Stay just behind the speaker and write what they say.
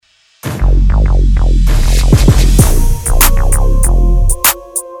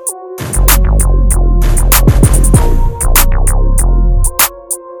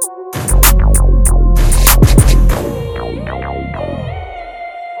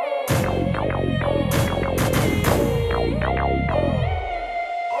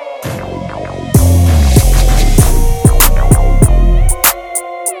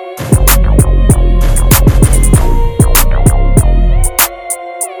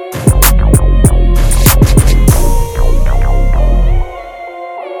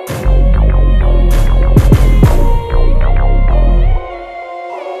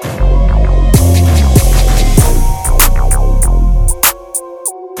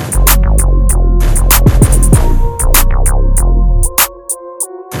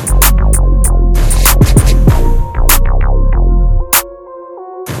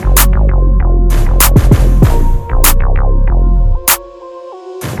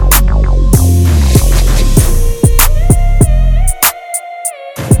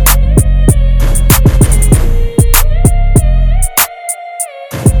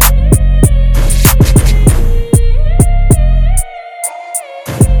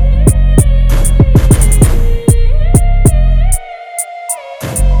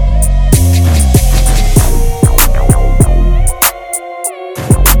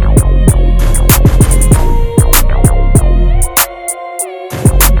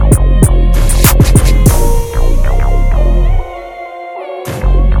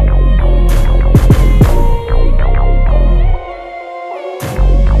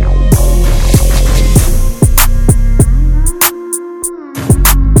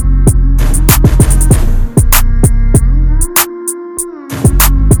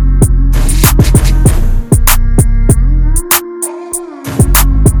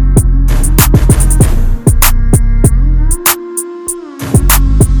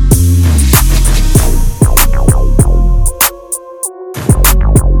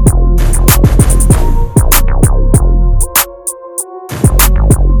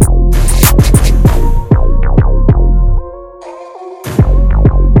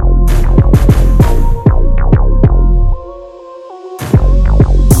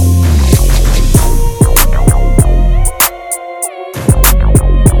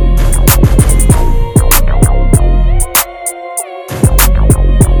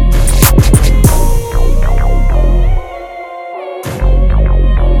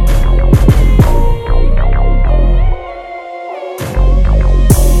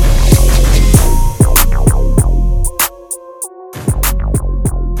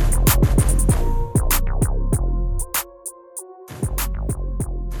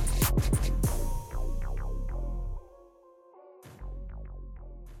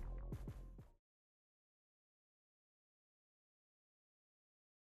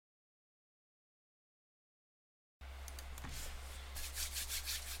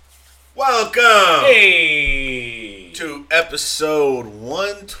Welcome Hey! to episode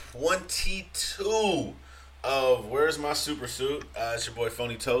 122 of Where's My Super Suit? It's your boy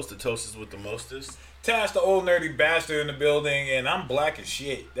Phony Toast, the toastest with the mostest. Tash, the old nerdy bastard in the building, and I'm black as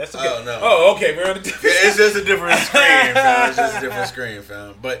shit. That's okay. Oh, no. Oh, okay. We're on the different It's just a different screen, fam. It's just a different screen,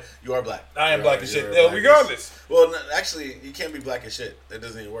 fam. But you are black. I am black as shit. Black Regardless. Well, no, actually, you can't be black as shit. That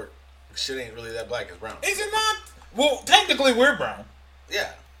doesn't even work. Shit ain't really that black. It's brown. Is it not? Well, technically, we're brown.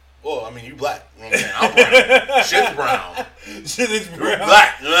 Yeah. Well, I mean, you black. You know what I'm saying? I'm brown. Shit's brown. Shit is brown. You're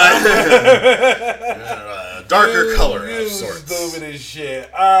black. Darker color of sorts. Stupid as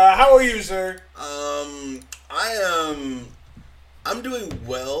shit. How are you, sir? I'm doing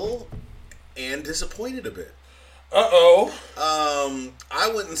well and disappointed a bit. Uh-oh.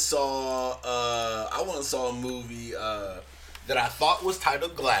 I went and saw a movie that I thought was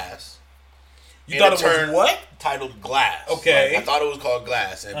titled Glass. You thought it was what? Titled Glass. Okay. Like, I thought it was called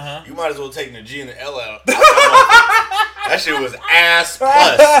Glass, and you might as well take the G and the L out. That shit was ass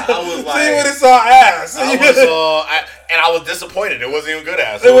plus. I was like, see when it's all ass. I was disappointed. It wasn't even good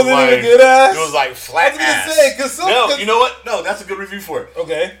ass. It wasn't even good ass? It was like flat ass. I was gonna say, no, you know what? No, that's a good review for it.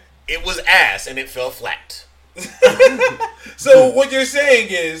 Okay. It was ass, and it fell flat. So what you're saying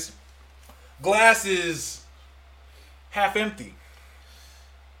is, Glass is half empty.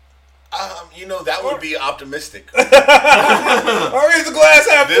 That would be optimistic. Or is the glass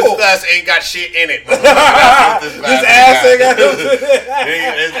half full? This glass ain't got shit in it. This ass ain't got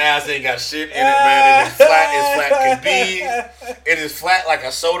This ass ain't got shit in it, man. It is flat as flat can be. It is flat like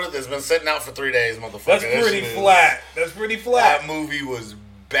a soda that's been sitting out for 3 days, motherfucker. That's pretty flat. That's pretty flat. That movie was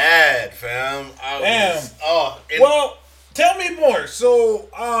bad, fam. Well, tell me more. So,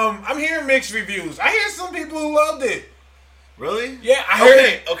 I'm hearing mixed reviews. I hear some people who loved it. Really? Yeah, I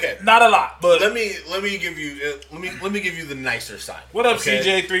heard. Okay. Not a lot, but let me give you the nicer side. What up, okay?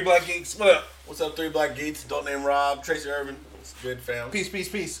 CJ? 3 Black Geeks. What up? What's up, 3 Black Geeks? Adult name Rob, Tracy Irvin. It's good, fam. Peace, peace,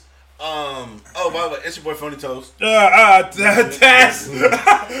 peace. Oh, by the way, it's your boy Phony Toast. Taz,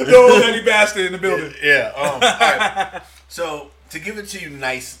 the old dirty bastard in the building. Yeah. All right. So to give it to you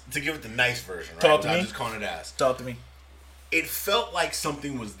nice, to give it the nice version, right? Talk to me. I'm just calling it ass. Talk to me. It felt like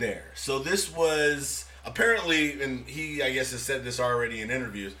something was there. So this was. Apparently, and he, I guess, has said this already in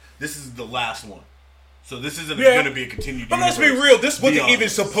interviews, this is the last one. So this isn't going to be a continued But let's be real, this wasn't even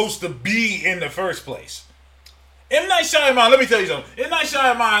supposed to be in the first place. M. Night Shyamalan, let me tell you something. M. Night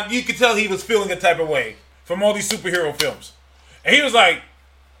Shyamalan, you could tell he was feeling a type of way from all these superhero films. And he was like,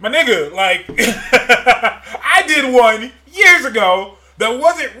 my nigga, like, I did one years ago that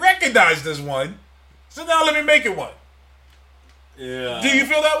wasn't recognized as one, so now let me make it one. Yeah. Do you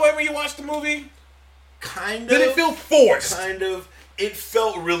feel that way when you watch the movie? Kind of. Did it feel forced? Kind of. It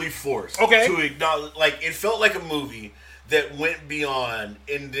felt really forced. Okay. To acknowledge, like, it felt like a movie that went beyond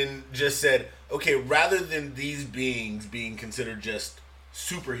and then just said, okay, rather than these beings being considered just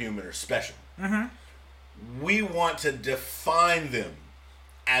superhuman or special, we want to define them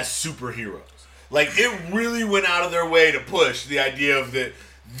as superheroes. Like, it really went out of their way to push the idea of that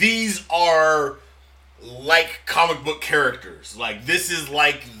these are like comic book characters. Like, this is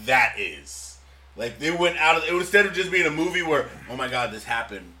like that is. Like, they went out of it, instead of just being a movie where, oh my god, this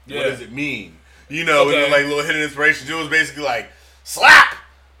happened. Yeah. What does it mean? You know, okay. Like little hidden inspirations. It was basically like, slap!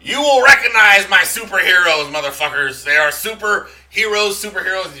 You will recognize my superheroes, motherfuckers. They are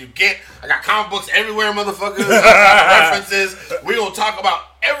superheroes you get. I got comic books everywhere, motherfuckers. References. We gonna talk about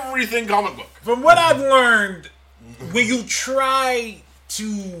everything comic book. From what I've learned, when you try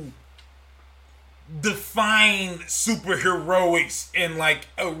to define superheroics in like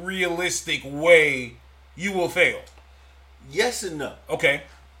a realistic way, you will fail. Yes and no. Okay.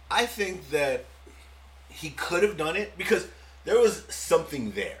 I think that he could have done it because there was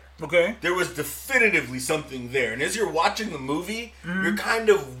something there. Okay. There was definitively something there. And as you're watching the movie, you're kind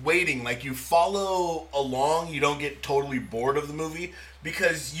of waiting. Like, you follow along. You don't get totally bored of the movie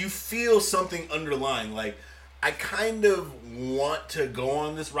because you feel something underlying. Like, I kind of want to go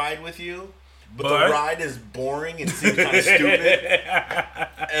on this ride with you. But the ride is boring and seems kind of stupid.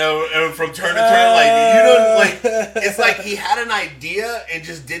 and from turn to turn, it's like he had an idea and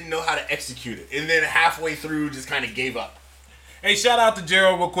just didn't know how to execute it. And then halfway through, just kind of gave up. Hey, shout out to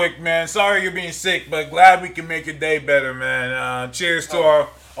Gerald real quick, man. Sorry you're being sick, but glad we can make your day better, man. Cheers to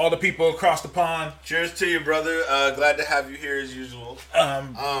all the people across the pond. Cheers to you, brother. Glad to have you here as usual.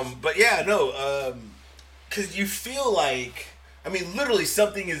 But yeah, no, because you feel like, I mean, literally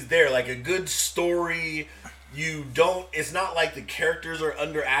something is there, like a good story. It's not like the characters are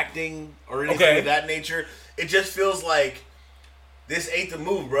underacting or anything of that nature. It just feels like this ain't the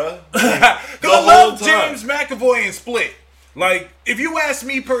move, bro. Like, I love James McAvoy in Split. Like, if you ask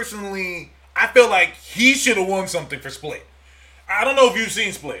me personally, I feel like he should have won something for Split. I don't know if you've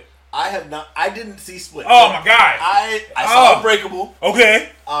seen Split. I have not. I didn't see Split. Oh my god! I saw Unbreakable. Okay.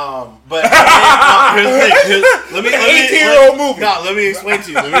 But here's the thing. Let me 18-year-old movie. No, let me explain to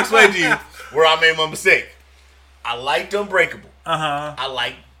you. Let me explain to you where I made my mistake. I liked Unbreakable. I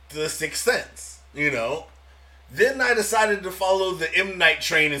liked The Sixth Sense. You know. Then I decided to follow the M. Night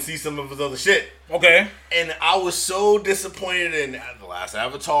train and see some of his other shit. Okay. And I was so disappointed in The Last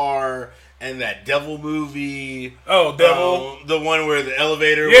Avatar and that Devil movie. Oh, Devil. The one where the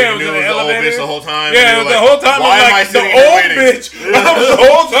elevator, yeah, where you knew it was the old bitch the whole time. Yeah, the whole time why am I the sitting old here bitch. I was the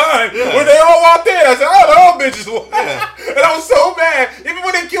whole time. Yeah. When they all walked in, I said, oh, the old bitch is And I was so mad. Even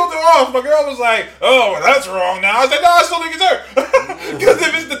when they killed her off, my girl was like, oh, well, that's wrong now. I said, no, I still think it's her. Because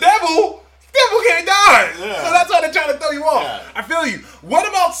if it's the devil can't die. Yeah. So that's why they're trying to throw you off. Yeah. I feel you. What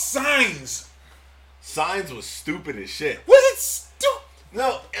about Signs? Signs was stupid as shit. Was it stupid?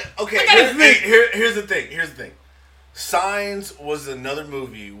 No. Okay. Here's the thing. Signs was another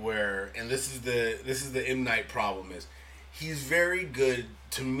movie where, and this is the M. Night problem is, he's very good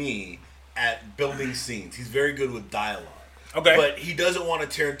to me at building scenes. He's very good with dialogue. Okay. But he doesn't want to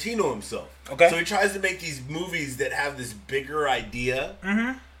Tarantino himself. Okay. So he tries to make these movies that have this bigger idea.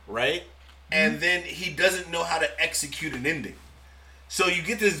 Mm-hmm. Right? And then he doesn't know how to execute an ending. So you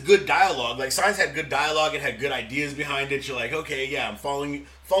get this good dialogue. Like, Signs had good dialogue. It had good ideas behind it. You're like, okay, yeah, I'm following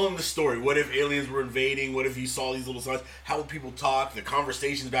the story. What if aliens were invading? What if you saw these little signs? How would people talk? The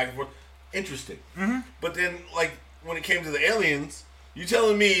conversations back and forth. Interesting. Mm-hmm. But then, like, when it came to the aliens, you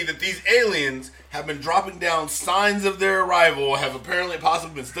telling me that these aliens have been dropping down signs of their arrival, have apparently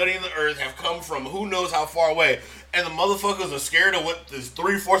possibly been studying the Earth, have come from who knows how far away, and the motherfuckers are scared of what is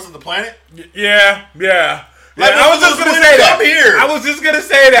 3/4 of the planet? Yeah. Like, I was just gonna say that. Here. I was just gonna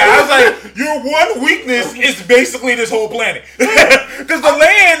say that. I was like, your one weakness is basically this whole planet, because the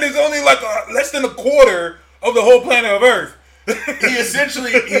land is only like less than a quarter of the whole planet of Earth. He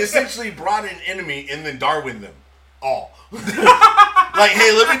essentially brought an enemy and then Darwined them all. Like,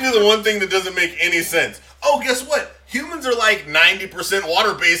 hey, let me do the one thing that doesn't make any sense. Oh, guess what? Humans are like 90%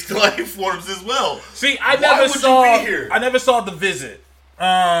 water-based life forms as well. See, I never saw The Visit.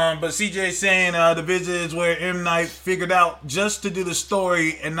 But CJ's saying The Visit is where M. Night figured out just to do the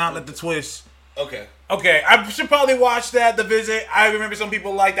story and not let the twist. Okay, I should probably watch that, The Visit. I remember some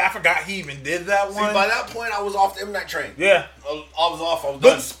people liked that. I forgot he even did that one. See, by that point, I was off the M. Night train. Yeah. I was off. I was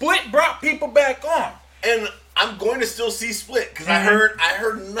done. But Split brought people back on. And I'm going to still see Split because I heard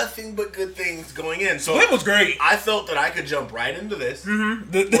nothing but good things going in. So Split was great. I felt that I could jump right into this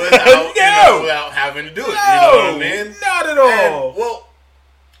without having to do it. You know what I mean? Not at all.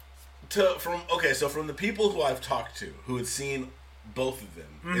 And, from the people who I've talked to who had seen both of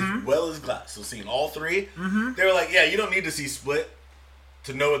them as well as Glass, so seeing all three, they were like, "Yeah, you don't need to see Split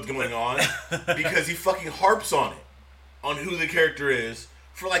to know what's going on because he fucking harps on it, on who the character is."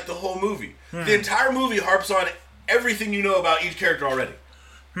 For like the whole movie. The entire movie harps on everything you know about each character already.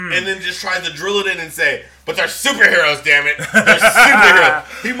 And then just tries to drill it in and say, but they're superheroes, damn it. They're superheroes.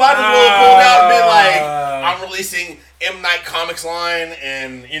 He might as well have pulled out and been like, I'm releasing M. Night Comics line.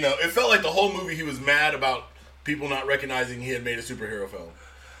 And, you know, it felt like the whole movie he was mad about people not recognizing he had made a superhero film.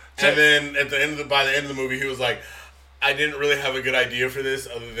 And then by the end of the movie, he was like, I didn't really have a good idea for this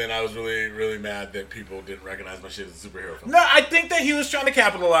other than I was really, really mad that people didn't recognize my shit as a superhero film. No, I think that he was trying to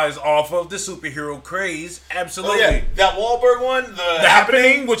capitalize off of the superhero craze. Absolutely. Oh, yeah. That Wahlberg one, the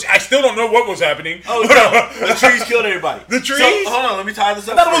Happening, which I still don't know what was happening. Oh, no. The trees killed everybody. The trees? So, hold on, let me tie this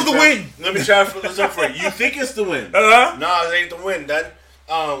up. I thought it was the wind. Let me try to flip this up for you. You think it's the wind. No, it ain't the wind, Dad.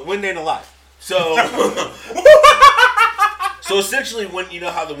 Wind ain't alive. So, so essentially, when you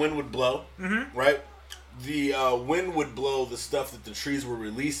know how the wind would blow, right? The wind would blow the stuff that the trees were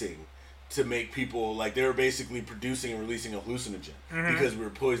releasing to make people, like, they were basically producing and releasing a hallucinogen because we were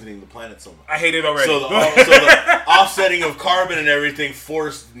poisoning the planet so much. I hate it already. So the offsetting of carbon and everything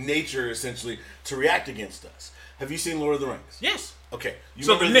forced nature, essentially, to react against us. Have you seen Lord of the Rings? Yes. Okay. You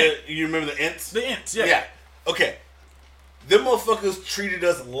remember the Ents? The Ents, yeah. Yeah. Okay. Them motherfuckers treated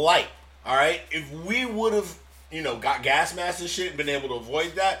us light, all right? If we would have, you know, got gas masks and shit and been able to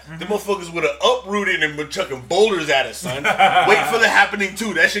avoid that, the motherfuckers would have uprooted and been chucking boulders at us, son. Wait for the Happening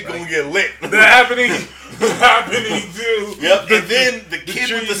 2. That shit gonna get lit. The Happening 2. Yep. And then the kid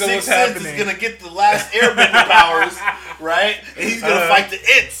with the Sixth Sense is gonna get the last airbender powers right? And he's gonna fight the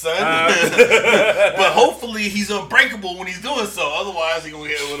It, son. But hopefully he's unbreakable when he's doing so. Otherwise, he's gonna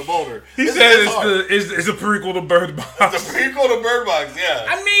hit it with a boulder. He said it's a prequel to Bird Box. It's a prequel to Bird Box, yeah.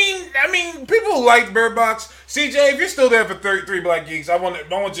 I mean, people liked Bird Box. CJ, if you're still there for 33 Black Geeks, I want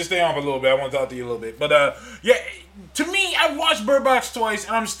you to stay on for a little bit. I want to talk to you a little bit. But yeah, to me, I watched Bird Box twice,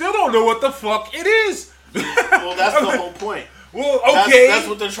 and I still don't know what the fuck it is. Well, that's the whole point. Well, okay. That's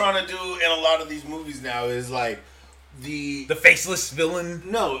what they're trying to do in a lot of these movies now is like the faceless villain.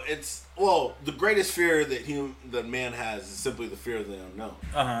 No, it's the greatest fear that man has is simply the fear of the unknown.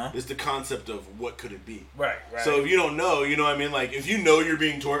 It's the concept of what could it be. Right. So if you don't know, you know what I mean? Like if you know you're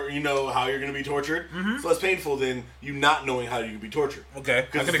being tortured, you know how you're going to be tortured. It's less painful than you not knowing how you can be tortured. Okay.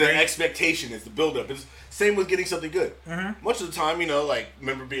 Because the expectation is the build-up. It's same with getting something good. Much of the time, like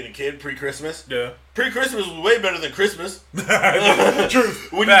remember being a kid pre-Christmas? Yeah. Pre-Christmas was way better than Christmas. True.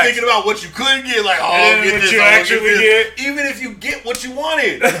 When you're thinking about what you could get, like, I'll get this, actually get. Even if you get what you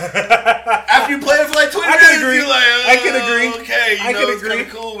wanted. After you play it for like 20 minutes, you're like, I can agree. Okay, it's kind of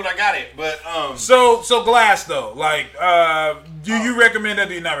cool, but I got it. But So Glass though, like, do you recommend it or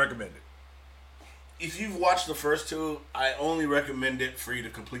do you not recommend it? If you've watched the first two, I only recommend it for you to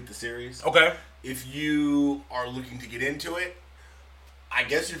complete the series. Okay. If you are looking to get into it, I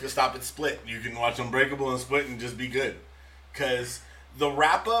guess you can stop at Split. You can watch Unbreakable and Split and just be good. Because the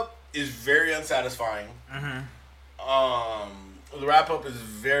wrap-up is very unsatisfying. The wrap-up is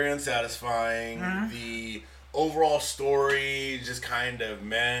very unsatisfying. The overall story just kind of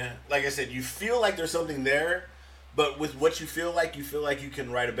meh. Like I said, you feel like there's something there, but with what you feel like you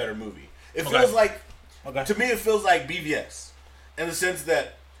can write a better movie. It feels like, to me, it feels like BVS. In the sense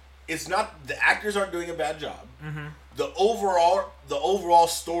that it's not, the actors aren't doing a bad job. The overall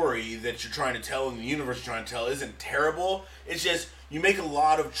story that you're trying to tell and the universe you're trying to tell isn't terrible. It's just you make a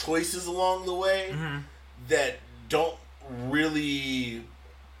lot of choices along the way that don't really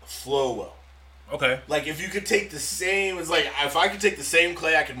flow well. Okay. Like if you could take the same, it's like if I could take the same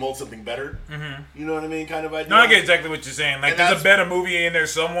clay, I could mold something better. You know what I mean? Kind of idea. No, I get exactly what you're saying. Like there's a better movie in there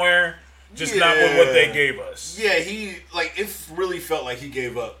somewhere. Just not with what they gave us. Yeah, it really felt like he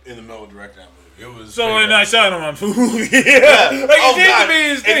gave up in the middle of directing that movie. It was so M. Night Shyamalan movie. Yeah. Like it seems to be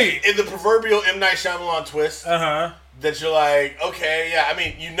his thing. In the proverbial M. Night Shyamalan twist. That you're like, okay, yeah, I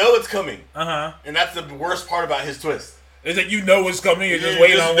mean, you know it's coming. And that's the worst part about his twist. Is that you know it's coming, you're just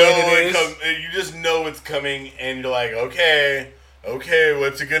waiting on when it is. You just know it's coming, and you're like, okay,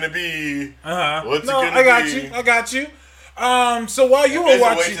 what's it gonna be? What's it gonna be? I got you. So while you were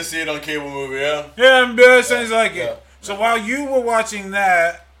watching, wait to see it on cable movie, yeah. Yeah, sounds like it. So while you were watching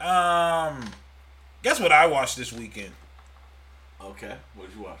that, guess what I watched this weekend? Okay, what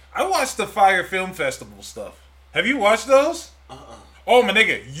did you watch? I watched the Fire Film Festival stuff. Have you watched those? Oh my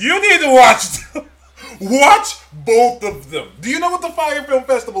nigga, you need to watch them. Watch both of them. Do you know what the Fire Film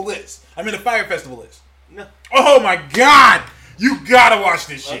Festival is? I mean, the Fire Festival is. No. Oh my god, you gotta watch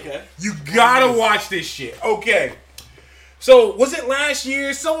this shit. Okay. You gotta watch this shit. Okay. So, was it last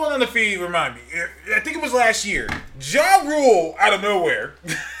year? Someone on the feed remind me. I think it was last year. Ja Rule, out of nowhere,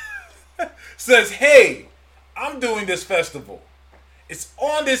 says, hey, I'm doing this festival. It's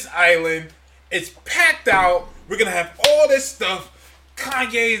on this island. It's packed out. We're going to have all this stuff.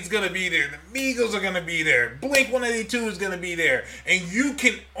 Kanye is going to be there. The Migos are going to be there. Blink-182 is going to be there. And you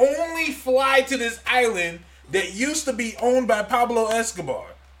can only fly to this island that used to be owned by Pablo Escobar.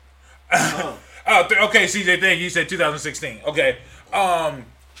 Okay, CJ, thank you. You said 2016. Okay.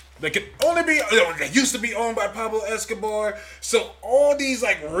 They could only be, they used to be owned by Pablo Escobar. So all these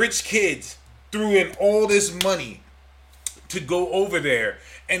like rich kids threw in all this money to go over there.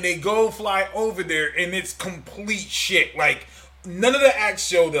 And they go fly over there and it's complete shit. Like none of the acts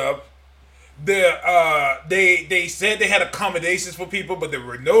showed up. They said they had accommodations for people, but there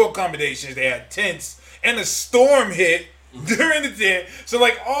were no accommodations. They had tents. And a storm hit during the day. So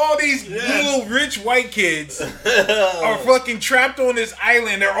like all these little rich white kids are fucking trapped on this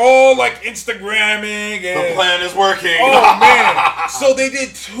island. They're all like Instagramming and the plan is working. Oh man. So they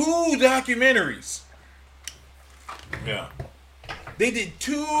did 2 documentaries. Yeah. They did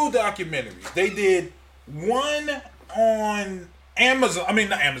 2 documentaries. They did one on Amazon. I mean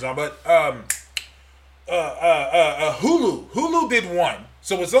not Amazon, but Hulu. Hulu did one.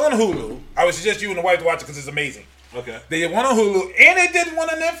 So it's on Hulu. I would suggest you and the wife to watch it because it's amazing. Okay. They did one on Hulu, and they did one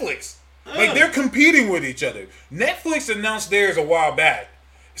on Netflix. Like, they're competing with each other. Netflix announced theirs a while back.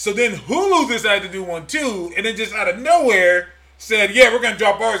 So then Hulu decided to do one, too, and then just out of nowhere said, yeah, we're going to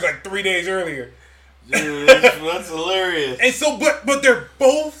drop ours like 3 days earlier. Dude, that's hilarious. And so, but they're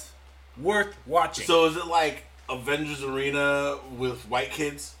both worth watching. So is it like Avengers Arena with white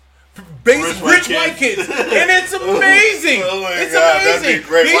kids? rich white kids. And it's amazing. Oh my it's God, amazing. that'd be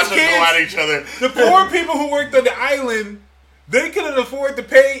great. These Watch them kids, go at each other. the poor people who worked on the island, they couldn't afford to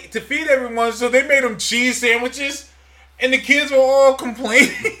pay to feed everyone, so they made them cheese sandwiches. And the kids were all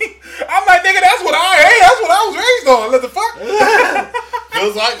complaining. I'm like, nigga, that's what I was raised on. What the fuck?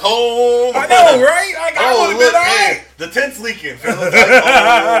 Feels like home. I know, right? Like, I would have been hey, the tent's leaking. Feels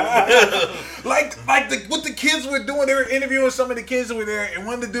like home. what the kids were doing, they were interviewing some of the kids who were there, and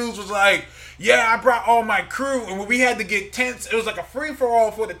one of the dudes was like, yeah, I brought all my crew, and when we had to get tents, it was like a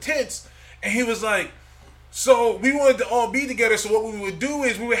free-for-all for the tents, and he was like, so we wanted to all be together, so what we would do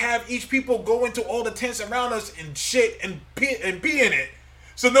is we would have each people go into all the tents around us and shit and pee in it,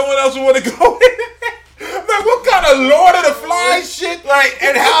 so no one else would want to go in it. Like, what kind of Lord of the Flies shit? Like,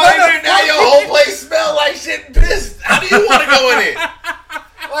 and now your whole place smell like shit and piss. How do you want to go in it?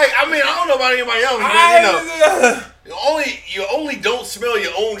 Like, I mean, I don't know about anybody else, but you only don't smell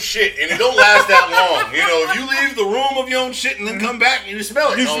your own shit, and it don't last that long. You know, if you leave the room of your own shit and then come back, you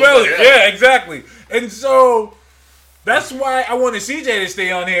smell it. You smell it, yeah, exactly. And so that's why I wanted CJ to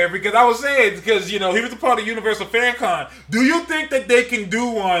stay on here, because I was saying, because, you know, he was a part of Universal Fan Con. Do you think that they can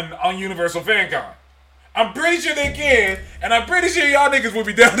do one on Universal Fan Con? I'm pretty sure they can, and I'm pretty sure y'all niggas would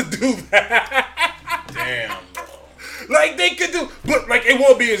be down to do that. Damn, bro. Like, they could do, but, like, it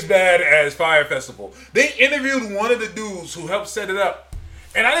won't be as bad as Fire Festival. They interviewed one of the dudes who helped set it up,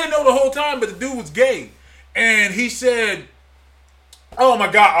 and I didn't know the whole time, but the dude was gay. And he said, oh my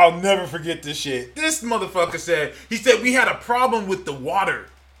God, I'll never forget this shit. This motherfucker said, he said, we had a problem with the water.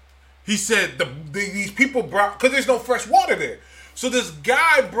 He said, these people brought, because there's no fresh water there. So this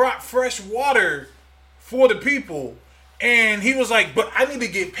guy brought fresh water for the people, and he was like, but I need to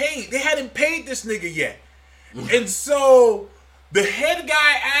get paid. They hadn't paid this nigga yet. And so the head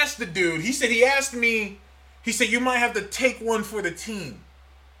guy asked the dude, he said, you might have to take one for the team.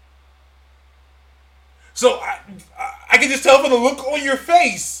 So I can just tell from the look on your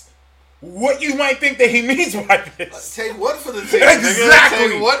face what you might think that he means by this. Take what for the team? Exactly.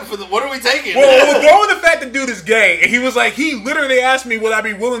 Take what are we taking? Well, throwing the fact that dude is gay, and he was like, he literally asked me, would I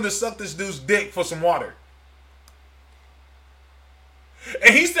be willing to suck this dude's dick for some water?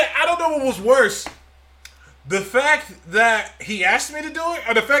 And he said, I don't know what was worse. The fact that he asked me to do it,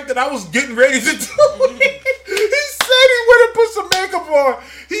 or the fact that I was getting ready to do it. He said he went and put some makeup on.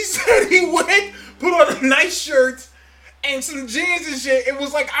 He said he went, put on a nice shirt and some jeans and shit. It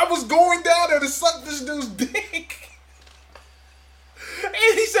was like I was going down there to suck this dude's dick. And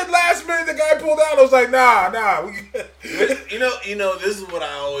he said last minute the guy pulled out. I was like, nah. You know, this is what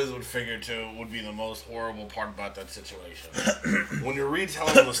I always would figure too would be the most horrible part about that situation. When you're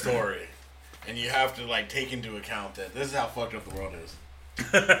retelling the story, and you have to like take into account that this is how fucked up the world is.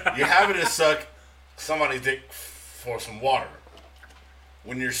 You're having to suck somebody's dick for some water.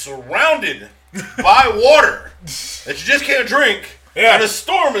 When you're surrounded by water that you just can't drink, and a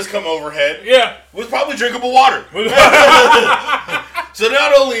storm has come overhead, with probably drinkable water. So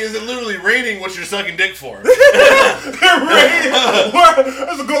not only is it literally raining what you're sucking dick for, you're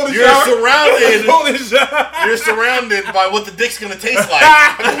surrounded by what the dick's gonna taste like.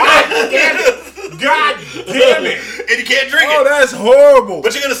 God damn it! And you can't drink it. Oh, that's horrible.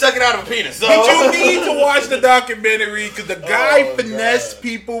 But you're gonna suck it out of a penis. So. But you need to watch the documentary, because the guy finessed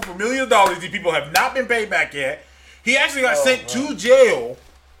people for millions of dollars. These people have not been paid back yet. He actually got sent to jail.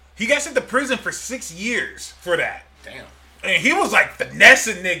 He got sent to prison for 6 years for that. Damn. And he was like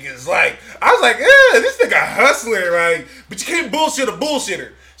finessing niggas. Like, I was like, this nigga hustling, right? But you can't bullshit a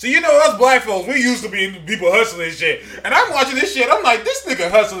bullshitter. So you know us black folks, we used to be people hustling and shit. And I'm watching this shit, I'm like, this nigga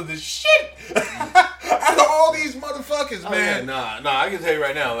hustling this shit. Out of all these motherfuckers, man. Yeah, nah, I can tell you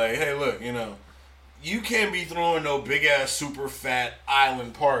right now, like, hey, look, you know, you can't be throwing no big ass super fat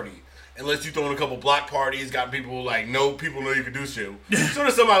island party unless you throwing a couple block parties, got people like people know you can do shit. As soon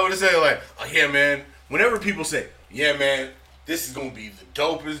as somebody would have said like, oh yeah, man, whenever people say, yeah, man, this is gonna be the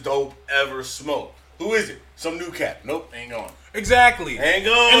dopest dope ever smoked. Who is it? Some new cat. Nope, ain't going. Exactly. Ain't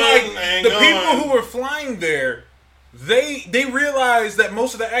going. And like people who were flying there, they realized that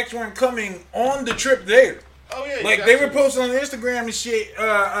most of the acts weren't coming on the trip there. Oh yeah. Like they were posting on Instagram and shit.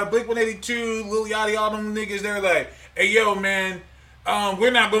 Blink 182, Lil Yachty, all them niggas. They're like, hey yo, man.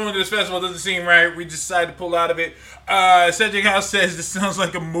 We're not going to this festival. It doesn't seem right. We decided to pull out of it. Cedric House says this sounds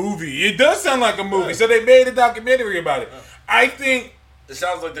like a movie. It does sound like a movie. So they made a documentary about it. I think it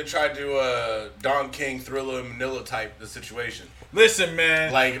sounds like they tried to Don King, Thriller, Manila type the situation. Listen,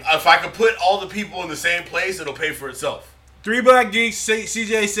 man. Like if I could put all the people in the same place, it'll pay for itself. 3 Black Geeks.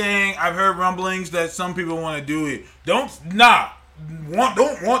 CJ saying I've heard rumblings that some people want to do it. Don't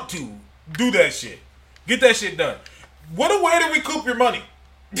want to do that shit. Get that shit done. What a way to recoup your money.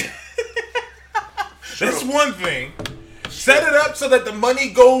 That's one thing. Set it up so that the money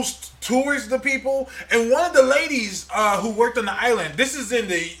goes towards the people. And one of the ladies who worked on the island, this is in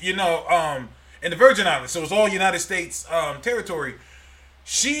the in the Virgin Islands, so it's all United States territory.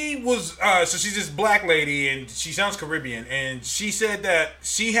 She was so she's this black lady and she sounds Caribbean, and she said that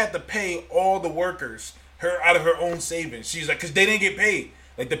she had to pay all the workers out of her own savings. She's like, because they didn't get paid.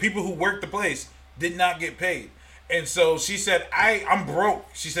 Like the people who worked the place did not get paid. And so she said, I'm broke.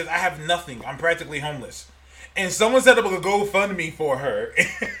 She said, I have nothing. I'm practically homeless. And someone set up a GoFundMe for her.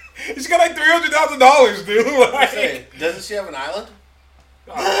 She got like $300,000, dude. Like, doesn't she have an island?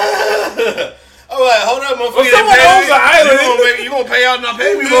 Oh, like, hold up, motherfucker. Well, someone owns the island. You gonna pay out and not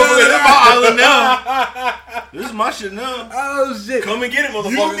pay me, motherfucker? This is my island now. This is my shit now. Oh, shit. Come and get it,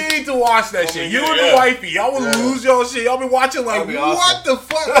 motherfucker. You need to watch that shit. You and the wifey. Y'all will lose your shit. Y'all be watching like, what the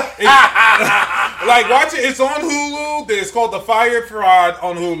fuck? Like, watch it. It's on Hulu. It's called The Fire Fraud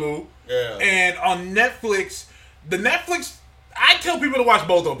on Hulu. Yeah. And on Netflix, I tell people to watch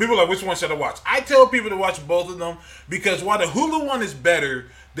both of them. People are like, which one should I watch? I tell people to watch both of them because while the Hulu one is better,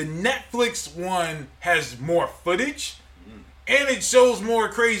 the Netflix one has more footage and it shows more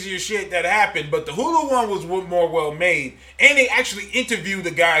crazier shit that happened. But the Hulu one was more well made, and they actually interviewed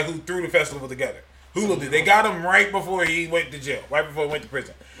the guy who threw the festival together. Hulu did. They got him right before he went to jail, right before he went to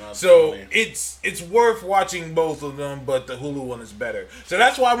prison. So it's worth watching both of them, but the Hulu one is better. So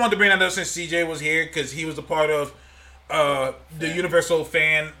that's why I wanted to bring that up since CJ was here, because he was a part of the Universal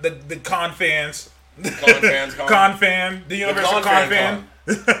fan, the con fans. Con fan, the Universal con fan.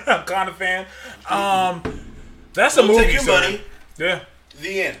 Con fan. That's a movie. Take your money. Yeah.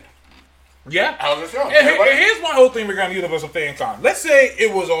 The end. Yeah. How's it sound? And here's my whole thing regarding Universal Fan Con. Let's say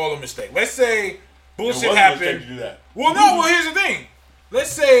it was all a mistake. Let's say bullshit happened. To do that. Well, no. Well, here's the thing. Let's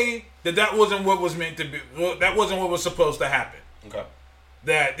say that wasn't what was meant to be. Well, that wasn't what was supposed to happen. Okay.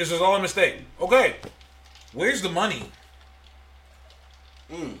 That this was all a mistake. Okay. Where's the money?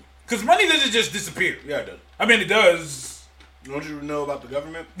 Because money doesn't just disappear. Yeah, it does. I mean, it does. Don't you know about the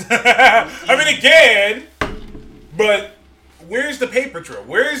government? I mean, it can. But where's the paper trail?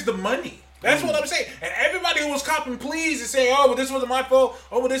 Where's the money? That's what I'm saying. And everybody who was copping pleas and saying, oh, but this wasn't my fault.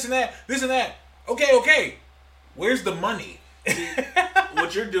 Oh, but this and that. Okay. Where's the money? See,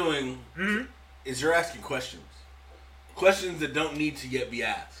 what you're doing is you're asking questions. Questions that don't need to yet be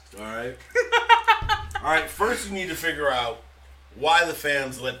asked, all right? All right, first you need to figure out why the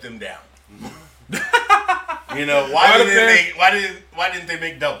fans let them down. You know, why didn't they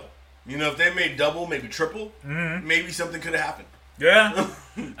make double? You know, if they made double, maybe triple, maybe something could have happened. Yeah.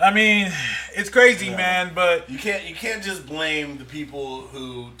 I mean, it's crazy, man, but you can't just blame the people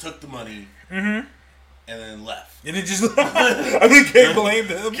who took the money and then left. And it just I mean, can't blame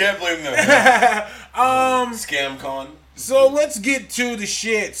them. Can't blame them. Scam con. So let's get to the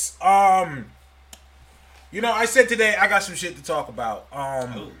shits. You know, I said today I got some shit to talk about.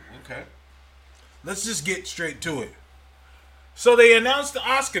 Okay. Let's just get straight to it. So they announced the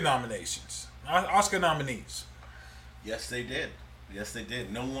Oscar nominations. Oscar nominees. Yes, they did.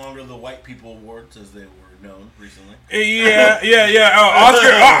 No longer the white people awards as they were known recently. Yeah.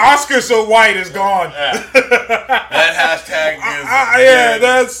 Oscar so white is gone. That hashtag is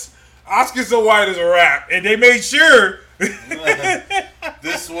that's Oscar so white is a wrap. And they made sure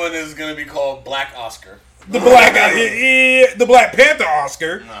this one is going to be called Black Oscar. The Black Panther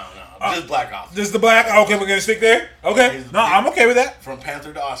Oscar. No. Just Black Oscar. Just the Black. Okay, we're gonna stick there. Okay. No, I'm okay with that. From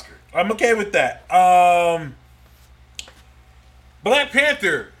Panther to Oscar. I'm okay with that. Black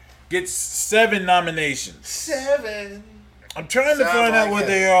Panther gets 7 nominations. 7. I'm trying to find out what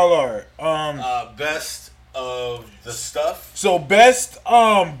they all are. Best of the stuff. So best,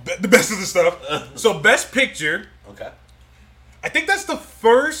 the best of the stuff. So best picture. Okay. I think that's the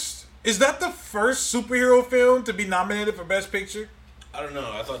first. Is that the first superhero film to be nominated for best picture? I don't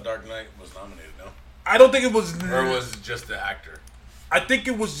know. I thought Dark Knight was nominated, no? I don't think it was. Or was it just the actor? I think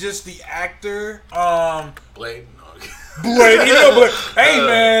it was just the actor. Blade? No. Blade. You know, Blade. Hey,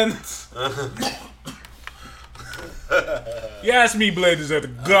 man. You asked me, Blade is at the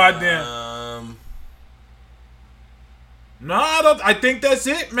goddamn. No, I think that's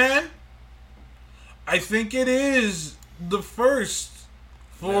it, man. I think it is the first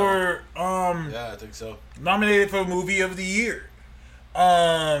for Yeah, I think so. Nominated for movie of the year.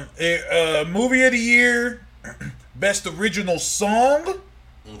 Movie of the year, best original song.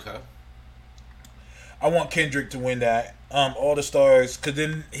 Okay. I want Kendrick to win that. All the stars, cause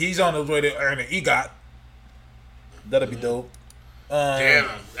then he's on his way to earn an EGOT. That'd be dope. Damn,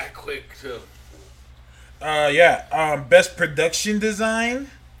 that quick too. Best production design,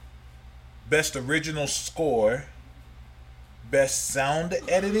 best original score, Best sound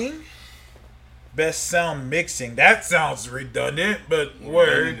editing. Best sound mixing. That sounds redundant, but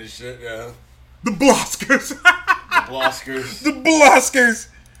word. Redundant shit, yeah. The Bloskers. The The Bloskers.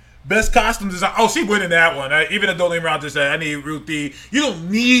 Best costume design. Oh, she winning that one. Even though Don't Name Around just said, I need Ruthie. You don't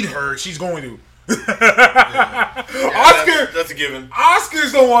need her. She's going to. Yeah, Oscar. That's a given.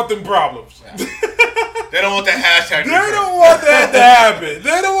 Oscars don't want them problems. Yeah. They don't want the hashtag. They don't want that to happen.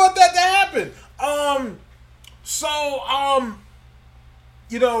 They don't want that to happen.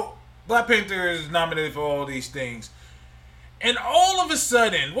 You know, Black Panther is nominated for all these things. And all of a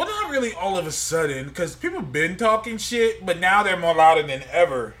sudden, well, not really all of a sudden, because people been talking shit, but now they're more louder than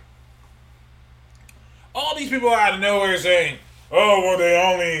ever. All these people out of nowhere saying, oh, well, they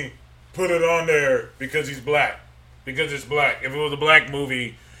only put it on there because he's black. Because it's black. If it was a black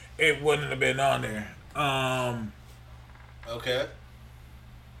movie, it wouldn't have been on there. Okay.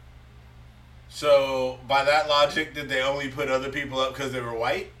 So, by that logic, did they only put other people up because they were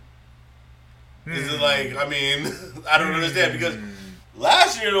white? Is it like, I mean, I don't understand, because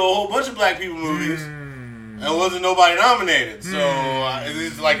last year there were a whole bunch of black people movies and wasn't nobody nominated. So, is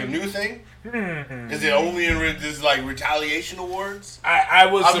this like a new thing? Is it only in this like retaliation awards? I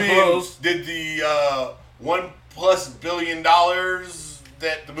would suppose. Did the $1+ billion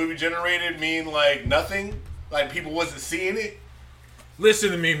that the movie generated mean like nothing? Like people wasn't seeing it?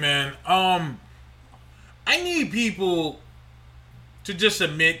 Listen to me, man. I need people to just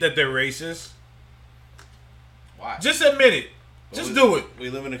admit that they're racist. Why? Just admit it. Just do it. We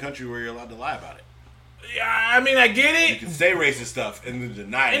live in a country where you're allowed to lie about it. Yeah, I mean, I get it. You can say racist stuff and then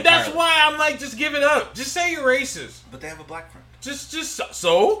deny it. And that's why I'm like, just give it up. Just say you're racist. But they have a black friend. Just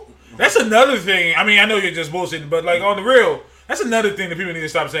so? That's another thing. I mean, I know you're just bullshitting, but like on the real, that's another thing that people need to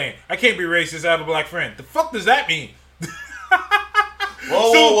stop saying. I can't be racist. I have a black friend. The fuck does that mean?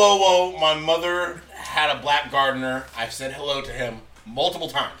 Whoa. My mother had a black gardener. I've said hello to him multiple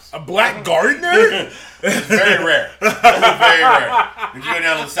times. A black gardener? It's very rare. Very rare. If you go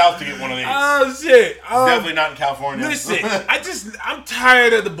down to the south to get one of these. Oh, shit. It's definitely not in California. Listen, I'm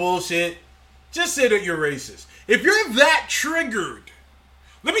tired of the bullshit. Just say that you're racist. If you're that triggered,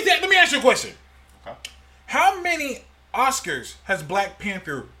 let me ask you a question. Okay. How many Oscars has Black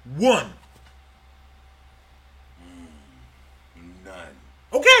Panther won? None.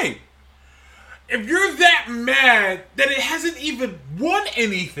 Okay. If you're that mad that it hasn't even won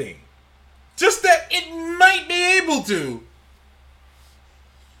anything, just that it might be able to,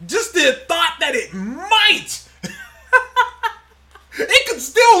 just the thought that it might, it could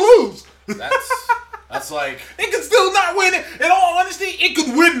still lose. That's like, it could still not win it. In all honesty, it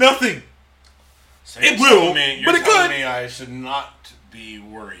could win nothing. so it will, but it could. Me I should not be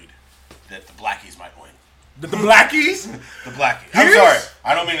worried that the blackies might win. The blackies? The blackies. I'm sorry.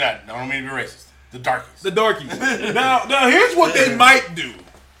 I don't mean that. I don't mean to be racist. The darkies. The darkies. now here's what they might do.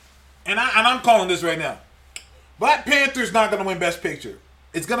 And I'm calling this right now. Black Panther's not going to win Best Picture.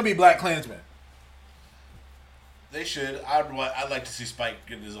 It's going to be Black Klansman. They should. I'd like to see Spike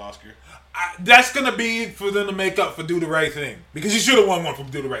get his Oscar. That's going to be for them to make up for Do the Right Thing. Because he should have won one from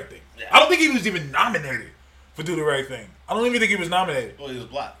Do the Right Thing. Yeah. I don't think he was even nominated for Do the Right Thing. I don't even think he was nominated. Well, he was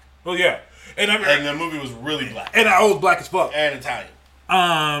black. Well, yeah. And the movie was really black. And I was black as fuck. And Italian.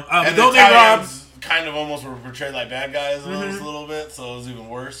 And Don't Name Rob kind of almost were portrayed like bad guys a little bit, so it was even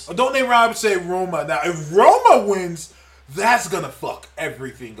worse. Don't Name Rob say Roma. Now, if Roma wins, that's gonna fuck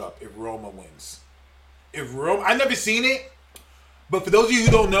everything up. If Roma wins, I've never seen it, but for those of you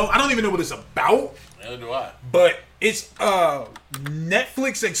who don't know, I don't even know what it's about. Neither do I. But it's a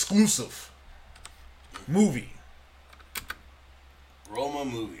Netflix exclusive movie. Roma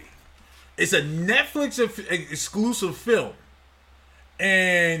movie. It's a Netflix exclusive film.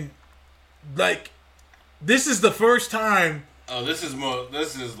 And like, this is the first time. Oh, this is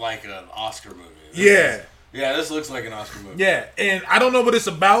like an Oscar movie. This looks like an Oscar movie. Yeah, and I don't know what it's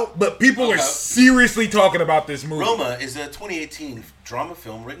about, but people are seriously talking about this movie. Roma is a 2018 drama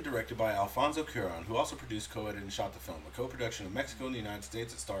film written and directed by Alfonso Cuarón, who also produced, co-edited, and shot the film. A co-production of Mexico and the United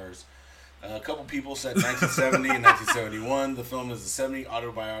States. It stars a couple people set in 1970 and 1971. The film is a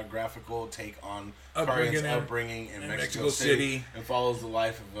semi-autobiographical take on Cuarón's upbringing in Mexico City and follows the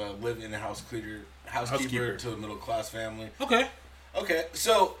life of a live-in housekeeper to a middle-class family. Okay,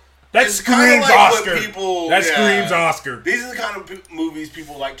 so that screams like Oscar. Screams Oscar. These are the kind of movies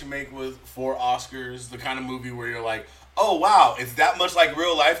people like to make for Oscars. The kind of movie where you're like, oh wow, it's that much like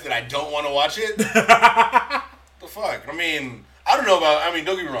real life that I don't want to watch it. The fuck? I mean, I don't know about. I mean,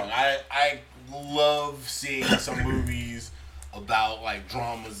 don't get me wrong. I love seeing some movies about like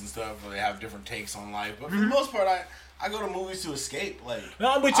dramas and stuff, where they have different takes on life. But for the most part, I go to movies to escape. Like,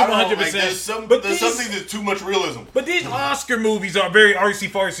 no, I'm with you 100%. Like, there's something that's too much realism. But these Oscar movies are very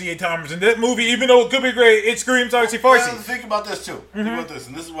artsy-fartsy at times. And that movie, even though it could be great, it screams artsy-fartsy. Think about this, too. Think about this.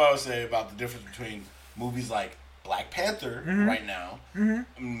 And this is what I would say about the difference between movies like Black Panther right now, and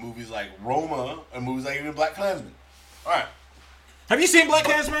movies like Roma, and movies like even Black Klansman. All right. Have you seen Black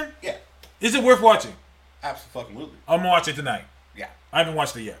Klansman? Yeah. Is it worth watching? Absolutely. I'm going to watch it tonight. Yeah. I haven't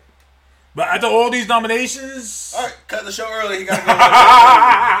watched it yet. But after all these nominations... All right, cut the show early. You got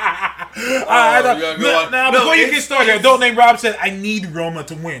to go. Now, before you get started, Adult Named Rob said, I need Roma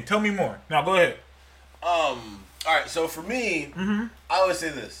to win. Tell me more. Now, go ahead. All right, so for me, I always say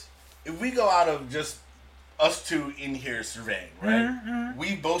this. If we go out of just us two in here surveying, right?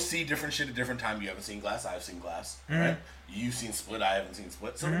 We both see different shit at different times. You haven't seen Glass. I've seen Glass, right? You've seen Split. I haven't seen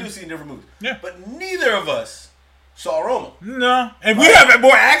Split. So we do see different movies. Yeah. But neither of us saw Roma. No. And we have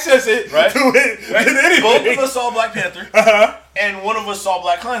more access to it than anything. Both of us saw Black Panther. And one of us saw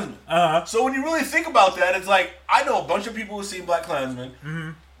Black Klansman. So when you really think about that, it's like, I know a bunch of people who've seen Black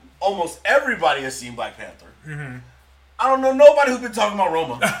Klansman. Almost everybody has seen Black Panther. I don't know nobody who's been talking about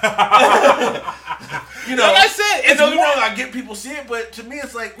Roma. You know, like I said, it's don't get me wrong, I get people see it, but to me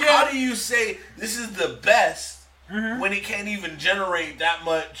it's like, Yeah. how do you say this is the best when it can't even generate that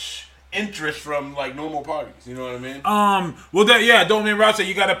much interest from like normal parties? You know what I mean? Don't mean Rob said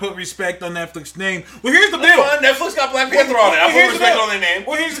you gotta put respect on Netflix's name. Well, here's the deal. Netflix got Black Panther on it. I put respect on their name.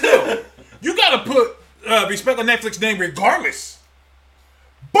 Well, here's the deal. You gotta put respect on Netflix's name regardless.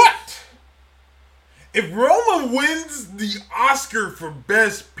 But if Roma wins the Oscar for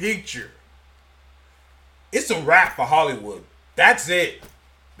Best Picture, it's a wrap for Hollywood. That's it.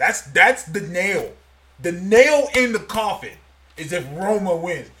 That's the nail. The nail in the coffin is if Roma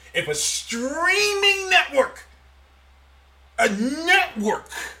wins. If a streaming network, now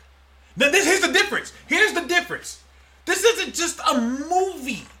here's the difference. Here's the difference. This isn't just a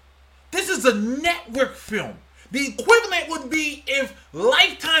movie. This is a network film. The equivalent would be if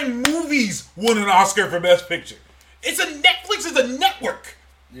Lifetime Movies won an Oscar for Best Picture. Netflix is a network.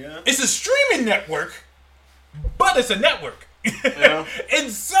 Yeah. It's a streaming network, but it's a network. Yeah. And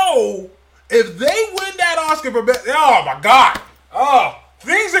so, if they win that Oscar for Best... Oh, my God. Oh,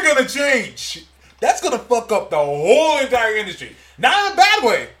 things are going to change. That's going to fuck up the whole entire industry. Not in a bad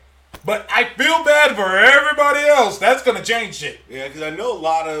way, but I feel bad for everybody else. That's going to change shit. Yeah, because I know a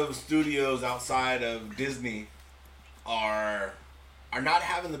lot of studios outside of Disney are not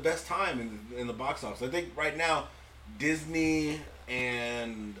having the best time in the box office. I think right now, Disney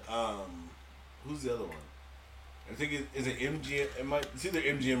and who's the other one? I think is it MGM? It's either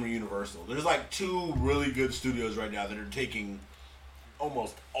MGM or Universal. There's like two really good studios right now that are taking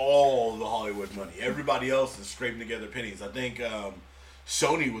almost all the Hollywood money. Everybody else is scraping together pennies. I think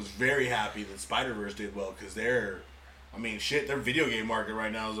Sony was very happy that Spider-Verse did well because their video game market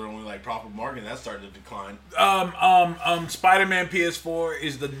right now is their only like proper market. That's starting to decline. Spider-Man PS4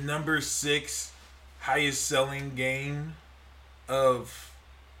 is the number 6 highest selling game of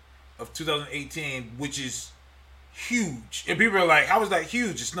 2018, which is huge. And people are like, how is that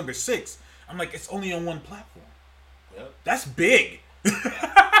huge? It's number 6. I'm like, it's only on one platform. Yep. That's big.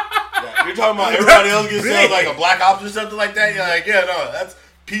 Yeah, you're talking about everybody else gets sales like a Black Ops or something like that. You're like, yeah, no, that's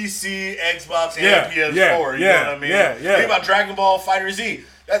PC, Xbox, and PS4. You know what I mean? Yeah. Think about Dragon Ball Fighter Z.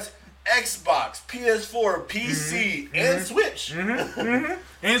 That's Xbox, PS4, PC, and Switch.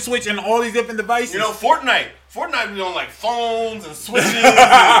 And Switch and all these different devices. You know, Fortnite be on like phones and switches.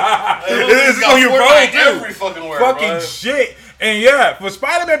 It's on your phone too. Every fucking where, fucking shit. And yeah, for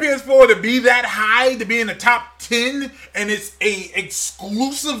Spider-Man PS4 to be that high, to be in the top 10, and it's a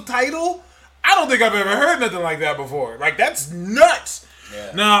exclusive title, I don't think I've ever heard nothing like that before. Like, that's nuts.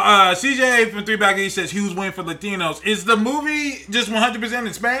 Yeah. Now, CJ from 3 Back, he says, huge win for Latinos. Is the movie just 100%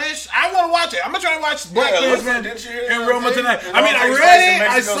 in Spanish? I want to watch it. I'm going to try to watch Black Klansman and Roma tonight. I mean, I read it.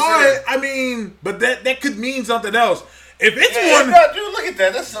 I saw it. I mean, but that could mean something else. If it's one... Dude, look at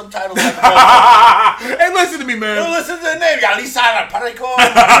that. That's subtitles. Hey, listen to me, man. Dude, listen to the name. Lisa Parico.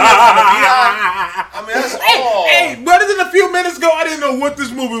 I mean, that's all. Hey, better than a few minutes ago, I didn't know what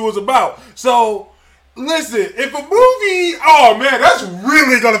this movie was about. So... Listen, if a movie, oh man, that's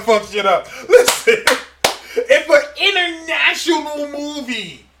really gonna fuck shit up. Listen, if an international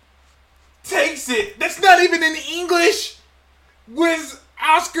movie takes it, that's not even in English, wins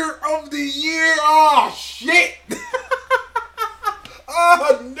Oscar of the Year, oh shit.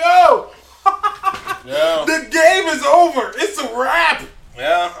 Oh no. Yeah. The game is over. It's a wrap.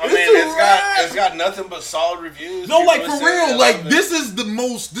 Yeah, I mean, it's got nothing but solid reviews. No, like for real, like this is the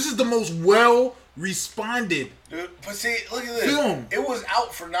most well responded. Dude, but see, look at this. Film. It was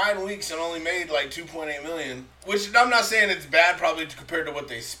out for 9 weeks and only made like 2.8 million. Which I'm not saying it's bad, probably compared to what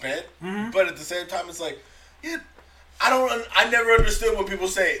they spent. Mm-hmm. But at the same time, it's like, yeah, I never understood when people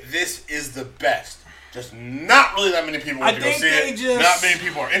say this is the best. Just not really that many people want to go see it. Not many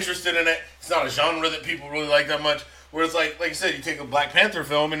people are interested in it. It's not a genre that people really like that much. Whereas, like you said, you take a Black Panther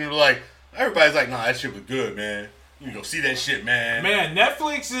film and you're like, everybody's like, nah, that shit was good, man. You can go see that shit, man. Man,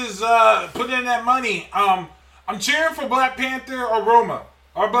 Netflix is putting in that money. I'm cheering for Black Panther or Roma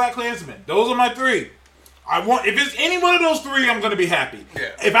or Black Klansman. Those are my three. If it's any one of those three, I'm gonna be happy.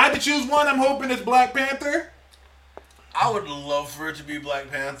 Yeah. If I had to choose one, I'm hoping it's Black Panther. I would love for it to be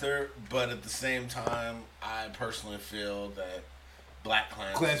Black Panther, but at the same time, I personally feel that Black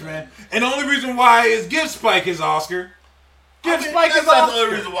Klansman. And the only reason why is give Spike his Oscar. Spike his Oscar. That's not the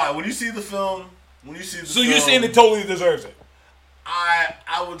only reason why. When you see the film, so you're saying it totally deserves it?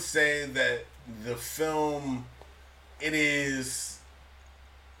 I would say that the film, it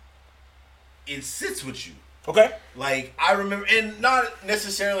sits with you. Okay. Like, I remember, and not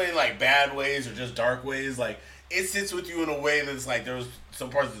necessarily in like bad ways or just dark ways. Like, it sits with you in a way that's like, there's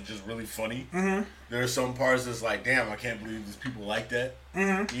some parts that's just really funny. Mm-hmm. There's some parts that's like, damn, I can't believe there's people like that.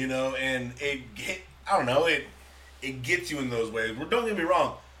 Mm-hmm. You know, and I don't know, it gets you in those ways. Well, don't get me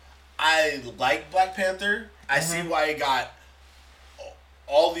wrong. I like Black Panther. I see why it got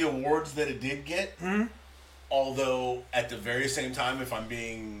all the awards that it did get. Mm-hmm. Although, at the very same time, if I'm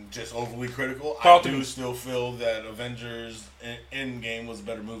being just overly critical, Talk I to do me. still feel that Avengers Endgame was a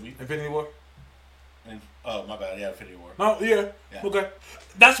better movie. Infinity War? Oh, my bad. Yeah, Infinity War. No, yeah. Okay.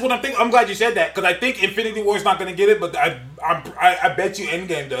 That's what I'm thinking. I'm glad you said that, because I think Infinity War is not going to get it, but I bet you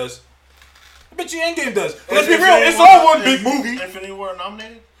Endgame does. Let's be real. It's all one big movie. Infinity War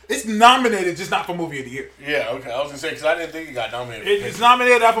nominated? It's nominated, just not for Movie of the Year. Yeah, okay. I was going to say, because I didn't think it got nominated. It's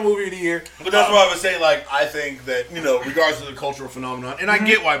nominated not for Movie of the Year. But that's why I would say, like, I think that, regardless of the cultural phenomenon, and I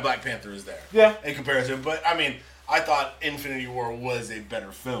get why Black Panther is there. Yeah. In comparison. But, I mean, I thought Infinity War was a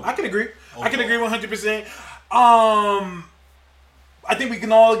better film. I can agree. Overall. I can agree 100%. I think we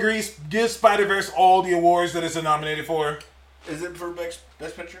can all agree, give Spider-Verse all the awards that it's nominated for. Is it for Best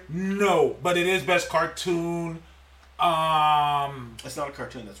Picture? No, but it is Best Cartoon. It's not a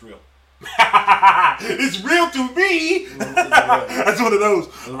cartoon. That's real. It's real to me. That's one of those.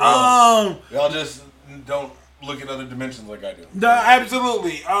 Y'all just don't look at other dimensions like I do. No,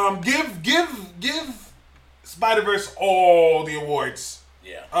 absolutely. Give Spider-Verse all the awards.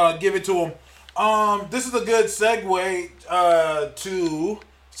 Yeah. Give it to him. This is a good segue to,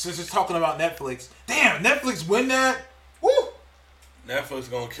 since it's talking about Netflix. Damn, Netflix win that. Woo!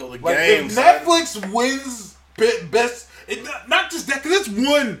 Netflix gonna kill the Like, game. if Netflix wins best, not just that, because it's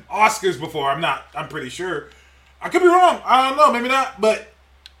won Oscars before. I'm pretty sure. I could be wrong. I don't know. Maybe not. But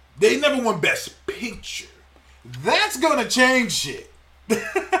they never won Best Picture. That's gonna change shit.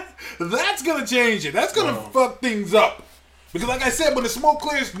 That's gonna change it. That's gonna fuck things up. Because, like I said, when the smoke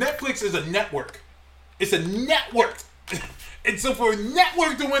clears, Netflix is a network. It's a network. And so for a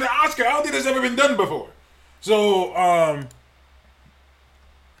network to win an Oscar, I don't think that's ever been done before. So,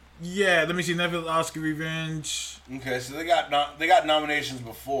 yeah, let me see. Netflix Oscar Revenge. Okay, so they got nominations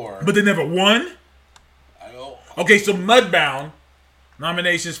before, But they never won? I know. Okay, so Mudbound.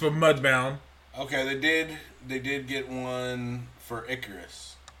 Nominations for Mudbound. Okay, they did get one for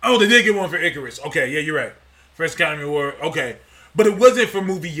Icarus. Oh, they did get one for Icarus. Okay, yeah, you're right. First Academy Award. Okay. But it wasn't for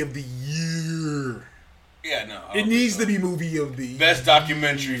Movie of the Year. Yeah, no. It needs to be Movie of the Best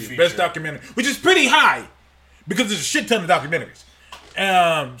Documentary Feature. Best Documentary. Which is pretty high. Because there's a shit ton of documentaries.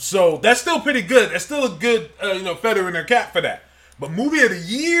 So that's still pretty good. That's still a good, feather in their cap for that. But Movie of the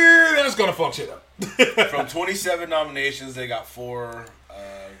Year, that's gonna fuck shit up. From 27 nominations, they got 4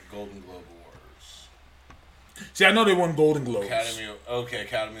 Golden Globe Awards. See, I know they won Golden Globes.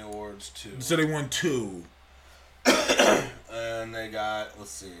 Academy Awards 2. So they won 2. And they got, let's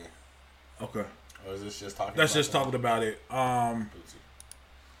see. Okay. Or is this just talking That's about just talking about it.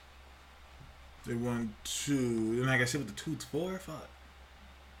 They won 2. And like I said, with the 2, it's 4. Fuck.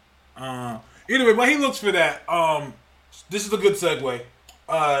 Either way, while he looks for that, this is a good segue.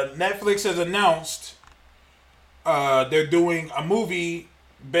 Netflix has announced they're doing a movie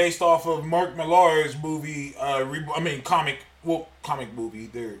based off of Mark Millar's movie. Comic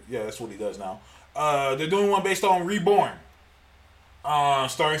movie. That's what he does now. They're doing one based on Reborn,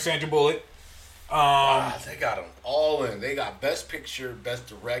 starring Sandra Bullock. They got them all in. They got Best Picture, Best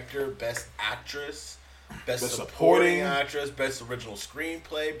Director, Best Actress, Best Supporting Actress, Best Original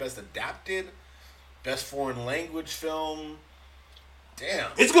Screenplay, Best Adapted, Best Foreign Language Film.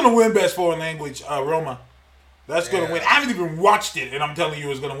 Damn. It's gonna win Best Foreign Language, Roma. That's gonna win. I haven't even watched it, and I'm telling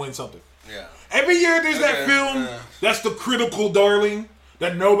you, it's gonna win something. Yeah. Every year there's that film that's the critical darling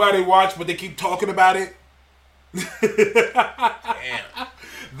that nobody watched, but they keep talking about it. Damn.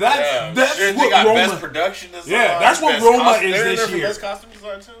 That's Sure, what they got Roma. Best production design. Yeah, that's what best Roma is they're in this there for year. Best costume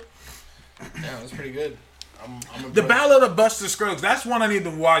design too. Yeah, that's pretty good. I'm The Ballad of Buster Scruggs. That's one I need to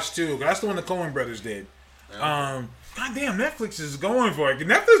watch too. That's the one the Coen brothers did. Yeah. Goddamn, Netflix is going for it.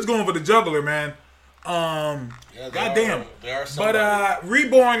 Netflix is going for the juggler, man. Goddamn. They are But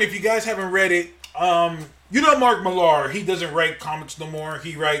Reborn, if you guys haven't read it, you know Mark Millar. He doesn't write comics no more.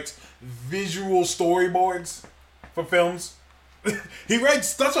 He writes visual storyboards for films. He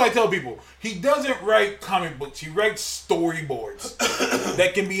writes. That's what I tell people. He doesn't write comic books. He writes storyboards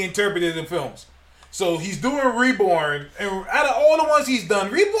that can be interpreted in films. So he's doing Reborn, and out of all the ones he's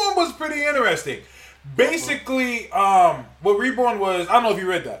done, Reborn was pretty interesting. Basically, what Reborn was, I don't know if you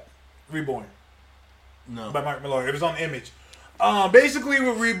read that. Reborn. No. By Mark Millar. It was on Image. Basically,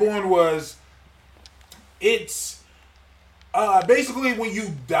 what Reborn was, it's basically when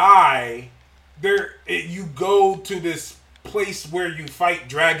you die, you go to this place where you fight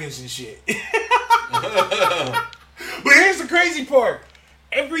dragons and shit. But here's the crazy part.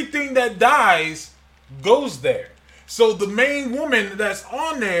 Everything that dies goes there. So the main woman that's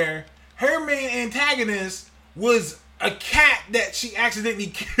on there, her main antagonist was a cat that she accidentally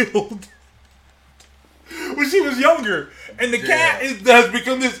killed when she was younger. And the cat has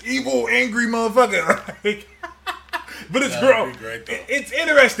become this evil, angry motherfucker. Like, but it's grown. It's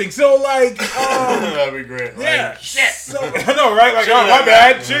interesting. So, like, that'd be great. Yeah. Like, shit. So, I know, right? Like, oh, my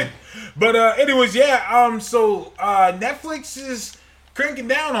bad. Shit. But, anyways, yeah. So, Netflix is cranking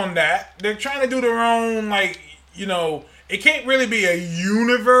down on that. They're trying to do their own, like, you know, it can't really be a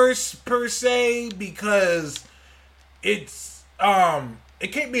universe per se because it's,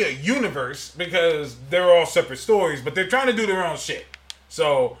 it can't be a universe because they're all separate stories, but they're trying to do their own shit.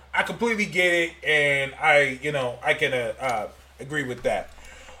 So I completely get it, and I can agree with that.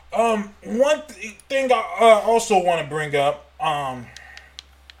 One thing I also want to bring up,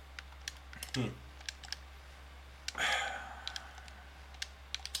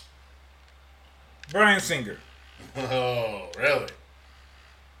 Bryan Singer. Oh, really?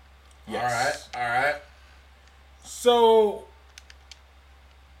 Yes. All right. So,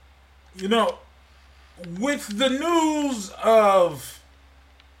 you know, with the news of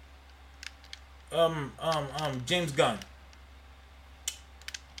James Gunn,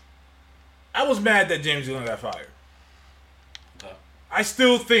 I was mad that James Gunn got fired. Okay. I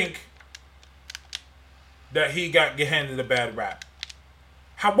still think that he got handed a bad rap.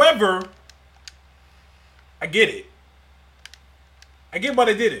 However, I get it. I get why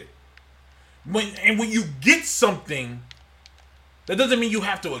they did it. When you get something, that doesn't mean you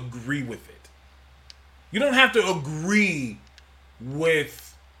have to agree with it. You don't have to agree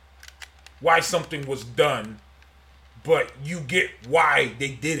with why something was done, but you get why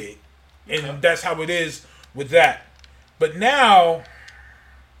they did it. And that's how it is with that. But now,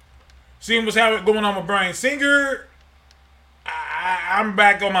 seeing what's going on with Bryan Singer, I'm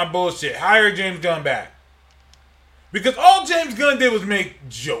back on my bullshit. Hire James Gunn back. Because all James Gunn did was make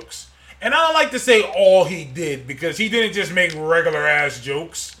jokes. And I don't like to say all he did because he didn't just make regular ass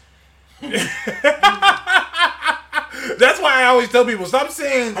jokes. That's why I always tell people, stop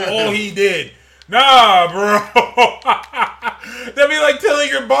saying all he did. Nah, bro. That'd be like telling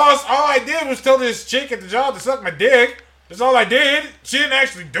your boss, all I did was tell this chick at the job to suck my dick. That's all I did. She didn't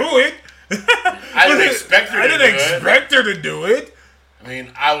actually do it. I didn't expect her to do it. I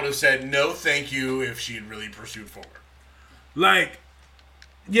mean, I would have said no thank you if she had really pursued forward. Like,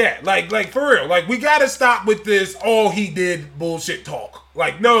 yeah, like for real. Like, we gotta stop with this all he did bullshit talk.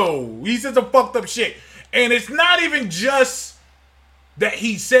 Like, no, he said some fucked up shit. And it's not even just that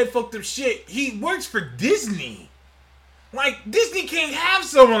he said fucked up shit. He works for Disney. Like, Disney can't have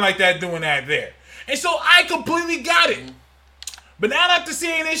someone like that doing that there. And so I completely got it. But now after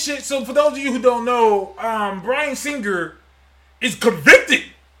seeing this shit, so for those of you who don't know, Bryan Singer is convicted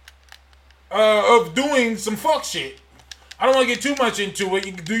of doing some fuck shit. I don't want to get too much into it.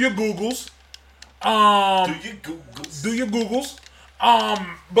 You can do your Googles. Do your Googles.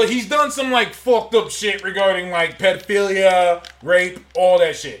 But he's done some like fucked up shit regarding like pedophilia, rape, all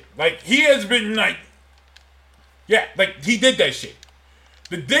that shit. Like he has been like, yeah, like he did that shit.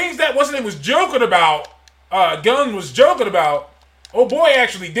 The things that Gunn was joking about, oh boy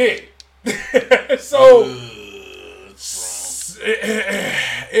actually did. So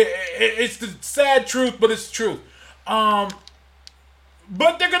it's the sad truth, but it's the truth. But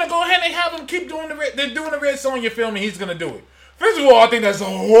they're gonna go ahead and have him keep doing they're doing the Red Sonja film, and he's gonna do it. First of all, I think that's a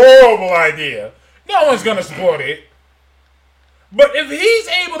horrible idea. No one's gonna support it. But if he's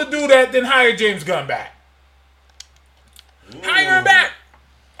able to do that, then hire James Gunn back. Hire him back.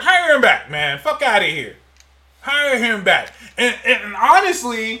 Hire him back, man. Fuck out of here. Hire him back. And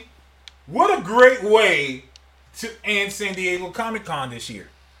honestly, what a great way to end San Diego Comic-Con this year.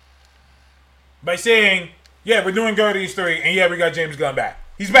 By saying, yeah, we're doing Guardians 3, and yeah, we got James Gunn back.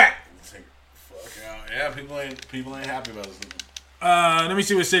 He's back. Fuck yeah, people ain't happy about this. Let me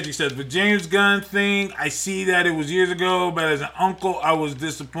see what Cedric says. The James Gunn thing, I see that it was years ago, but as an uncle, I was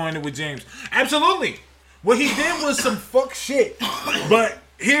disappointed with James. Absolutely. What he did was some fuck shit. But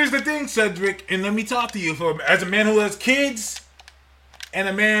here's the thing, Cedric, and let me talk to you as a man who has kids and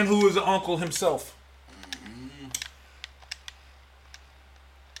a man who is an uncle himself.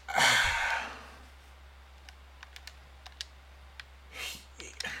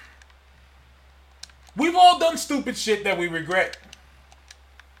 We've all done stupid shit that we regret.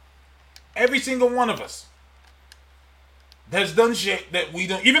 Every single one of us has done shit that we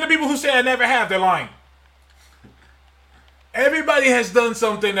don't. Even the people who say I never have, they're lying. Everybody has done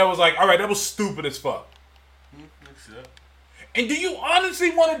something that was like, all right, that was stupid as fuck. And do you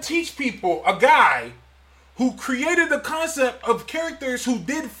honestly want to teach people a guy who created the concept of characters who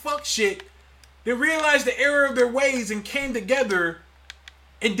did fuck shit, that realized the error of their ways and came together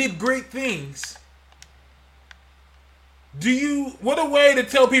and did great things? What a way to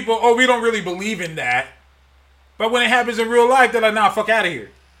tell people, oh, we don't really believe in that. But when it happens in real life, they're like, nah, fuck out of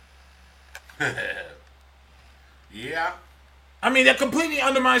here. Yeah. I mean, that completely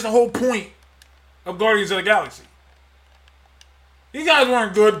undermines the whole point of Guardians of the Galaxy. These guys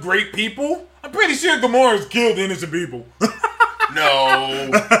weren't good, great people. I'm pretty sure Gamora has killed innocent people. No.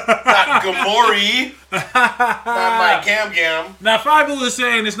 Not Gamora. Not my Gam. Now, Fievel is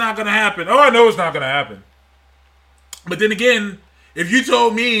saying it's not going to happen. Oh, I know it's not going to happen. But then again, if you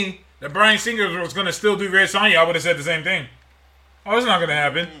told me that Bryan Singer was going to still do Red Sonja, I would have said the same thing. Oh, it's not going to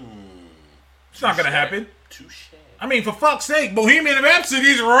happen. It's not going to happen. Touché. I mean, for fuck's sake, Bohemian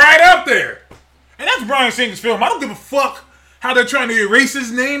Rhapsody's right up there. And that's Bryan Singer's film. I don't give a fuck how they're trying to erase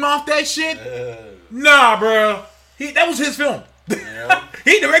his name off that shit. Nah, bro. That was his film. Yep.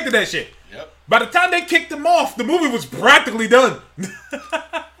 He directed that shit. Yep. By the time they kicked him off, the movie was practically done.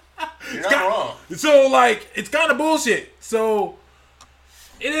 You're not wrong. So, like, it's kind of bullshit. So,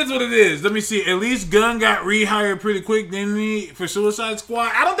 it is what it is. Let me see. At least Gunn got rehired pretty quick, didn't he, for Suicide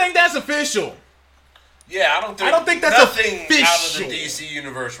Squad? I don't think that's official. Yeah, I don't think that's nothing official. out of the DC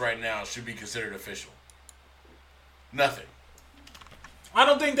universe right now should be considered official. Nothing. I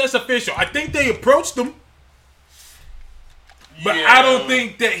don't think that's official. I think they approached him. But yeah. I don't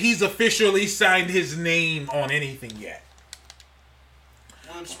think that he's officially signed his name on anything yet.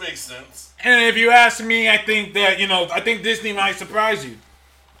 Which makes sense. And if you ask me, I think that, I think Disney might surprise you.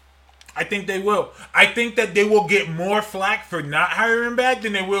 I think they will. I think that they will get more flack for not hiring back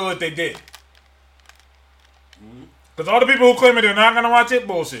than they will if they did. Because all the people who claim they're not going to watch it,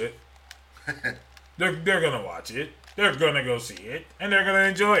 bullshit. They're going to watch it. They're going to go see it. And they're going to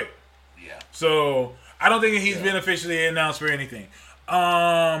enjoy it. Yeah. So, I don't think he's been officially announced for anything.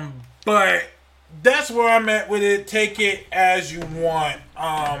 But that's where I'm at with it. Take it as you want.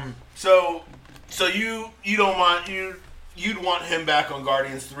 So you don't want you'd want him back on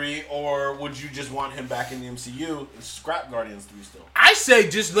Guardians 3, or would you just want him back in the MCU and scrap Guardians 3 still? I say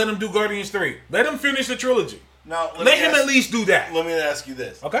just let him do Guardians 3. Let him finish the trilogy. Now let him at least do that. Let me ask you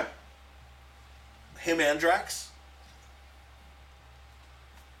this. Okay. Him and Drax?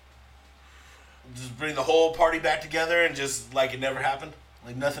 Just bring the whole party back together and just like it never happened?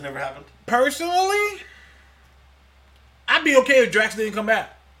 Like nothing ever happened? Personally, I'd be okay if Drax didn't come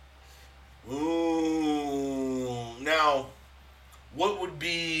back. Ooh. Now, what would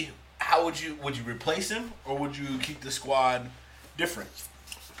be... How would you replace him, or would you keep the squad different?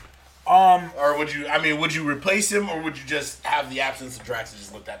 Or would you replace him, or would you just have the absence of Drax and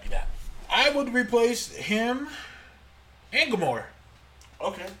just let that be that? I would replace him and Gamora.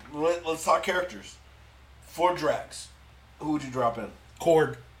 Okay, let's talk characters. For Drax, who would you drop in?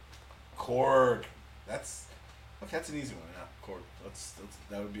 Korg. That's an easy one. Yeah, Korg.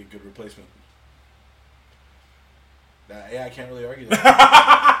 That would be a good replacement. I can't really argue that.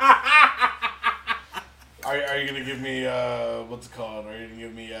 Are you gonna give me what's it called? Are you gonna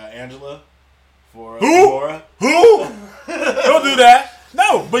give me Angela for Gamora? Who? Don't do that.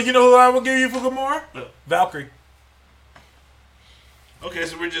 No, but you know who I will give you for Gamora? No. Valkyrie. Okay,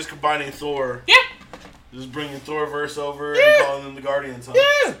 so we're just combining Thor. Yeah. Just bringing Thorverse over and calling them the Guardians, huh?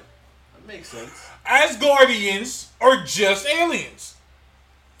 Yeah. That makes sense. Asgardians are just aliens.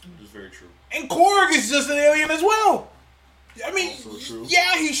 Which is very true. And Korg is just an alien as well. I mean, also true.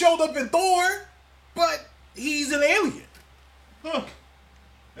 Yeah, he showed up in Thor, but he's an alien. Huh.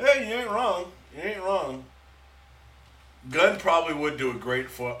 Hey, you ain't wrong. You ain't wrong. Gunn probably would do a great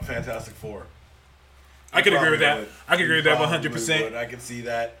Fantastic Four. I can agree with that. I can agree with that 100%. I can see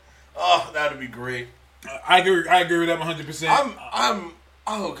that. Oh, that would be great. I agree with that 100%.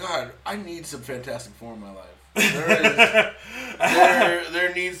 Oh God, I need some Fantastic Four in my life.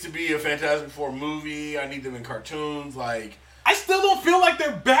 There needs to be a Fantastic Four movie. I need them in cartoons. Like, I still don't feel like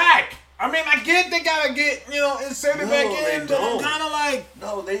they're back. I mean, I get they gotta get inserted back in, but I'm kind of like,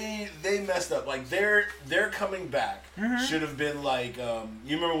 no, they messed up. Like they're coming back. Mm-hmm. Should have been like,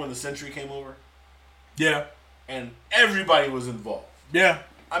 you remember when the Century came over? Yeah, and everybody was involved. Yeah.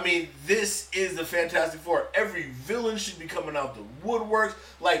 I mean, this is the Fantastic Four. Every villain should be coming out the woodworks.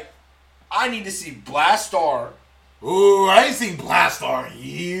 Like, I need to see Blastar. Ooh, I ain't seen Blastar in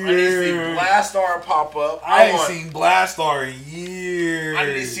years. I need to see Blastar pop up. I ain't seen Blastar in years. I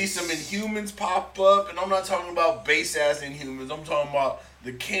need to see some Inhumans pop up. And I'm not talking about base-ass Inhumans. I'm talking about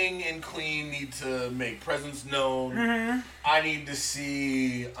the King and Queen need to make presence known. Mm-hmm. I need to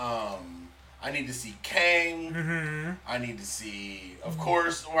see... I need to see Kang. Mm-hmm. I need to see, of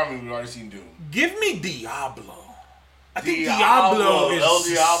course. Well, I mean, we've already seen Doom. Give me Diablo. I think Diablo is El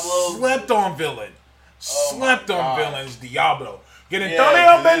Diablo. Slept on villain. Slept on villains. Diablo. Get Yeah,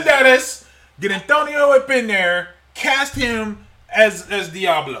 Antonio Banderas. Get Antonio up in there. Cast him as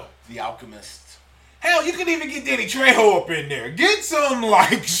Diablo. The Alchemist. Hell, you can even get Danny Trejo up in there. Get some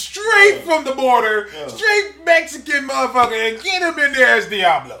like straight from the border, straight Mexican motherfucker, and get him in there as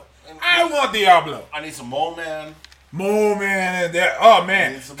Diablo. I want Diablo. I need some Mole Man. Mole Man and that. Oh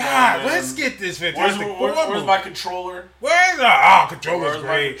man, God, Man. let's get this Fantastic Four. Where's my controller? Where's Controller's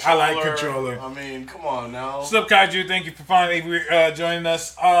great. I like Controller. I mean, come on now. What's up, Kaiju? Thank you for finally joining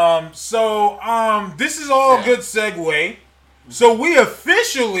us. This is all a good segue. So we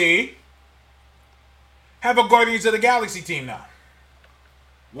officially have a Guardians of the Galaxy team now.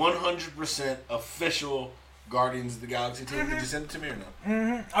 100% official Guardians of the Galaxy team. Did you send it to me or no?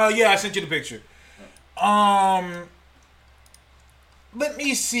 Mm-hmm. Yeah, I sent you the picture. Let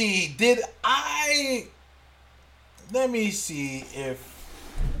me see. Let me see if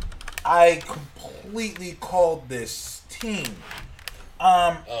I completely called this team.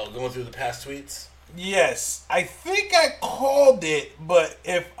 Going through the past tweets? Yes. I think I called it, but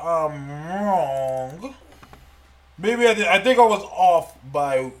if I'm wrong, maybe I did. I think I was off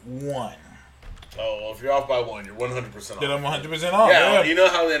by one. Oh, well, if you're off by one, you're 100% off. Then I'm 100% off. Yeah, you know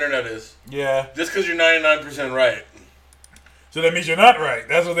how the internet is. Yeah. Just because you're 99% right. So that means you're not right.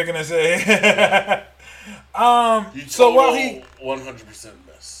 That's what they're going to say. You so while he 100%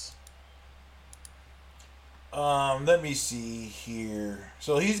 miss. Let me see here.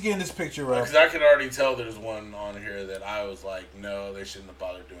 So he's getting this picture up. Because I could already tell there's one on here that I was like, no, they shouldn't have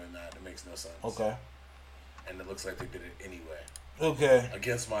bothered doing that. It makes no sense. Okay. And it looks like they did it anyway. Okay.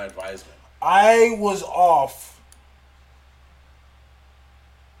 Against my advisement. I was off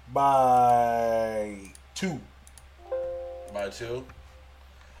by 2. By 2?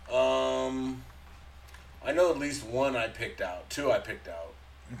 I know at least 1 I picked out. 2 I picked out.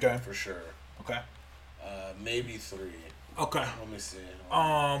 Okay. For sure. Okay. Maybe 3. Okay. Let me see.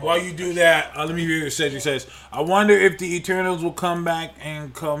 While you do that, let me hear what Cedric says. I wonder if the Eternals will come back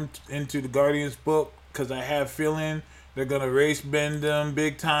and come into the Guardians book, because I have a feeling they're going to race bend them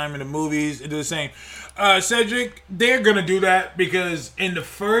big time in the movies and do the same. Cedric, they're going to do that because in the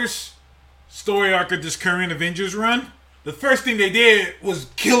first story arc of this current Avengers run, the first thing they did was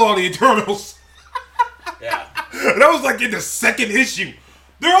kill all the Eternals. Yeah. That was like in the second issue.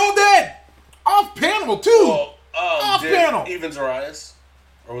 They're all dead. Off panel, too. Well, off panel. Even Zarias?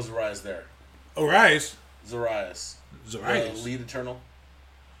 Or was Zarias there? Zarias? Zarias. Zarias. The lead Eternal?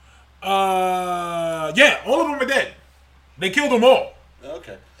 Yeah, all of them are dead. They killed them all.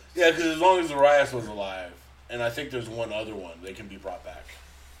 Okay. Yeah, because as long as Zarias was alive, and I think there's one other one, they can be brought back.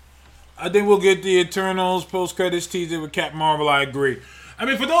 I think we'll get the Eternals post-credits teaser with Captain Marvel. I agree. I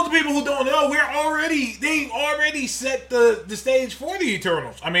mean, for those people who don't know, they already set the stage for the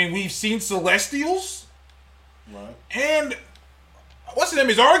Eternals. I mean, we've seen Celestials. Right. And what's his name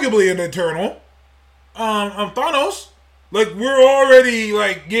is arguably an Eternal. Thanos. Like, we're already,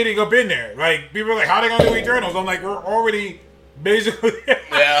 like, getting up in there. Like, people are like, how are they going to do Eternals? I'm like, we're already basically...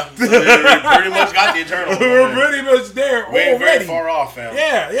 Yeah. We pretty much got the Eternals. We're pretty much there already. Very far off, fam.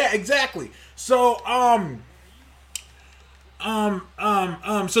 Yeah, exactly. So,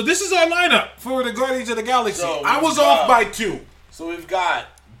 so this is our lineup for the Guardians of the Galaxy. So I was off by 2. So we've got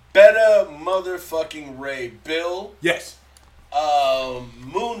Beta motherfucking Ray Bill. Yes.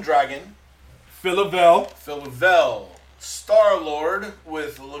 Moondragon. Philavel. Star-Lord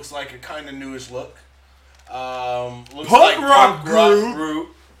with looks like a kind of newish look. Looks Punk like rock Punk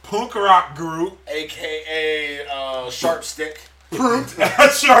group. Punk rock group. A.K.A. Sharp Stick. Sharp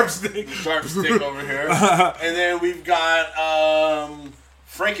Stick. Sharp Stick over here. And then we've got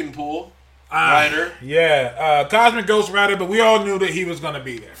Frankenpool Rider. Yeah. Cosmic Ghost Rider, but we all knew that he was going to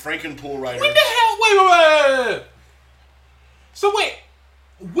be there. Frankenpool Rider. When the hell? Wait. So wait.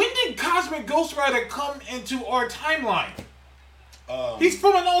 When did Cosmic Ghost Rider come into our timeline? He's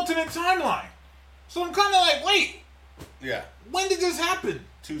from an alternate timeline. So I'm kind of like, wait. Yeah. When did this happen?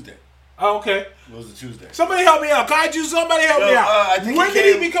 Tuesday. Oh, okay. It was a Tuesday. Somebody help me out. Kaiju, somebody help me out. I think when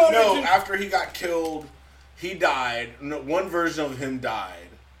did he become? After he got killed, he died. No, one version of him died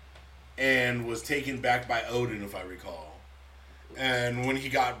and was taken back by Odin, if I recall. And when he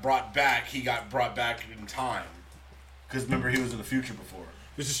got brought back in time. Because remember, he was in the future before.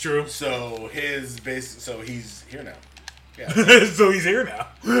 This is true. So so he's here now. Yeah. So he's here now.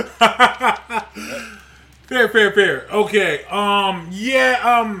 Fair. Okay.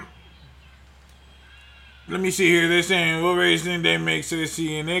 Let me see here. They're saying what race think they make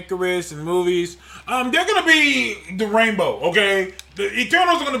Cersei and Icarus and movies. They're gonna be the rainbow. Okay. The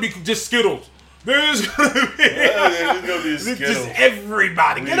Eternals are gonna be just Skittles. There's gonna be Skittles. Just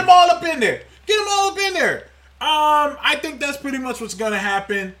everybody. Get them all up in there. I think that's pretty much what's gonna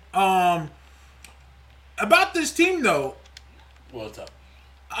happen. About this team though. What's up?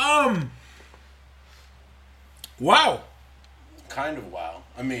 Wow. Kind of wow.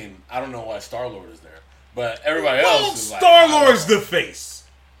 I mean, I don't know why Star-Lord is there, but everybody else is like Star-Lord's the face.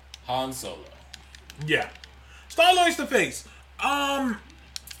 Han Solo. Yeah. Star-Lord's the face.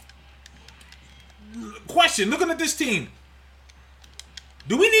 Question, looking at this team.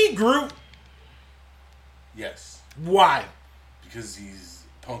 Do we need Groot? Yes. Why? Because he's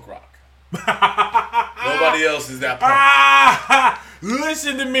punk rock. Nobody else is that punk.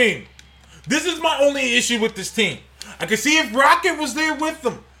 Listen to me. This is my only issue with this team. I can see if Rocket was there with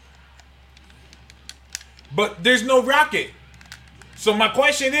them. But there's no Rocket. So my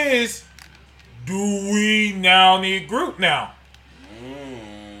question is, do we now need Groot now?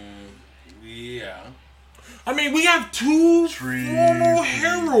 Yeah. I mean, we have two former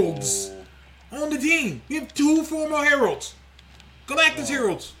heralds on the team. We have two former heralds. Galactus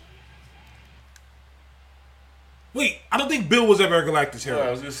heralds. Wait, I don't think Bill was ever a Galactus herald.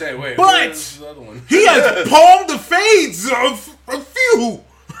 I was going to say, wait. But the other one? He has palmed the fades of a few.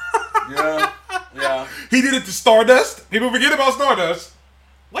 Yeah. He did it to Stardust. People forget about Stardust.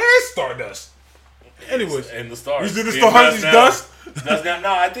 Where is Stardust? Anyways. In the stars. He's in the stars. He's dust. No,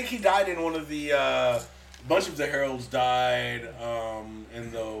 I think he died in one of the... a bunch of the heralds died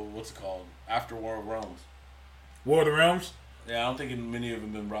in the... What's it called? After War of Realms. War of the Realms? Yeah, I don't think many of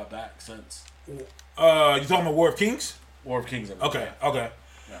them have been brought back since. You talking about War of Kings? War of Kings. Okay.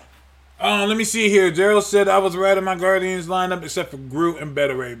 Yeah. Let me see here. Gerald said I was right on my Guardians lineup except for Groot and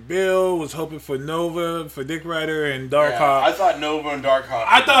Beta Ray Bill. Was hoping for Nova, for Dick Rider and Darkhawk. I thought Nova and Darkhawk.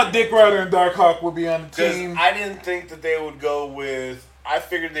 I thought Dick Rider and Darkhawk would be on the team. I didn't think that they would go with... I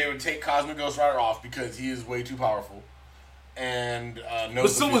figured they would take Cosmic Ghost Rider off because he is way too powerful. And But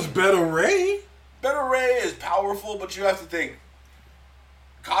so was Beta Ray. Beta Ray is powerful, but you have to think...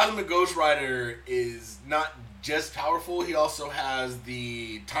 Cosmic Ghost Rider is not just powerful, he also has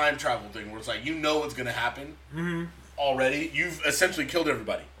the time travel thing where it's like, you know what's going to happen already. You've essentially killed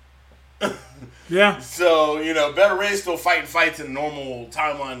everybody. Yeah. So, Beta Ray's still fighting fights in normal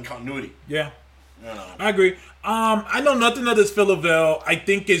timeline continuity. Yeah. I agree. I know nothing of this Philavel. I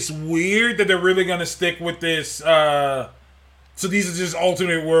think it's weird that they're really going to stick with this. So these are just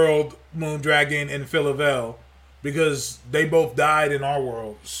alternate world Moondragon and Philavel. Because they both died in our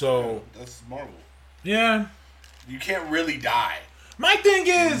world, so... That's Marvel. Yeah. You can't really die. My thing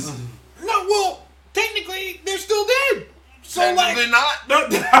is... technically, they're still dead. So, technically not.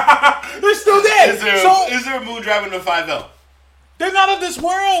 They're still dead. Is there a Moondragon in 5L? They're not of this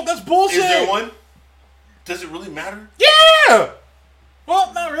world. That's bullshit. Is there one? Does it really matter? Yeah!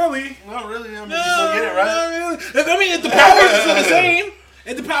 Well, not really. Not really. I mean, you still get it, right? Not really. I mean, if the powers are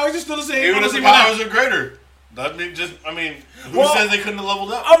still the same... Even if the powers are greater... Who says they couldn't have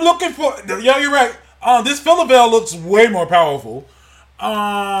leveled up? I'm looking for... Yeah, you're right. This Philavel looks way more powerful.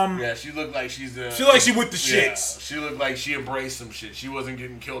 Yeah, she looked like she's... she looked like she with the shits. She looked like she embraced some shit. She wasn't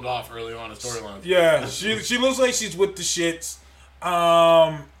getting killed off early on in storylines. Yeah, she looks like she's with the shits.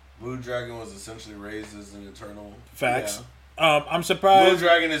 Moondragon was essentially raised as an eternal... Facts. Yeah. I'm surprised...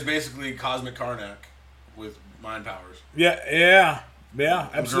 Moondragon is basically Cosmic Karnak with mind powers. Yeah,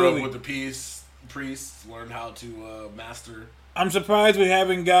 absolutely. Grew up with the priests, learned how to master. I'm surprised we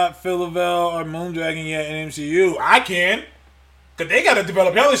haven't got Philavel or Moondragon yet in MCU. I can. Because they got to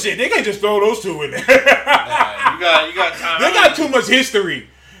develop hella shit. They can't just throw those two in there. Yeah, you got time. They got too much history.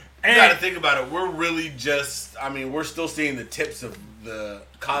 You got to think about it. We're really just. I mean, we're still seeing the tips of the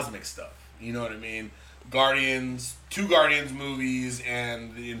cosmic stuff. You know what I mean? Guardians, 2 Guardians movies,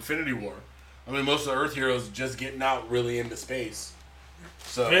 and the Infinity War. I mean, most of the Earth heroes just getting out really into space.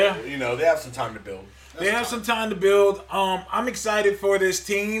 So, you know, they have some time to build. They have some time to build. I'm excited for this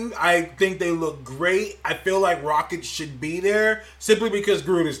team. I think they look great. I feel like Rocket should be there simply because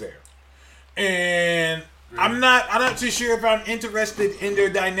Groot is there. And I'm not too sure if I'm interested in their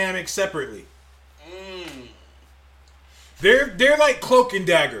dynamics separately. They're like Cloak and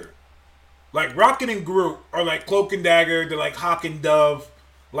Dagger. Like Rocket and Groot are like Cloak and Dagger. They're like Hawk and Dove.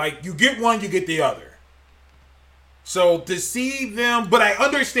 Like you get one, you get the other. So to see them, but I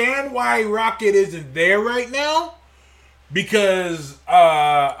understand why Rocket isn't there right now because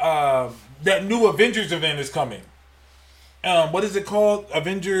that new Avengers event is coming. What is it called?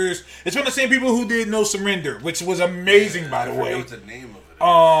 Avengers. It's from the same people who did No Surrender, which was amazing, by the way. What's the name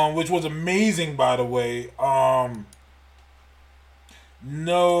of it? Which was amazing, by the way.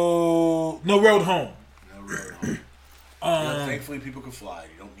 No Road Home. No Road Home. Thankfully, people can fly.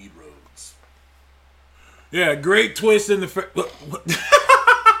 You don't need roads. Yeah, great twist in the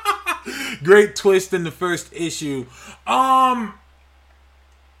great twist in the first issue.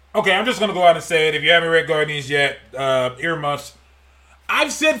 Okay, I'm just gonna go out and say it. If you haven't read Guardians yet, earmuffs.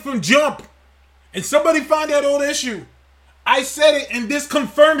 I've said from jump, and somebody find that old issue. I said it, and this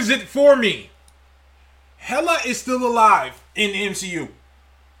confirms it for me. Hela is still alive in the MCU.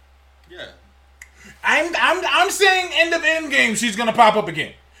 Yeah. I'm saying end of Endgame, she's gonna pop up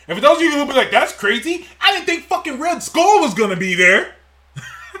again. And for those of you who be like, that's crazy, I didn't think fucking Red Skull was gonna be there.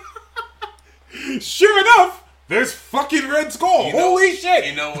 Sure enough, there's fucking Red Skull. Holy shit.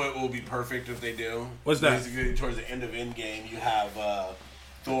 You know what will be perfect if they do? What's that? Basically, towards the end of Endgame, you have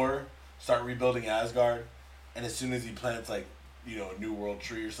Thor start rebuilding Asgard, and as soon as he plants, like, you know, a New World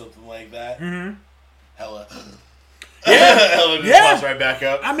tree or something like that, Hela just pops right back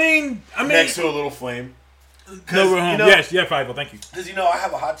up. I mean, next to a little flame. No, you know, yes, yeah, Fivel, thank you. Because, you know, I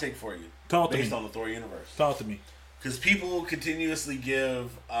have a hot take for you. Based on the Thor universe. Talk to me. Because people continuously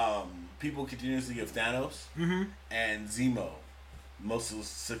give Thanos and Zemo most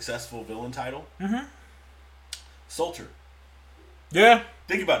successful villain title. Sultor. Yeah.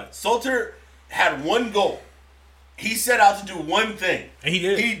 Think about it. Sultor had one goal. He set out to do one thing. And he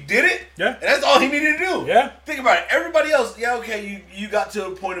did it. He did it. Yeah. And that's all he needed to do. Yeah. Think about it. Everybody else, yeah, okay, you got to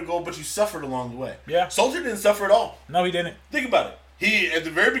a point of goal, but you suffered along the way. Yeah. Sultor didn't suffer at all. No, he didn't. Think about it. He, at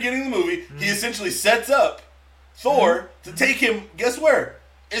the very beginning of the movie, he essentially sets up Thor to take him, guess where?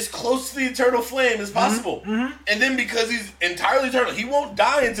 As close to the eternal flame as possible. And then because he's entirely eternal, he won't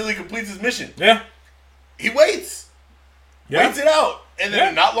die until he completes his mission. Yeah. He waits. Yeah. Waits it out. And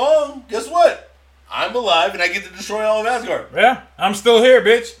then not long, guess what? I'm alive and I get to destroy all of Asgard. Yeah. I'm still here,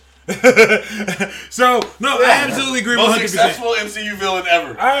 bitch. So, no, I absolutely agree with 100%. Most successful MCU villain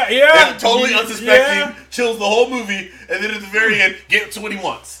ever. Yeah. Totally unsuspecting, chills the whole movie, and then at the very end, gets what he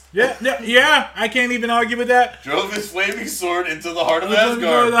wants. Yeah, I can't even argue with that. Drove his flaming sword into the heart of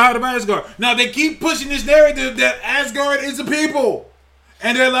Asgard. The heart of Asgard. Now, they keep pushing this narrative that Asgard is a people.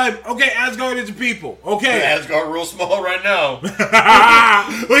 And they're like, okay, Asgard is a people. Okay. Asgard real small right now.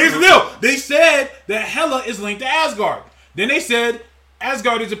 But here's the deal. They said that Hela is linked to Asgard. Then they said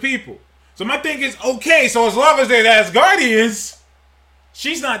Asgard is a people. So my thing is, okay, so as long as they're Asgardians,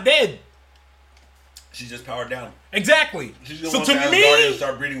 she's not dead. She's just powered down. Exactly. She's gonna want the Asgardians to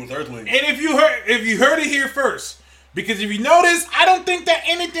start breeding with Earthlings. And if you heard it here first, because if you notice, I don't think that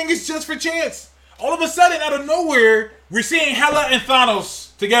anything is just for chance. All of a sudden, out of nowhere, we're seeing Hela and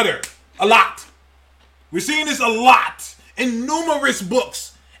Thanos together a lot. We're seeing this a lot in numerous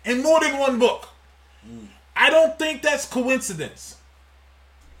books, in more than one book. I don't think that's coincidence.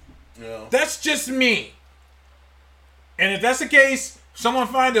 No. That's just me. And if that's the case, someone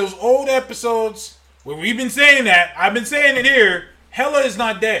find those old episodes where we've been saying that. I've been saying it here. Hela is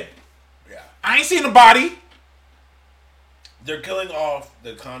not dead. Yeah. I ain't seen a body. They're killing off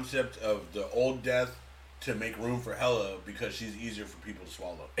the concept of the old death to make room for Hela because she's easier for people to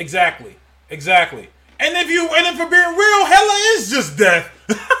swallow. Exactly. And if for being real, Hela is just death.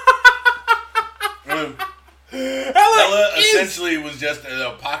 Hela essentially was just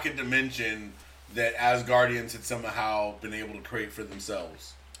a pocket dimension that Asgardians had somehow been able to create for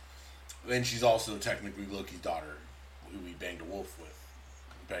themselves. And she's also technically Loki's daughter, who he banged a wolf with.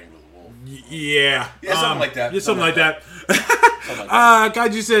 Banged with a wolf. Yeah, something like that. Yeah, something like that.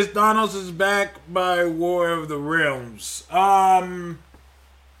 Kaiju says Thanos is back by War of the Realms. Yeah.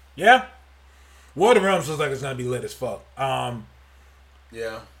 War of the Realms looks like it's gonna be lit as fuck.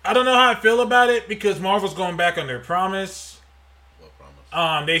 Yeah. I don't know how I feel about it because Marvel's going back on their promise. What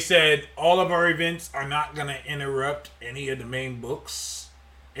promise? They said all of our events are not going to interrupt any of the main books.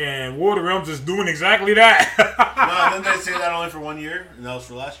 And War of the Realms is doing exactly that. No, didn't they say that only for 1 year? And that was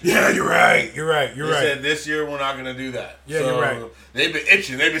for last year? Yeah, you're right. They said this year we're not going to do that. Yeah, you're right. They've been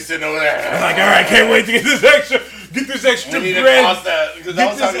itching. They've been sitting over there. I'm like, all right, can't wait to get this extra bread. Because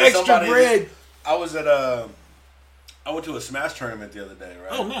Get this extra bread. I went to a Smash tournament the other day,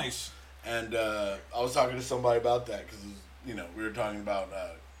 right? Oh, nice. And I was talking to somebody about that because, we were talking about,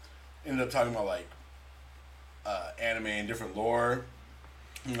 ended up talking about, like, anime and different lore.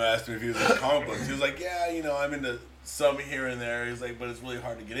 And I asked him if he was into comic books. He was like, yeah, I'm into some here and there. He's like, but it's really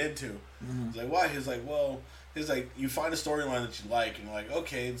hard to get into. Mm-hmm. He's like, why? He's like, well, you find a storyline that you like, and you're like,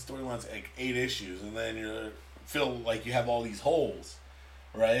 okay, the storyline's like 8 issues, and then you feel like you have all these holes,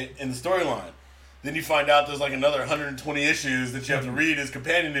 right, in the storyline. Then you find out there's like another 120 issues that you have to read as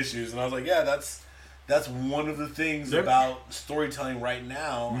companion issues, and I was like, yeah, that's one of the things about storytelling right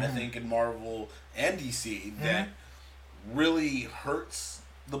now, I think, in Marvel and DC that really hurts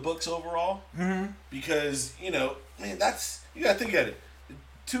the books overall, because that's, you gotta think of it,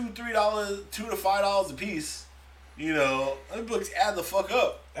 $2 to $5 a piece. Those books add the fuck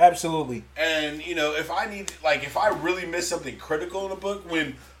up. Absolutely. And if I really miss something critical in a book,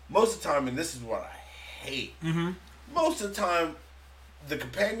 when most of the time, and this is what I hate, most of the time, the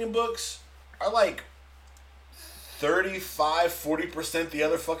companion books are like 35-40% the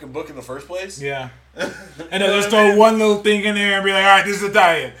other fucking book in the first place. Yeah. And they'll just throw one little thing in there and be like, all right, this is a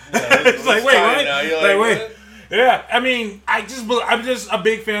tie-in. It's like, wait, what? Wait. Yeah, I mean, I'm just a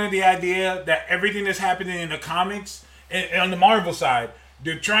big fan of the idea that everything that's happening in the comics and on the Marvel side,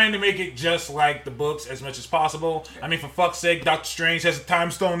 they're trying to make it just like the books as much as possible. I mean, for fuck's sake, Doctor Strange has a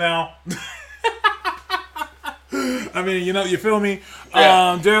time stone now. I mean, you feel me?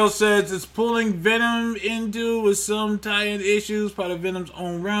 Yeah. Daryl says it's pulling Venom into with some tie-in issues, part of Venom's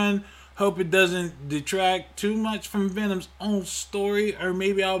own run. Hope it doesn't detract too much from Venom's own story, or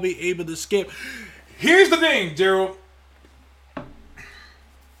maybe I'll be able to skip. Here's the thing, Daryl.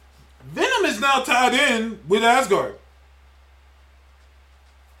 Venom is now tied in with Asgard.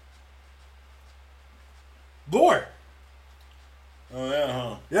 Gore. Oh, yeah,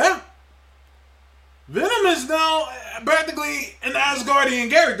 huh? Yeah. Venom is now practically an Asgardian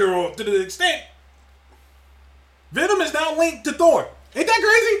character to the extent. Venom is now linked to Thor. Ain't that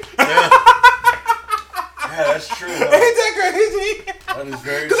crazy? Yeah, yeah, that's true. Huh? Ain't that crazy? That is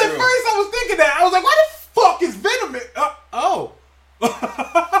very true. Because at first I was thinking that. I was like, why the fuck is Venom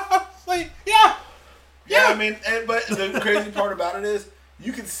like, yeah. Yeah, I mean, but the crazy part about it is,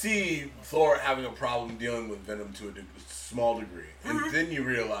 you can see Thor having a problem dealing with Venom to a small degree. And then you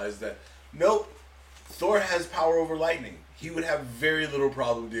realize that, nope, Thor has power over lightning. He would have very little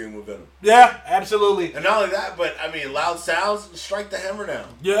problem dealing with Venom. Yeah, absolutely. And not only that, but, I mean, loud sounds, strike the hammer down.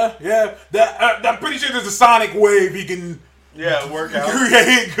 Yeah. I'm pretty sure there's a sonic wave he can... work out.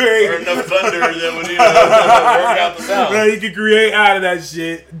 Create. Or enough thunder that would, work out the sound. Yeah, you can create out of that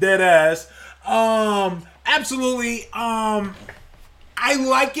shit. Dead ass. Absolutely. I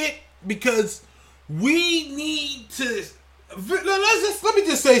like it because we need to... Let me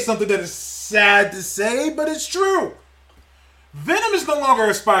just say something that is sad to say, but it's true. Venom is no longer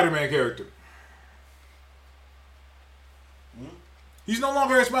a Spider-Man character. He's no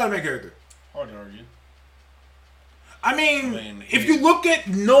longer a Spider-Man character. Hard to argue. I mean, if you look at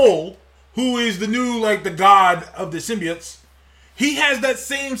Noel, who is the new, the god of the symbiotes, he has that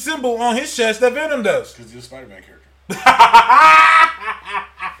same symbol on his chest that Venom does. Because he's a Spider-Man character.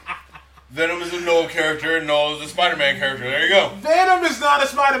 Venom is a Noel character, and Noel is a Spider-Man character. There you go. Venom is not a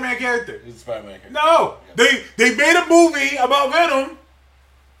Spider-Man character. He's a Spider-Man character. No. They made a movie about Venom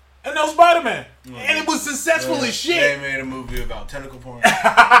and no Spider-Man. Mm-hmm. And it was successful as shit. They made a movie about tentacle porn.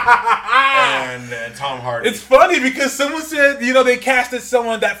 and Tom Hardy. It's funny because someone said, they casted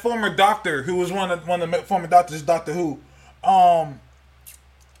someone, that former doctor, who was one of the former doctors of Doctor Who.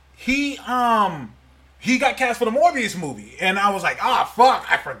 He got cast for the Morbius movie. And I was like, fuck,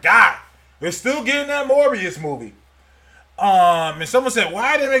 I forgot. They're still getting that Morbius movie. And someone said,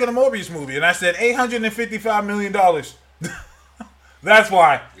 why are they making a Morbius movie? And I said, $855 million. That's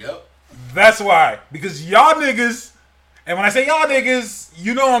why. Yep. That's why. Because y'all niggas, and when I say y'all niggas,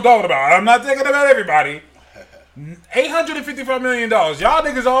 you know what I'm talking about. I'm not thinking about everybody. $855 million. Y'all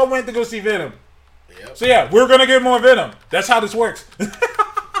niggas all went to go see Venom. Yep. So yeah, we're gonna get more Venom. That's how this works.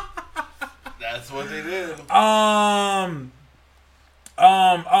 That's what they did.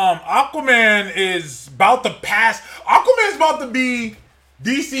 Aquaman is about to pass. Aquaman's about to be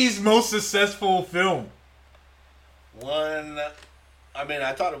DC's most successful film. I mean,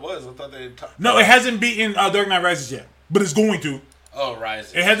 I thought it was. I thought they. No, it hasn't beaten Dark Knight Rises yet, but it's going to. Oh,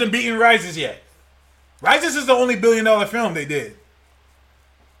 Rises. It hasn't beaten Rises yet. Rises is the only $1 billion film they did.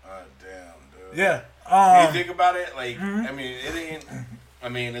 Damn, dude. Yeah. When you think about it, like, I mean, it ain't. I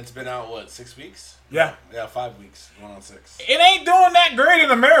mean, it's been out, what, 6 weeks? Yeah. Yeah, 5 weeks. Going on 6. It ain't doing that great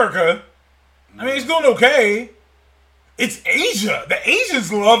in America. I mean, it's doing okay. It's Asia. The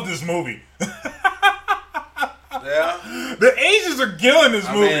Asians love this movie. Yeah. The Asians are killing this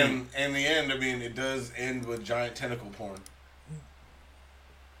movie. I mean, in the end, I mean, it does end with giant tentacle porn.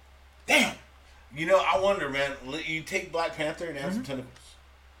 Damn. You know, I wonder, man. You take Black Panther and add some tentacles.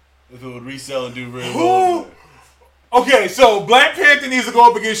 If it would resell and do really well. Okay, so Black Panther needs to go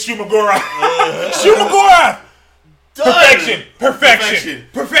up against Shumagora. Shumagora! Perfection.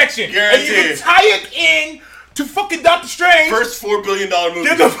 Guaranteed. And you can tie it in to fucking Doctor Strange. First $4 billion movie.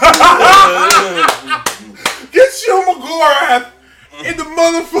 Get Shumagora in the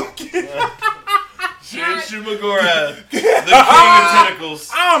motherfucking... Shumagora, the king of tentacles.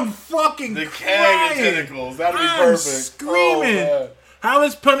 I'm fucking The crying. king of tentacles. That'd be I'm perfect. screaming. Oh, How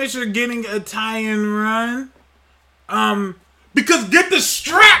is Punisher getting a tie-in run? Because get the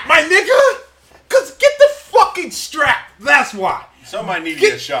strap, my nigga. Cause get the fucking strap. That's why. somebody need to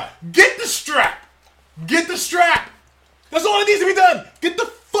get shot. Get the strap. Get the strap. That's all that needs to be done. Get the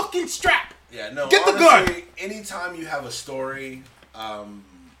fucking strap. Yeah, no. Get the honestly, gun. Anytime you have a story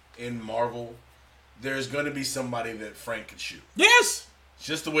in Marvel, there's going to be somebody that Frank could shoot. Yes. It's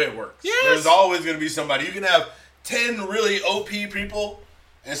just the way it works. Yes. There's always going to be somebody. You can have 10 really OP people,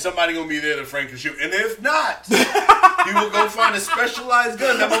 and somebody going to be there that Frank can shoot. And if not, he will go find a specialized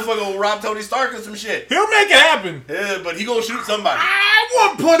gun. That motherfucker will rob Tony Stark or some shit. He'll make it happen. Yeah, but he going to shoot somebody. I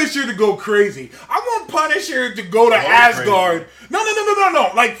want Punisher to go crazy. I want Punisher to go to Asgard. Crazy. No.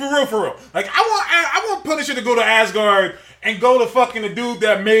 Like, for real. Like, I want Punisher to go to Asgard and go to fucking the dude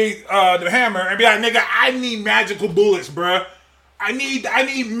that made the hammer and be like, nigga, I need magical bullets, bruh. I need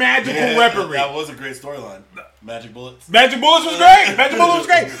magical weaponry. That was a great storyline. Magic bullets. Magic Bullets was great.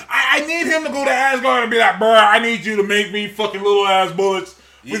 I need him to go to Asgard and be like, bruh, I need you to make me fucking little ass bullets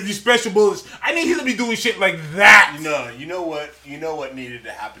with these special bullets. I need him to be doing shit like that. You know what needed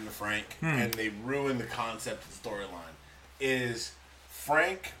to happen to Frank, and they ruined the concept of the storyline, is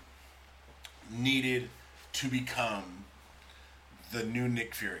Frank needed to become the new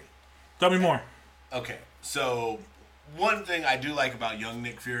Nick Fury. Tell me more. Okay, so one thing I do like about young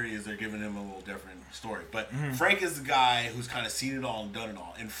Nick Fury is they're giving him a little different story. But Frank is the guy who's kind of seen it all and done it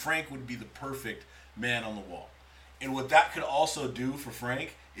all. And Frank would be the perfect man on the wall. And what that could also do for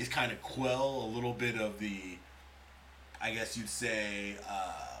Frank is kind of quell a little bit of the, I guess you'd say,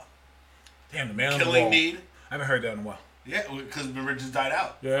 Damn, the man on killing the wall. need. I haven't heard that in a while. Yeah, because remember it just died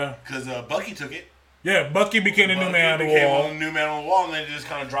out. Yeah. Because Bucky took it. Yeah, Bucky became the new man on the became wall. the new man on the wall, and then just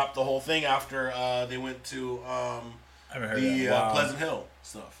kind of dropped the whole thing after they went to I haven't heard the that in a while. Pleasant Hill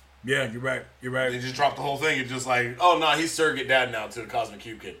stuff. Yeah, you're right. They just dropped the whole thing. It's just like, oh no, he's surrogate dad now to the Cosmic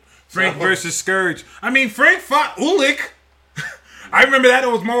Cube kid. Frank versus Scourge. I mean, Frank fought Ulik. I remember that. It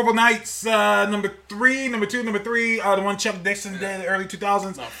was Marvel Knights number 2, number 3. The one Chuck Dixon did in the early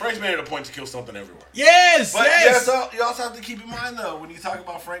 2000s. No, Frank's made it a point to kill something everywhere. Yes, But yes. you also have to keep in mind, though, when you talk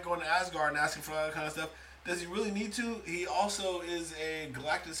about Frank going to Asgard and asking for all that kind of stuff, does he really need to? He also is a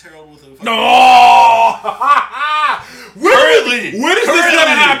Galactus Herald with a... No! Currently! When is this going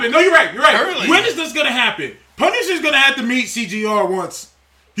to happen? No, you're right. Currently. When is this going to happen? Punisher's going to have to meet CGR once.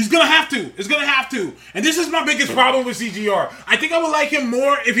 He's going to have to. It's going to have to. And this is my biggest problem with CGR. I think I would like him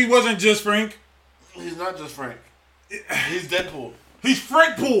more if he wasn't just Frank. He's not just Frank. He's Deadpool. He's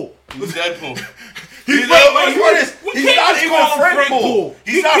Frank Pool. He's Deadpool. He's He's not even Frank Pool.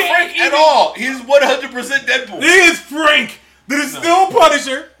 He's not Frank at all. He's 100% Deadpool. He is Frank. That is still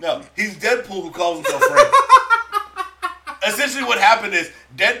Punisher. No, he's Deadpool who calls himself Frank. Essentially what happened is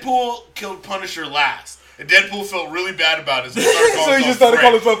Deadpool killed Punisher last. And Deadpool felt really bad about it. So he just started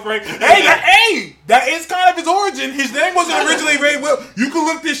calling himself Frank. Hey, that is kind of his origin. His name wasn't originally Wade Wilson. You can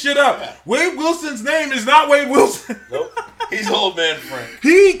look this shit up. Yeah. Wade Wilson's name is not Wade Wilson. Nope. He's old man Frank.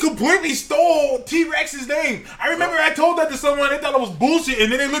 He completely stole T-Rex's name. I remember I told that to someone. They thought it was bullshit.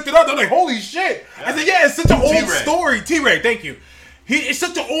 And then they looked it up. They're like, holy shit. Yeah. I said, yeah, it's such an old story. T-Rex, thank you. It's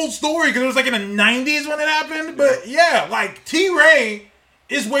such an old story because it was like in the 90s when it happened. But yeah, like T-Ray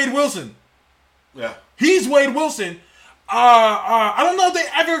is Wade Wilson. Yeah. He's Wade Wilson. I don't know if they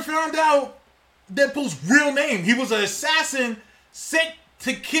ever found out Deadpool's real name. He was an assassin sent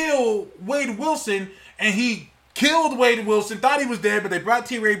to kill Wade Wilson, and he killed Wade Wilson, thought he was dead, but they brought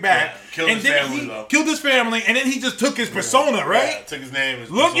T-Ray back. Killed his family. Killed his family, and then he just took his persona, right? Yeah, took his name.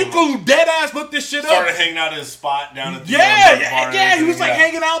 Look, you could dead ass look this shit up. Started hanging out in his spot down at the yeah. He was like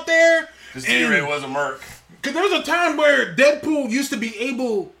hanging out there. Because T-Ray was a merc. Because there was a time where Deadpool used to be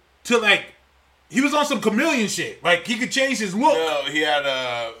able to like. He was on some chameleon shit. Like, he could change his look. No, he had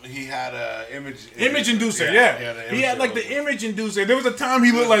a image inducer, yeah. He had like the image inducer. There was a time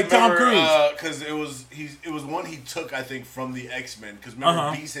he looked like Tom Cruise. Because it was one he took, I think, from the X-Men. Because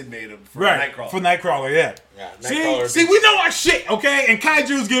remember, Beast had made him for Nightcrawler. For Nightcrawler, yeah. Nightcrawler. See, we know our shit, okay? And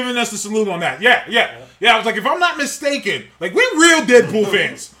Kaiju's giving us a salute on that. Yeah. I was like, if I'm not mistaken, like, we're real Deadpool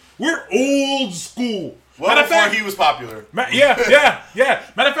fans. We're old school. Well, before he was popular. Yeah.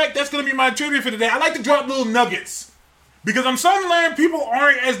 Matter of fact, that's going to be my trivia for today. I like to drop little nuggets. Because I'm starting to learn people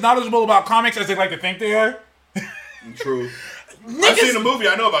aren't as knowledgeable about comics as they like to think they are. True. I've seen a movie.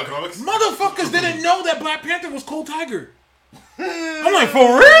 I know about comics. Motherfuckers didn't know that Black Panther was Cold Tiger. I'm like,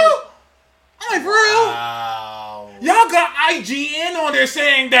 for real? Wow. Y'all got IGN on there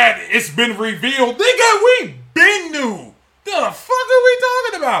saying that it's been revealed. We been knew. The fuck are we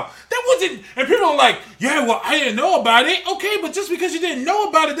talking about? That wasn't... And people are like, yeah, well, I didn't know about it. Okay, but just because you didn't know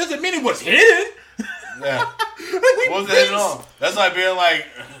about it doesn't mean it was hidden. Yeah. What was hidden on? That's like being like,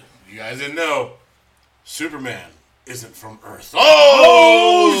 you guys didn't know. Superman isn't from Earth.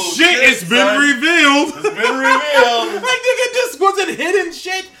 Oh shit, it's been revealed. It's been revealed. Like, nigga, this wasn't hidden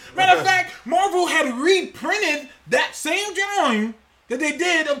shit. Matter of fact, Marvel had reprinted that same drawing that they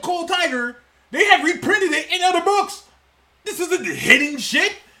did of Cold Tiger. They had reprinted it in other books. This isn't hidden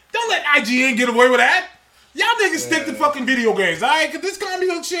shit. Don't let IGN get away with that. Y'all niggas stick to fucking video games, alright? Because this comic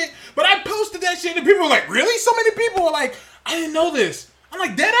book shit. But I posted that shit and people were like, really? So many people were like, I didn't know this. I'm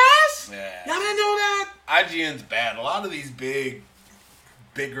like, dead ass? Yeah. Y'all didn't know that? IGN's bad. A lot of these bigger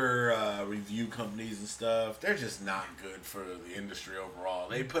review companies and stuff, they're just not good for the industry overall.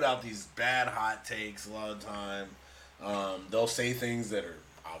 They put out these bad hot takes a lot of the time. They'll say things that are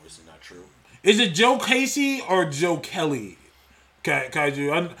obviously not true. Is it Joe Casey or Joe Kelly?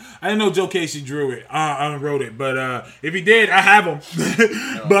 Kaiju. I didn't know Joe Casey drew it. I wrote it, but if he did, I have him.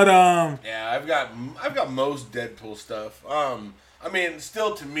 But yeah, I've got most Deadpool stuff. I mean,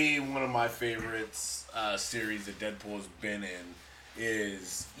 still to me, one of my favorites series that Deadpool has been in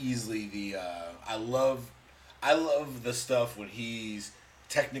is easily the. I love the stuff when he's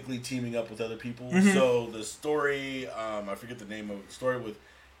technically teaming up with other people. Mm-hmm. So the story, I forget the name of the story with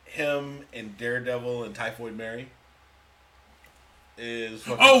him and Daredevil and Typhoid Mary. Was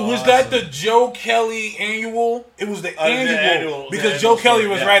awesome. That the Joe Kelly annual? It was the annual because Joe Kelly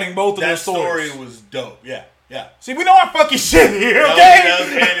was writing both of those stories. That story was dope. Yeah. See, we know our fucking shit here, okay? That was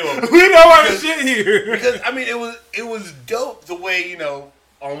annual. We know our shit here. Because I mean, it was dope the way,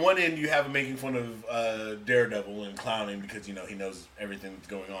 on one end you have him making fun of Daredevil and clowning because he knows everything that's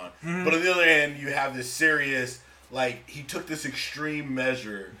going on. Mm-hmm. But on the other end, you have this serious, like, he took this extreme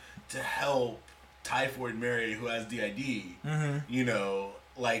measure to help Typhoid Mary, who has DID,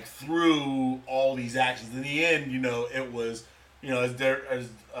 like, through all these actions. In the end, it was, as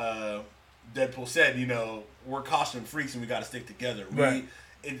Deadpool said, we're costume freaks and we got to stick together. Right.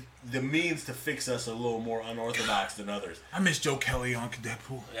 The means to fix us are a little more unorthodox than others. I miss Joe Kelly on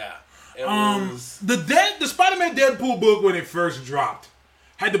Deadpool. Yeah. The Spider-Man Deadpool book when it first dropped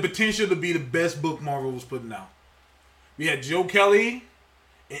had the potential to be the best book Marvel was putting out. We had Joe Kelly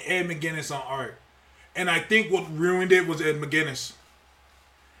and Ed McGuinness on art. And I think what ruined it was Ed McGuinness.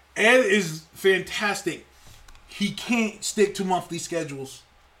 Ed is fantastic. He can't stick to monthly schedules.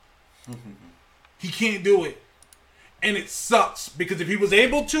 He can't do it. And it sucks. Because if he was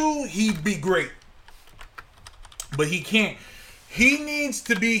able to, he'd be great. But he can't. He needs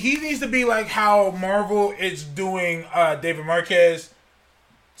to be like how Marvel is doing David Marquez.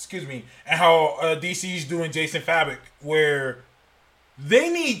 Excuse me. And how DC's doing Jason Fabok. Where they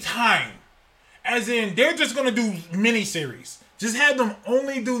need time. As in, they're just going to do miniseries. Just have them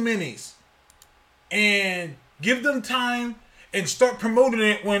only do minis. And give them time and start promoting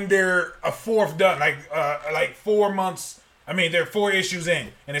it when they're a fourth done. Like 4 months. I mean, they're 4 issues in.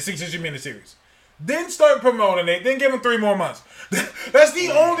 And a 6-issue miniseries. Then start promoting it. Then give them 3 more months. That's the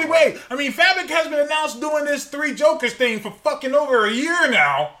only way. I mean, Fabok has been announced doing this 3 Jokers thing for fucking over a year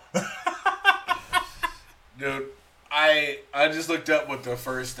now. Dude, I just looked up what the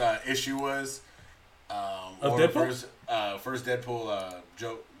first issue was. Of Deadpool? First Deadpool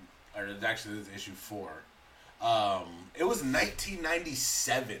joke, or actually this is issue 4. It was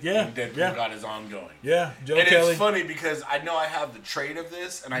 1997 when Deadpool got his ongoing. Yeah, Joe and Kelly. It's funny because I know I have the trade of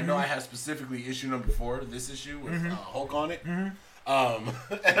this, and I know I have specifically issue number 4, this issue with Hulk on it. And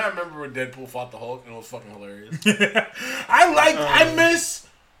I remember when Deadpool fought the Hulk, and it was fucking hilarious. I miss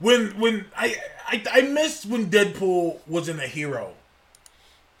when I miss when Deadpool wasn't a hero.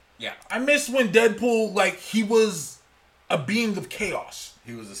 Yeah. I miss when Deadpool, like, he was a being of chaos.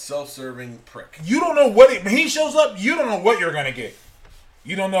 He was a self-serving prick. You don't know what when he shows up, you don't know what you're gonna get.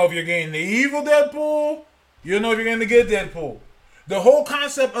 You don't know if you're getting the evil Deadpool. You don't know if you're getting the good Deadpool. The whole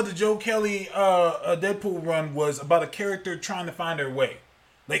concept of the Joe Kelly Deadpool run was about a character trying to find their way.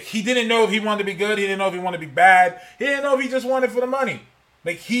 Like, he didn't know if he wanted to be good. He didn't know if he wanted to be bad. He didn't know if he just wanted for the money.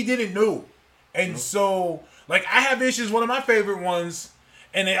 Like, he didn't know. And so, like, I have issues. One of my favorite ones,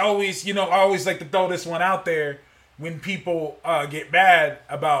 and they always, I always like to throw this one out there when people get mad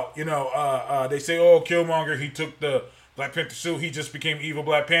about, they say, oh, Killmonger, he took the Black Panther suit. He just became evil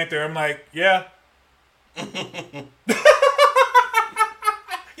Black Panther. I'm like, yeah.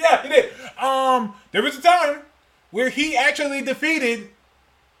 Yeah, he did. There was a time where he actually defeated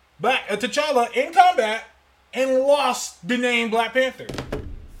T'Challa in combat and lost the name Black Panther.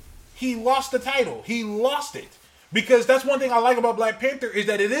 He lost the title. He lost it. Because that's one thing I like about Black Panther is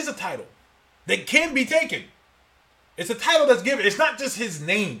that it is a title that can be taken. It's a title that's given. It's not just his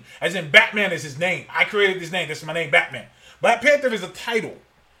name. As in Batman is his name. I created this name. This is my name, Batman. Black Panther is a title.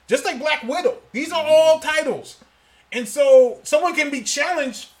 Just like Black Widow. These are all titles. And so someone can be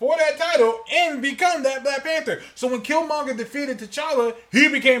challenged for that title and become that Black Panther. So when Killmonger defeated T'Challa, he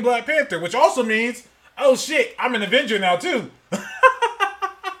became Black Panther, which also means, oh shit, I'm an Avenger now too.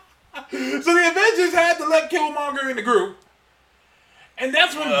 So the Avengers had to let Killmonger in the group. And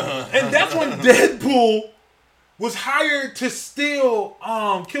that's when Deadpool was hired to steal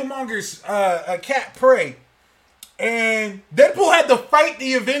Killmonger's cat Prey. And Deadpool had to fight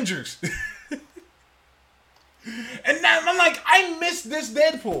the Avengers. And now I'm like, I miss this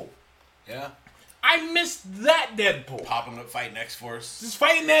Deadpool. Yeah. I miss that Deadpool. Popping up, fighting X-Force. Just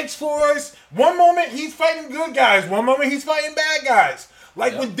fighting X-Force. One moment he's fighting good guys. One moment he's fighting bad guys.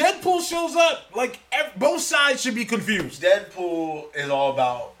 Like, when Deadpool shows up, like, both sides should be confused. Deadpool is all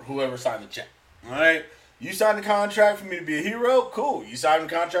about whoever signed the check. All right? You signed the contract for me to be a hero? Cool. You signed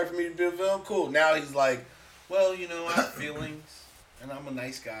the contract for me to be a villain? Cool. Now he's like, well, I have feelings. And I'm a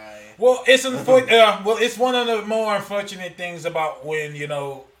nice guy. Well, it's it's one of the more unfortunate things about when,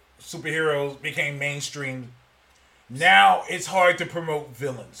 superheroes became mainstream. Now it's hard to promote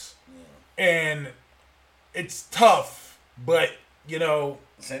villains. Yeah. And it's tough, but,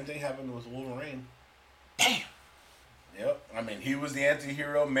 Same thing happened with Wolverine. Damn. Yep. I mean, he was the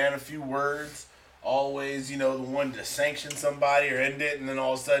anti-hero, man of few words. Always, the one to sanction somebody or end it, and then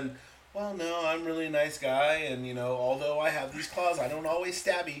all of a sudden, well, no, I'm really a nice guy, and, although I have these claws, I don't always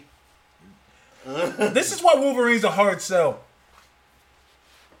stabby. This is why Wolverine's a hard sell.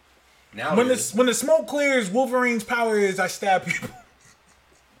 Now when the smoke clears, Wolverine's power is I stab people.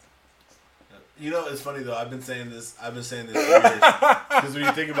 It's funny, though. I've been saying this for years. Because when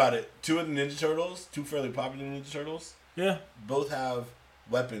you think about it, two of the Ninja Turtles, two fairly popular Ninja Turtles, both have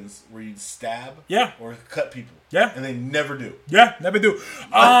weapons where you stab or cut people. Yeah. And they never do. Yeah, never do.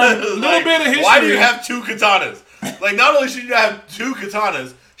 Little bit of history. Why do you have two katanas? Like, not only should you have two katanas,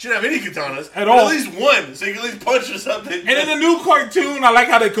 you shouldn't have any katanas. At all. At least one, so you can at least punch or something. And in the new cartoon, I like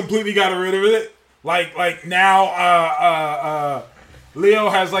how they completely got rid of it. Like now, Leo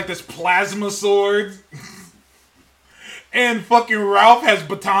has like this plasma sword. And fucking Ralph has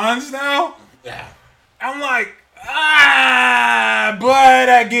batons now. Yeah. I'm like, but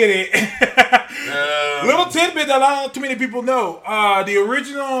I get it. Little tidbit that not too many people know. The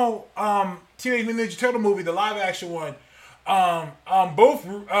original Teenage Mutant Ninja Turtle movie, the live action one, both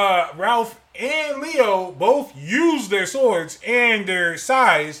Ralph and Leo both use their swords and their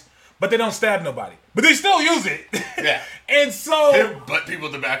size, but they don't stab nobody. But they still use it. Yeah. And so they butt people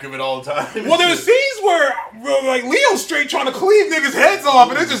at the back of it all the time. Well, there's scenes where like Leo's straight trying to cleave niggas' heads off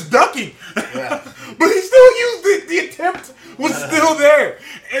and they're just ducking. Yeah. But he still used it. The attempt was still there.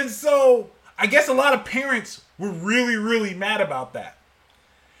 And so I guess a lot of parents were really, really mad about that.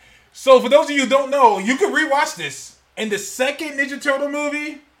 So for those of you who don't know, you can rewatch this. In the second Ninja Turtle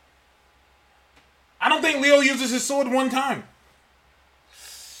movie, I don't think Leo uses his sword one time.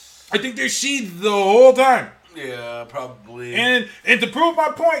 I think they're sheathed the whole time. Yeah, probably. And to prove my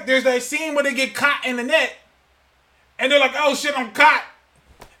point, there's that scene where they get caught in the net. And they're like, oh shit, I'm caught.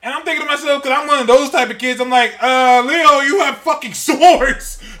 And I'm thinking to myself, because I'm one of those type of kids, I'm like, Leo, you have fucking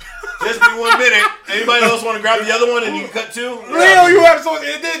swords. Just be 1 minute. Anybody else want to grab the other one and you can cut two? Leo, you have swords.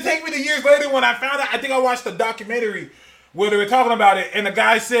 It didn't take me to years later when I found out. I think I watched a documentary where they were talking about it. And the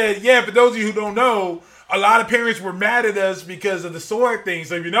guy said, yeah, for those of you who don't know, a lot of parents were mad at us because of the sword thing.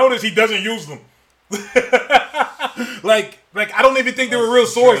 So if you notice, he doesn't use them. Like, Like, I don't even think they were real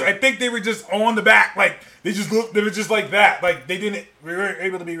swords. I think they were just on the back. Like, they were just like that. Like, they weren't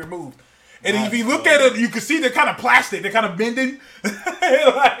able to be removed. And if you look at it, you can see they're kind of plastic. They're kind of bending.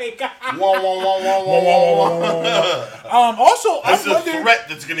 Like, also, it's a threat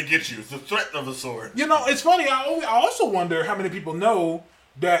that's going to get you. It's the threat of a sword. You know, it's funny. I also wonder how many people know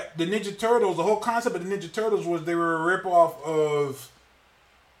that the Ninja Turtles, the whole concept of the Ninja Turtles was they were a ripoff of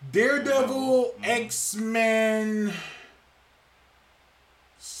Daredevil, X-Men,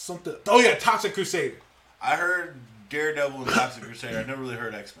 something. Oh, yeah, Toxic Crusader. I heard Daredevil and Toxic Crusader. I never really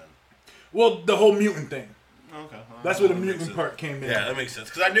heard X-Men. Well, the whole mutant thing. Okay. That's where the mutant part came in. Yeah, that makes sense.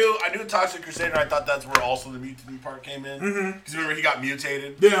 Because I knew Toxic Crusader. I thought that's where also the mutant part came in. Because remember he got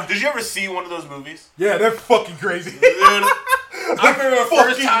mutated. Yeah. Did you ever see one of those movies? Yeah, they're fucking crazy. Dude, I remember the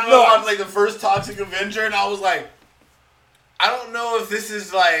first time I watched like the first Toxic Avenger, and I was like, I don't know if this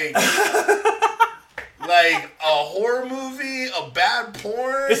is like like a horror movie, a bad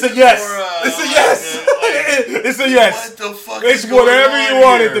porn. It's a yes. It's a yes. It's a yes. What the fuck? It's whatever you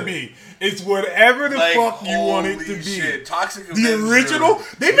want it to be. It's whatever the fuck you want it to be. Shit. Toxic the original?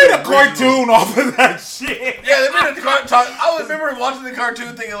 They made a cartoon off of that shit. Yeah, they made a cartoon. I remember watching the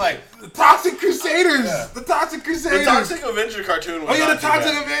cartoon thinking like, the Toxic Crusaders. Yeah. The Toxic Crusaders. The Toxic Avenger cartoon was the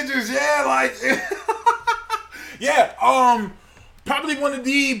Toxic Avengers. Yeah, like. Yeah, probably one of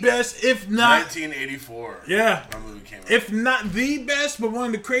the best, if not 1984. Yeah, that movie came out. If not the best, but one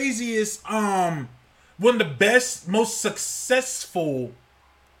of the craziest, one of the best, most successful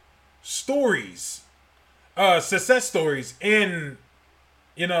stories, success stories in,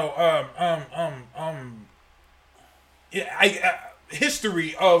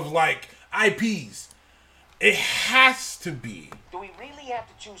 history of like IPs. It has to be. Do we really have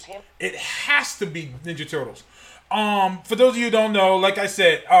to choose him? It has to be Ninja Turtles. For those of you who don't know, like I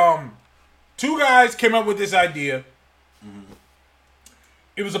said, two guys came up with this idea.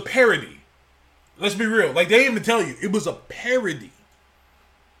 It was a parody. Let's be real. Like, they didn't even tell you. It was a parody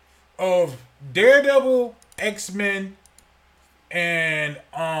of Daredevil, X-Men, and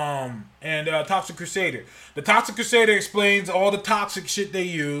Toxic Crusader. The Toxic Crusader explains all the toxic shit they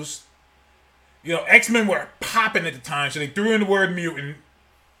used. You know, X-Men were popping at the time, so they threw in the word mutant.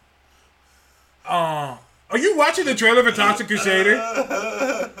 Are you watching the trailer for Toxic Crusader?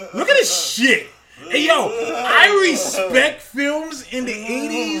 Look at this shit. Hey, yo, I respect films in the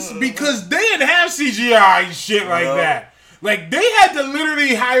 80s because they didn't have CGI and shit like that. Like, they had to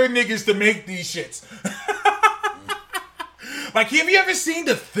literally hire niggas to make these shits. Like, have you ever seen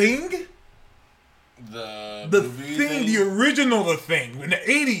The Thing? The Thing, the original The Thing in the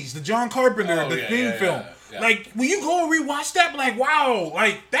 80s, the John Carpenter, The Thing film. Yeah. Like, when you go and rewatch that, like, wow,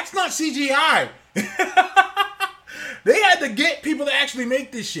 like, that's not CGI. They had to get people to actually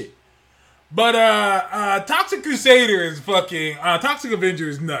make this shit. But Toxic Crusader is fucking Toxic Avenger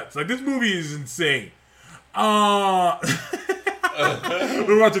is nuts. Like, this movie is insane. We're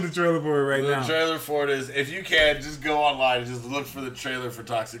watching the trailer for it right now. The trailer for it is, if you can, just go online and just look for the trailer for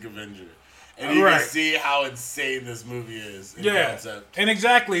Toxic Avenger. And you can see how insane this movie is. Yeah. Concept. And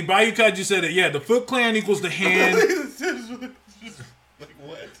exactly, Bayou Kaiju said it. Yeah, the Foot Clan equals the hand. Like,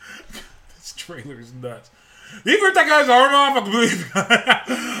 what? This trailer is nuts. He ripped that guy's arm off, I believe.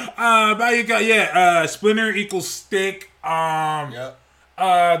 Bayou Kaiju, Splinter equals stick.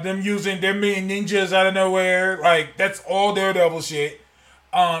 Them being ninjas out of nowhere. Like, that's all Daredevil shit.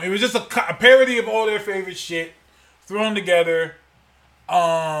 It was just a parody of all their favorite shit thrown together.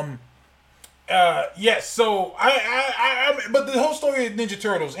 Yes, so but the whole story of Ninja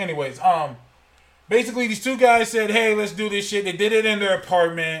Turtles, anyways, basically these two guys said, hey, let's do this shit. They did it in their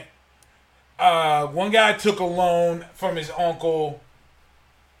apartment. One guy took a loan from his uncle,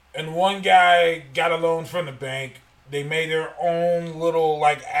 and one guy got a loan from the bank. They made their own little,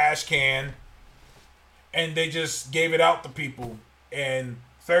 like, ash can, and they just gave it out to people. And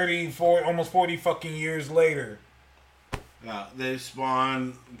almost 40 fucking years later, they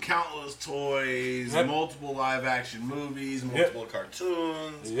spawned countless toys, multiple live-action movies, multiple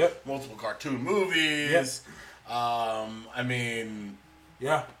cartoons, multiple cartoon movies. I mean...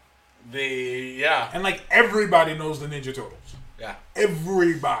 Yeah. And, like, everybody knows the Ninja Turtles. Yeah.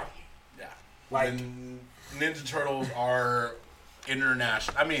 Everybody. Yeah. Like... And Ninja Turtles are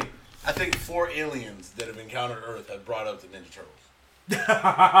international. I mean, I think 4 aliens that have encountered Earth have brought up the Ninja Turtles.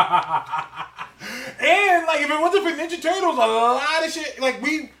 And, like, if it wasn't for Ninja Turtles, a lot of shit, like,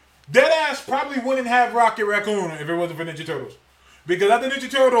 deadass probably wouldn't have Rocket Raccoon if it wasn't for Ninja Turtles. Because after Ninja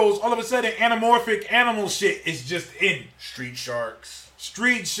Turtles, all of a sudden, anamorphic animal shit is just in. Street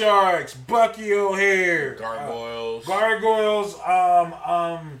Sharks, Bucky O'Hare. Gargoyles.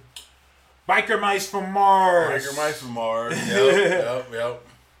 By Biker Mice from Mars. Biker Mice from Mars. Yep.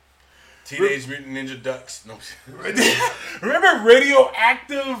 Teenage Mutant Ninja Ducks. No. Remember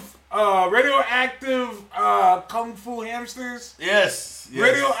radioactive Kung Fu Hamsters? Yes.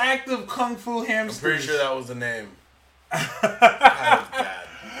 Radioactive Kung Fu Hamsters. I'm pretty sure that was the name. That was bad.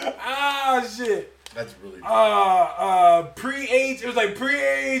 Ah, shit. That's really bad. Pre-age. It was like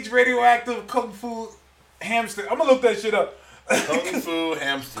pre-age radioactive Kung Fu Hamster. I'm gonna look that shit up. Kung Fu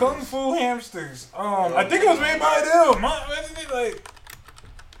Hamsters. Kung Fu Hamsters. I think it was made by them. Wasn't it like?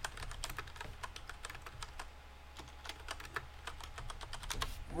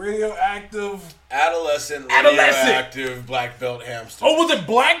 Adolescent radioactive black belt hamster. Oh, was it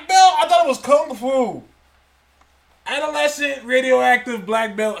black belt? I thought it was Kung Fu. Adolescent radioactive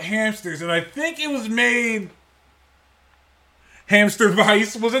black belt hamsters, and I think it was made. Hamster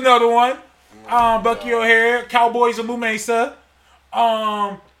Vice was another one. Bucky O'Hare, Cowboys of Mumesa.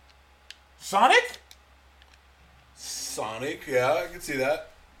 Sonic? Sonic, yeah, I can see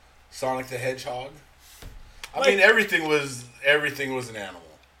that. Sonic the Hedgehog. I mean, everything was an animal. Everything was an animal.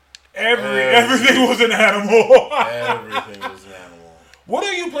 Everything was an animal. What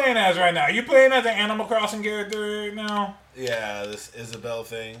are you playing as right now? Are you playing as an Animal Crossing character right now? Yeah, this Isabelle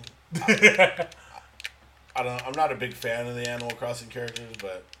thing. I'm not a big fan of the Animal Crossing characters,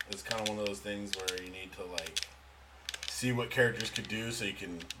 but it's kind of one of those things where you need to like see what characters could do so you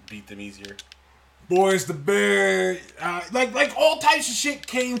can beat them easier. Boris the Bear, like all types of shit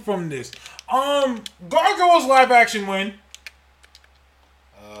came from this. Gargoyles live action win.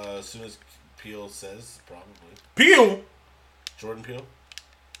 As soon as Peele says, probably. Peele? Jordan Peele?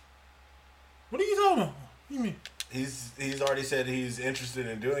 What are you talking about? What do you mean? He's already said he's interested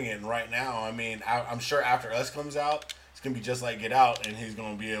in doing it, and right now, I mean, I'm sure After Us comes out, it's gonna be just like Get Out, and he's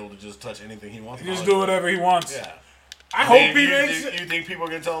gonna be able to just touch anything he wants. Just do whatever he wants. Yeah. I hope he makes it. You think people are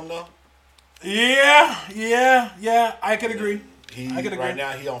gonna tell him no? Yeah. I could agree. Right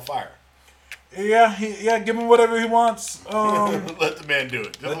now, he on fire. Yeah, give him whatever he wants. Let the man do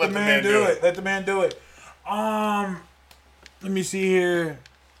it. Just let the man do it. Let the man do it. Let me see here.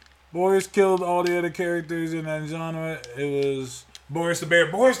 Boris killed all the other characters in that genre. It was Boris the Bear.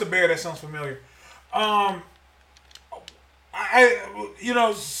 Boris the Bear, that sounds familiar.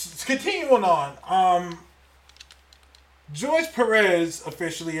 Continuing on. George Perez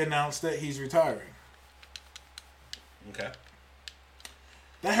officially announced that he's retiring. Okay.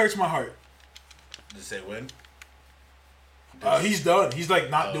 That hurts my heart. Did it say when? He's done. He's like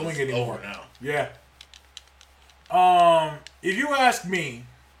not doing it anymore. Over now. Yeah. If you ask me,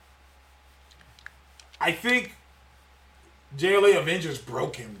 I think JLA Avengers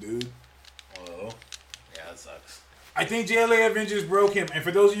broke him, dude. Oh, yeah, that sucks. I think JLA Avengers broke him. And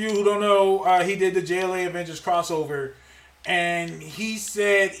for those of you who don't know, he did the JLA Avengers crossover. And he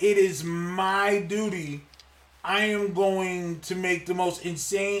said, it is my duty. I am going to make the most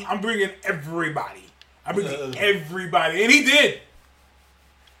insane. I'm bringing everybody. I'm bringing everybody. And he did.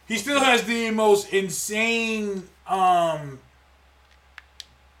 He still has the most insane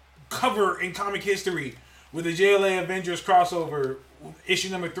cover in comic history with the JLA Avengers crossover, issue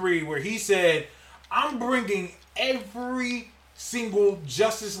number 3, where he said, I'm bringing every single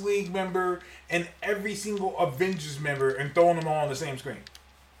Justice League member and every single Avengers member and throwing them all on the same screen.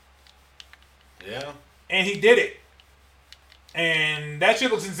 Yeah. And he did it. And that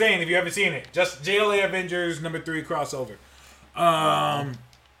shit looks insane if you haven't seen it. Just JLA Avengers number 3 crossover.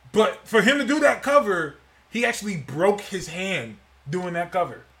 But for him to do that cover, he actually broke his hand doing that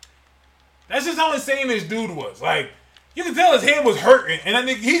cover. That's just how insane this dude was. Like, you can tell his hand was hurting, and I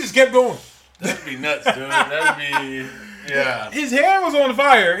think he just kept going. That'd be nuts, dude. That'd be, yeah. His hair was on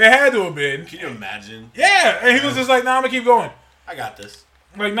fire. It had to have been. Can you imagine? Yeah, and he was just like, nah, I'm gonna keep going. I got this.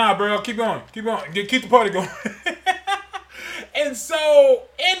 Like, nah, bro, keep going. Keep going. Keep the party going. And so,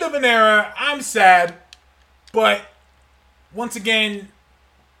 end of an era. I'm sad. But, once again,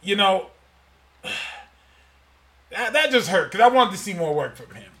 you know, that just hurt. Because I wanted to see more work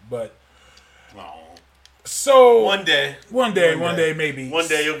from him. But, so. One day, maybe. One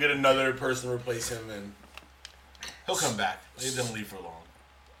day you'll get another person to replace him and he'll come back. He doesn't leave for long.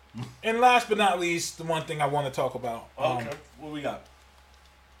 And last but not least, the one thing I want to talk about. Okay. What we got?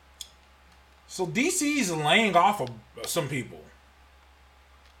 So DC's laying off of some people.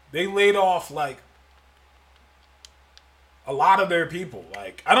 They laid off like a lot of their people.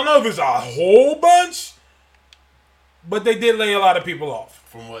 Like, I don't know if it's a whole bunch, but they did lay a lot of people off.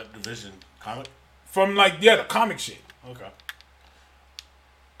 From what division? Comic? From the comic shit. Okay.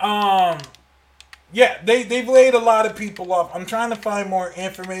 Yeah, they've laid a lot of people off. I'm trying to find more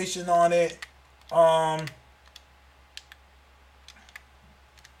information on it.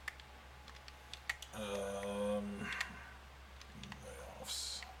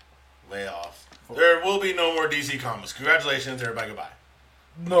 There will be no more DC comics. Congratulations, everybody. Goodbye.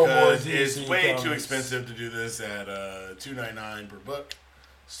 No more Because DC it's way comics. too expensive to do this at $2.99 per book.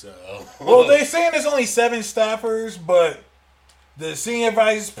 So Well, they're saying there's only 7 staffers, but the senior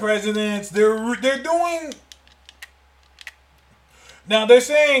vice presidents, they're doing. Now they're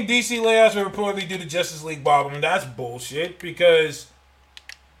saying DC layoffs are reportedly due to Justice League bombing. That's bullshit because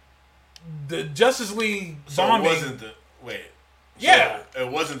the Justice League So bombing. it wasn't the wait. Yeah. So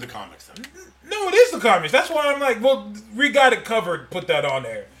it wasn't the comics then. No, it is the comics. That's why I'm like, well, we got it covered. Put that on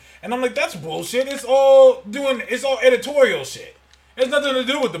there, and I'm like, that's bullshit. It's all editorial shit. It has nothing to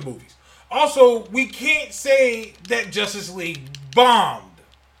do with the movies. Also, we can't say that Justice League bombed.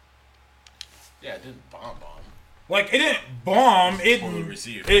 Yeah, it didn't bomb. Like, it didn't bomb. Poorly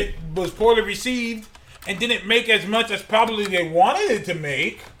received. It was poorly received and didn't make as much as probably they wanted it to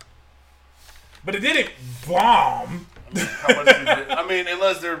make. But it didn't bomb. How much did they, I mean,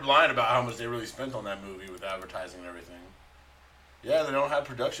 unless they're lying about how much they really spent on that movie with advertising and everything. Yeah, they don't have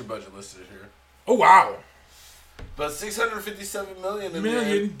production budget listed here. Oh, wow. But $657 million in there.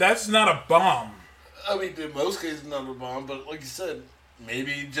 Million. That's not a bomb. I mean, in most cases, not a bomb. But like you said,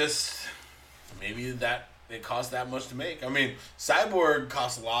 maybe that it cost that much to make. I mean, Cyborg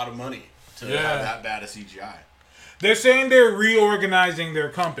costs a lot of money to have that bad a CGI. They're saying they're reorganizing their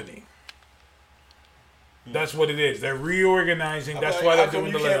company. That's what it is. They're reorganizing. That's why they're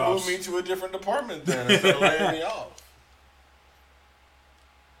doing the layoffs. You can't move me to a different department then instead of laying me off.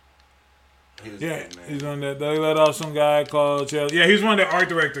 Yeah, he's on that. They let off some guy called Chelsea. Yeah, he's one of the art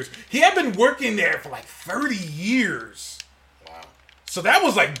directors. He had been working there for like 30 years. Wow. So that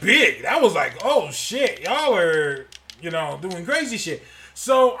was like big. That was like, oh shit, y'all are, doing crazy shit.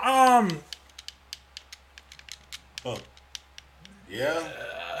 So, Yeah.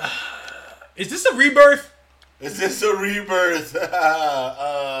 is this a rebirth? Is this a rebirth?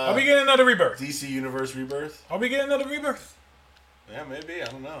 Are we getting another rebirth? DC Universe rebirth? Are we getting another rebirth? Yeah, maybe. I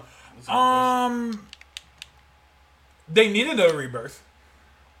don't know. That's a good question. They need another rebirth.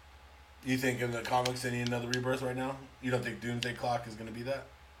 You think in the comics they need another rebirth right now? You don't think Doomsday Clock is going to be that?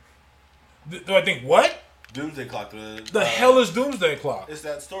 Do I think what? Doomsday Clock. The hell is Doomsday Clock? It's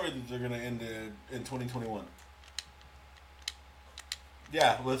that story that they're going to end in 2021.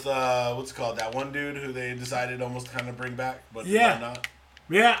 Yeah, with what's it called? That one dude who they decided almost kind of bring back, but not.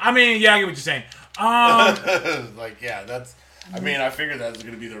 Yeah, I mean, yeah, I get what you're saying. Like, yeah, that's. I mean, I figured that was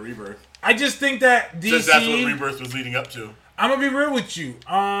going to be the rebirth. I just think that DC. Since that's what rebirth was leading up to. I'm gonna be real with you.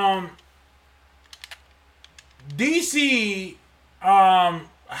 DC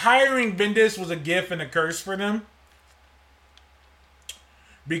hiring Bendis was a gift and a curse for them.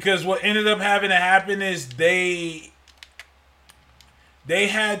 Because what ended up having to happen is they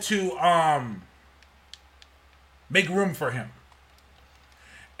had to make room for him.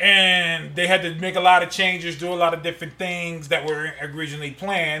 And they had to make a lot of changes, do a lot of different things that were originally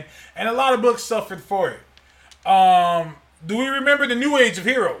planned, and a lot of books suffered for it. Do we remember the New Age of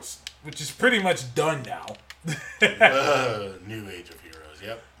Heroes, which is pretty much done now? New Age of Heroes.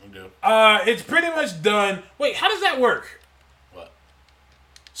 Yep, we do. It's pretty much done. Wait, how does that work? What?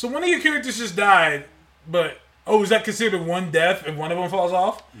 So one of your characters just died, but is that considered one death if one of them falls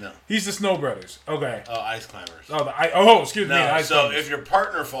off? No. He's the Snow Brothers. Okay. Oh, Ice Climbers. Excuse me. No, Ice so Climbers. if your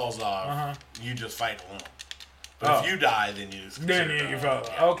partner falls off, you just fight alone. But if you die, then you just you fell.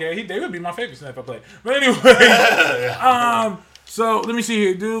 Okay, they would be my favorite Sniper player. But anyway, so let me see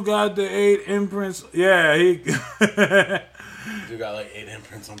here. Dude got the 8 imprints. Yeah, he. Dude got like 8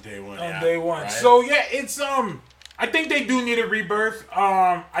 imprints on day one. Day one. Right? So yeah, it's I think they do need a rebirth.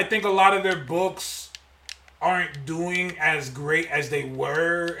 I think a lot of their books aren't doing as great as they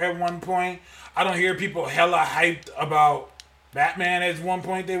were at one point. I don't hear people hella hyped about Batman as one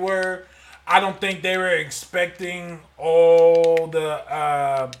point they were. I don't think they were expecting all the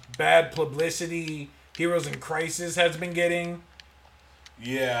bad publicity Heroes in Crisis has been getting.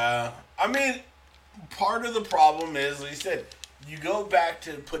 Yeah. I mean, part of the problem is, like you said, you go back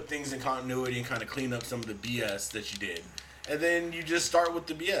to put things in continuity and kind of clean up some of the BS that you did. And then you just start with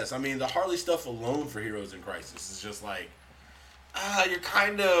the BS. I mean, the Harley stuff alone for Heroes in Crisis is just like, you're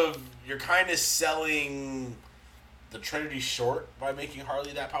kind of selling the Trinity short by making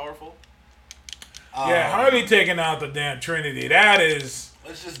Harley that powerful. Harley taking out the damn Trinity. It's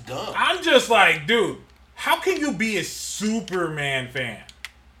just dumb. I'm just like, dude, how can you be a Superman fan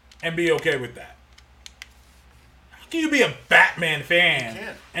and be okay with that? How can you be a Batman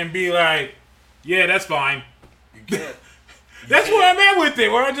fan and be like, yeah, that's fine? You can't. That's where I'm at with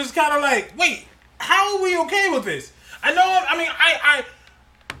it. Where I'm just kind of like, wait, how are we okay with this? I'm a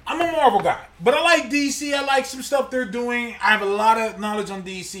Marvel guy, but I like DC. I like some stuff they're doing. I have a lot of knowledge on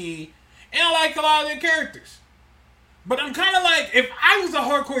DC, and I like a lot of their characters. But I'm kind of like, if I was a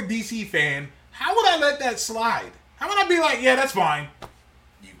hardcore DC fan, how would I let that slide? How would I be like, yeah, that's fine?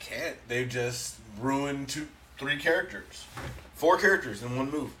 You can't. They've just ruined 4 characters in one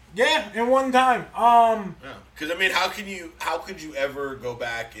movie. Yeah, in one time. Yeah. Because I mean, how could you ever go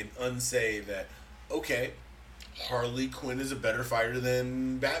back and unsay that? Okay, Harley Quinn is a better fighter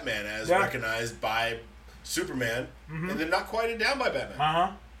than Batman, as recognized by Superman, and then not quieted down by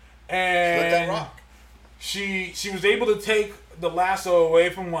Batman. And let that rock. She was able to take the lasso away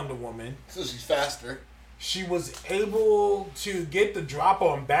from Wonder Woman. So she's faster. She was able to get the drop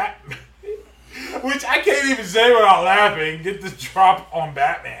on Batman. Which I can't even say without laughing. Get the drop on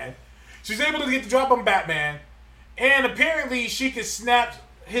Batman. She's able to get the drop on Batman. And apparently she can snap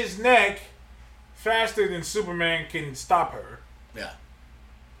his neck faster than Superman can stop her. Yeah.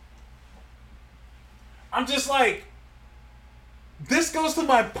 I'm just like, this goes to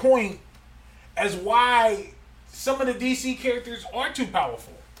my point as why some of the DC characters are too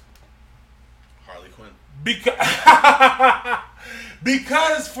powerful. Harley Quinn.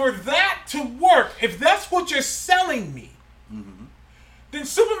 Because for that to work, if that's what you're selling me, then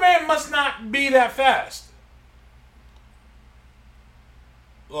Superman must not be that fast.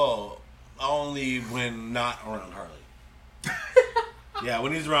 Well, only when not around Harley. Yeah,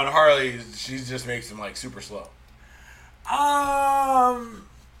 when he's around Harley, she just makes him like super slow.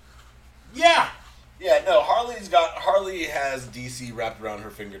 Yeah. Yeah, no, Harley has DC wrapped around her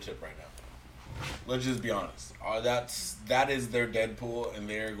fingertip right now. Let's just be honest. That is their Deadpool, and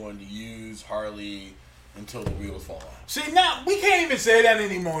they're going to use Harley until the wheels fall off. See, now we can't even say that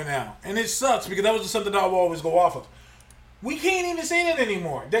anymore now, and it sucks because that was just something that I would always go off of. We can't even say that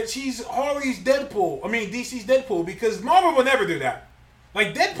anymore. That she's Harley's Deadpool. I mean, DC's Deadpool, because Marvel will never do that.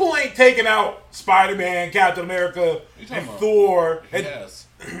 Like, Deadpool ain't taking out Spider-Man, Captain America, and Thor. Yes.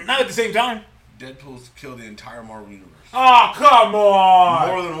 Not at the same time. Deadpool's killed the entire Marvel universe. Oh, come on.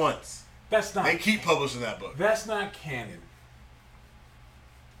 More than once. That's not. They keep publishing that book. That's not canon.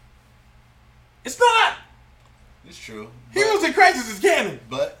 It's not. It's true. Heroes in Crisis is canon.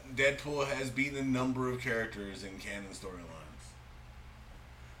 But Deadpool has beaten a number of characters in canon storylines.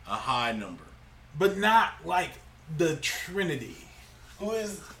 A high number. But not like the Trinity.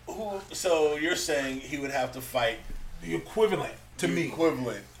 So you're saying he would have to fight the equivalent to me.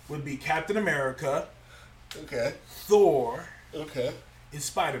 Equivalent would be Captain America. Okay. Thor. Okay. And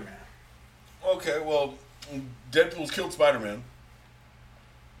Spider-Man. Okay, well, Deadpool's killed Spider-Man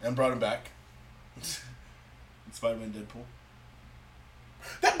and brought him back. Spider-Man Deadpool.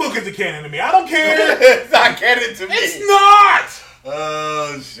 That book isn't canon to me. I don't care. It's not canon to me. It's not.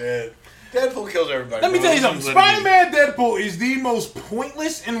 Oh shit. Deadpool kills everybody. Let me tell you something. Spider-Man Deadpool is the most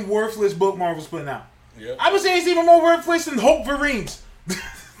pointless and worthless book Marvel's putting out. Yep. I would say it's even more worthless than Hulk for Reams. God,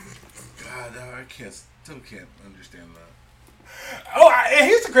 I still can't understand that. Oh, and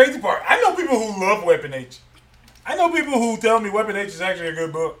here's the crazy part. I know people who love Weapon H. I know people who tell me Weapon H is actually a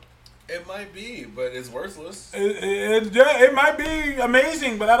good book. It might be, but it's worthless. It might be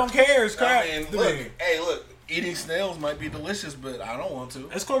amazing, but I don't care. It's crap. I mean, look, eating snails might be delicious, but I don't want to.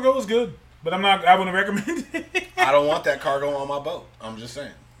 Escargot is good, but I wouldn't recommend it. I don't want that cargo on my boat. I'm just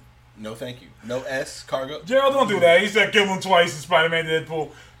saying. No, thank you. No cargo. Gerald, don't do that. He said kill him twice in Spider-Man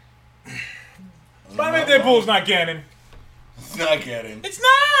Deadpool. Spider-Man Deadpool is not canon. It's not canon. It's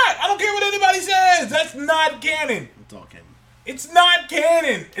not. I don't care what anybody says. That's not canon. It's all canon. It's not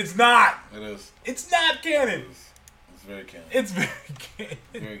canon. It's not. It is. It's not canon. It's very canon. It's very canon.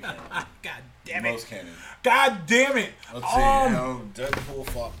 Very canon. God damn it. Most canon. God damn it. Let's see. Deadpool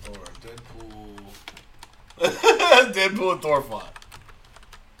fought Thor. Deadpool and Thor fought.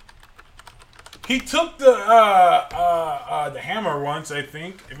 He took the hammer once, I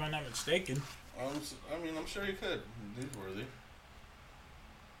think, if I'm not mistaken. I'm sure he could. He's worthy.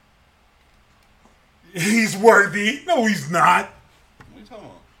 He's worthy. No, he's not. What are you talking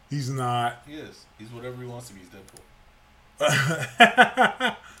about? He's not. He is. He's whatever he wants to be. He's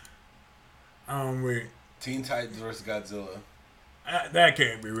Deadpool. Wait. Teen Titans vs. Godzilla. That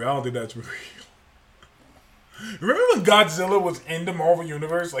can't be real. I don't think that's real. Remember when Godzilla was in the Marvel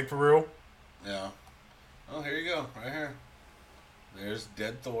Universe? Like, for real? Yeah. Oh, here you go. Right here. There's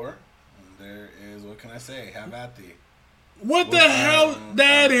Dead Thor. And there is, what can I say? Have at thee. What the hell?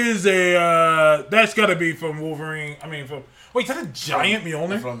 That is a, that's gotta be from Wolverine. I mean, wait, is that a giant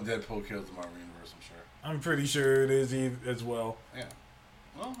Mjolnir? From Deadpool Kills the Marvel Universe, I'm sure. I'm pretty sure it is as well. Yeah.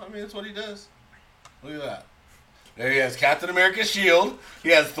 Well, I mean, that's what he does. Look at that. There he has Captain America's shield. He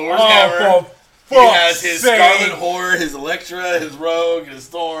has Thor's hammer. He has his Scarlet Horror, his Elektra, his Rogue, his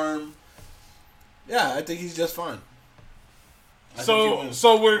Storm. Yeah, I think he's just fine.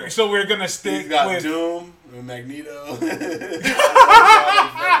 So we're gonna stick He's got with Doom, Magneto.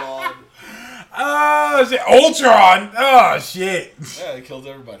 oh shit, Ultron. Oh shit. Yeah, he kills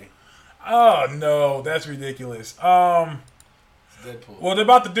everybody. Oh no, that's ridiculous. Deadpool. Well, they're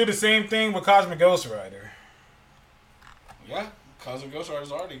about to do the same thing with Cosmic Ghost Rider. Yeah, Cosmic Ghost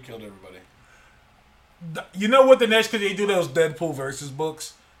Rider's already killed everybody. You know what? The next, because they do those Deadpool versus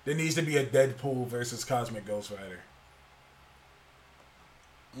books, there needs to be a Deadpool versus Cosmic Ghost Rider.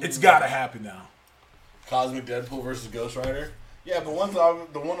 It's gotta happen now. Cosmic Deadpool versus Ghost Rider. Yeah,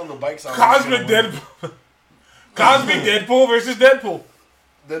 but the one on the bike side. Cosmic Deadpool. Cosmic Deadpool versus Deadpool.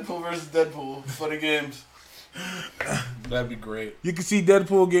 Deadpool versus Deadpool. Funny games. That'd be great. You can see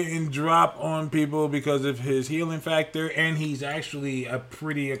Deadpool getting dropped on people because of his healing factor, and he's actually a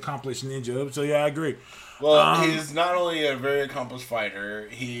pretty accomplished ninja. So yeah, I agree. Well, he's not only a very accomplished fighter,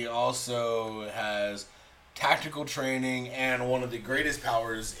 he also has tactical training, and one of the greatest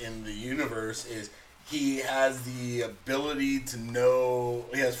powers in the universe is he has the ability to know.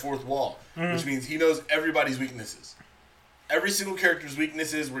 He has fourth wall, which means he knows everybody's weaknesses. Every single character's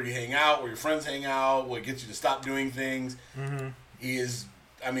weaknesses, where you hang out, where your friends hang out, what gets you to stop doing things. Mm-hmm. He is,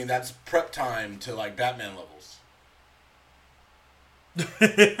 I mean, that's prep time to like Batman levels.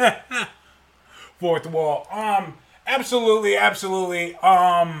 Fourth wall. Absolutely.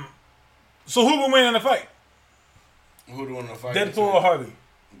 So who will win in the fight? Who do you want to fight? Deadpool or Harley?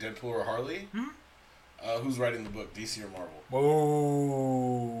 Deadpool or Harley? Who's writing the book, DC or Marvel?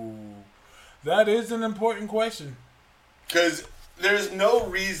 Oh, that is an important question. Because there's no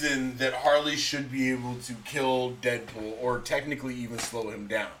reason that Harley should be able to kill Deadpool or technically even slow him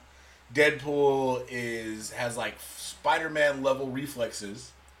down. Deadpool has like Spider-Man level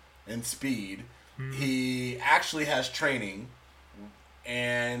reflexes and speed. Mm-hmm. He actually has training,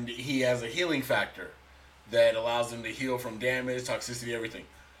 and he has a healing factor that allows him to heal from damage, toxicity, everything.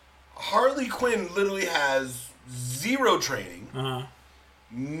 Harley Quinn literally has zero training,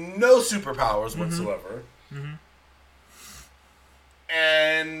 no superpowers whatsoever. Mm-hmm.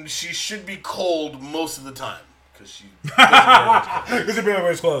 And she should be cold most of the time because she doesn't wear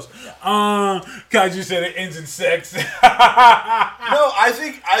his clothes. Cause you said it ends in sex. No, I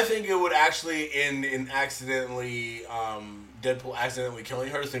think it would actually end in accidentally Deadpool accidentally killing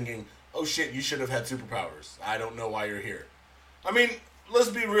her, thinking, "Oh shit, you should have had superpowers. I don't know why you're here." I mean, let's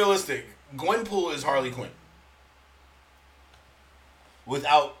be realistic. Gwenpool is Harley Quinn.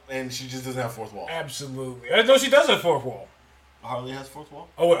 And she just doesn't have fourth wall. Absolutely. No, she does have fourth wall. Harley has fourth wall?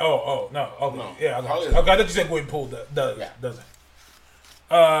 No. Okay. No. Yeah, I Harley thought you said Gwenpool doesn't.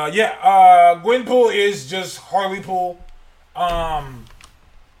 Gwenpool is just Harley Pool.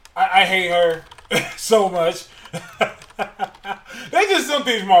 I hate her so much. There's just some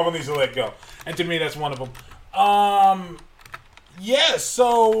things Marvel needs to let go. And to me, that's one of them.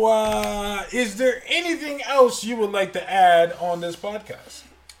 So is there anything else you would like to add on this podcast?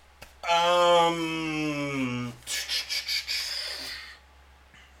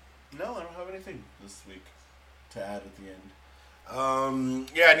 No, I don't have anything this week to add at the end.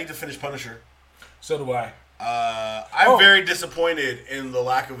 I need to finish Punisher. So do I. I'm very disappointed in the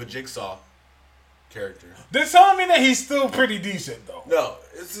lack of a Jigsaw character. They're telling me that he's still pretty decent, though. No,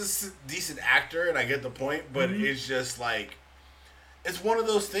 it's a decent actor, and I get the point, but it's just like, it's one of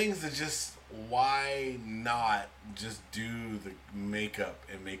those things that just, why not just do the makeup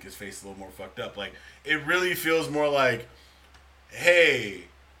and make his face a little more fucked up? Like, it really feels more like, hey,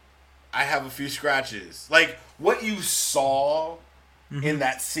 I have a few scratches. Like, what you saw in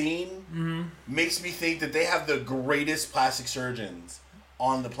that scene makes me think that they have the greatest plastic surgeons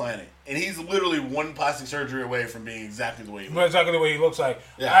on the planet. And he's literally one plastic surgery away from being exactly the way he looks. Exactly the way he looks like.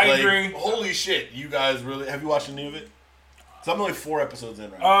 Yeah, I agree. Holy shit, you guys really... Have you watched any of it? So I'm only 4 episodes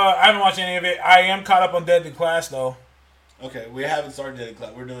in right now. I haven't watched any of it. I am caught up on Deadly Class, though. Okay, we haven't started Deadly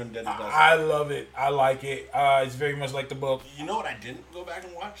Class. We're doing Deadly Class. I love it. I like it. It's very much like the book. You know what I didn't go back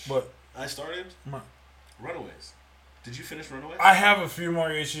and watch? What? I started? Runaways. Did you finish Runaways? I have a few more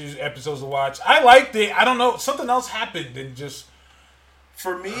episodes to watch. I liked it. I don't know. Something else happened and just...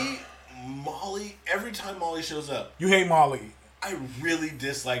 For me, Molly, every time Molly shows up... You hate Molly. I really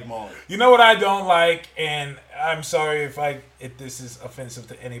dislike Molly. You know what I don't like, and I'm sorry if this is offensive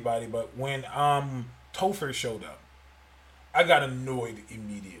to anybody, but when Topher showed up, I got annoyed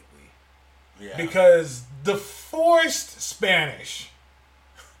immediately. Yeah. Because the forced Spanish.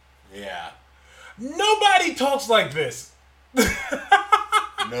 Yeah. Nobody talks like this. Nobody.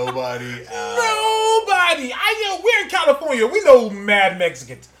 Nobody. I know we're in California. We know mad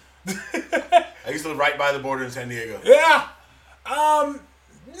Mexicans. I used to live right by the border in San Diego. Yeah.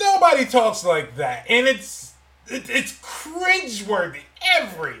 Nobody talks like that, and it's It's cringeworthy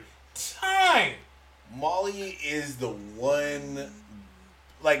every time. Molly is the one.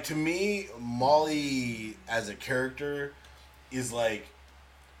 Like, to me, Molly as a character is like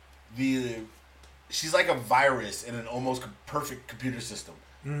she's like a virus in an almost perfect computer system.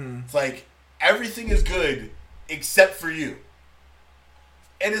 It's like everything is good except for you.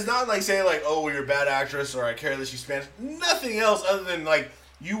 And it's not like saying like, oh, well, you're a bad actress or I care that she's Spanish. Nothing else other than like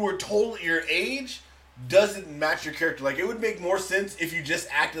you were told your age doesn't match your character. Like, it would make more sense if you just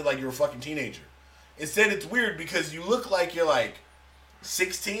acted like you're a fucking teenager. Instead, it's weird because you look like you're like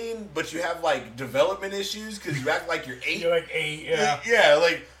 16, but you have like development issues because you act like you're 8. You're like 8, yeah. Yeah,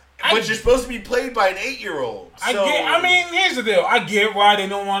 like, but you're supposed to be played by an 8-year-old. So, I mean, here's the deal. I get why they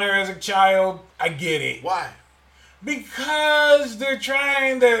don't want her as a child. I get it. Why? Because they're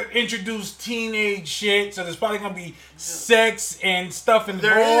trying to introduce teenage shit, so there's probably gonna be sex and stuff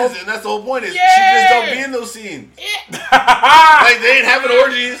involved. There is, and that's the whole point. Is Yeah. she just don't be in those scenes. Yeah. Like, they ain't having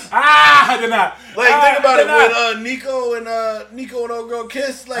orgies. They're not. Like, think about it. Not. When Nico and old girl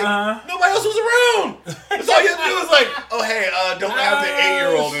kiss, like, nobody else was around. That's all you have to do is like, oh, hey, don't have the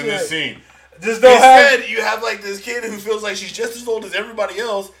 8-year-old in this scene. Just don't Instead, you have like this kid who feels like she's just as old as everybody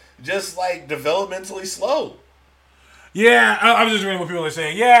else, just like developmentally slow. Yeah, I was just reading what people are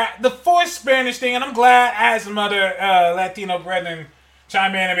saying. Yeah, the forced Spanish thing, and I'm glad I had some other Latino brethren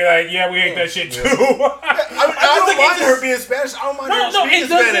chime in and be like, yeah, we hate that shit too. I don't mind her being Spanish. I don't mind her speaking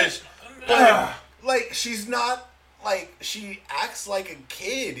Spanish. But, like, she's not, like, she acts like a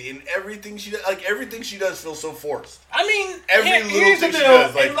kid in everything she does. Like, everything she does feels so forced. I mean, Every little here's thing the she deal,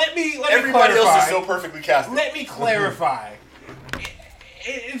 does. Like, and let me everybody clarify. else is so perfectly casted. Let me clarify.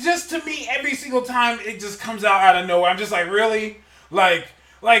 It just, to me, every single time it just comes out of nowhere. I'm just like, really? Like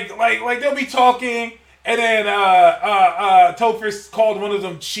they'll be talking, and then Topher called one of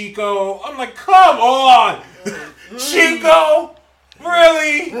them Chico. I'm like, come on, Chico,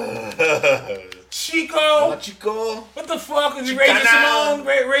 really? Chico? Chico. What the fuck is Razor Simone?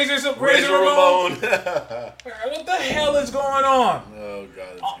 Razor Ramon? What the hell is going on? Oh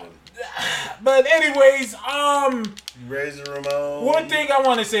god, that's good. But anyways, Razor Ramon. one thing I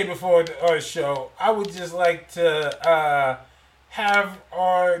want to say before our show, I would just like to have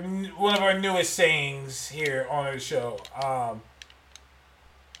one of our newest sayings here on our show.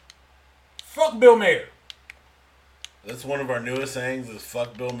 Fuck Bill Mayer. That's one of our newest sayings is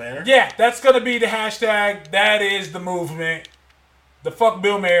fuck Bill Mayer. Yeah, that's gonna be the hashtag. That is the movement. The fuck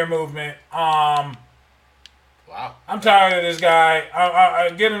Bill Mayer movement. Wow. I'm tired of this guy. I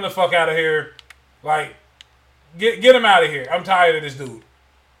get him the fuck out of here. Like, get him out of here. I'm tired of this dude.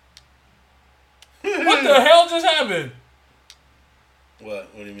 What the hell just happened? What?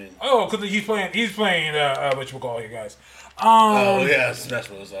 What do you mean? Oh, because he's playing whatchamacallit here, guys. Oh yeah, Smash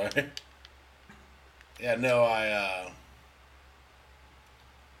Bros. Sorry. Yeah, no,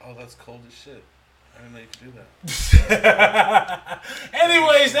 oh, that's cold as shit. I didn't know you could do that.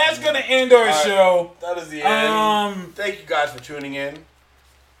 Anyways, that's gonna end our show. That is the end. Thank you guys for tuning in.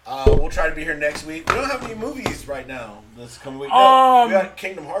 We'll try to be here next week. We don't have any movies right now this coming week. No, we got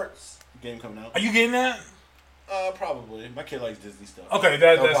Kingdom Hearts game coming out. Are you getting that? Probably. My kid likes Disney stuff. Okay,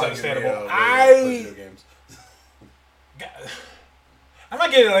 that's understandable. I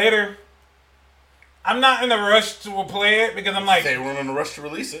might get it later. I'm not in a rush to play it because I'm like, they weren't in a rush to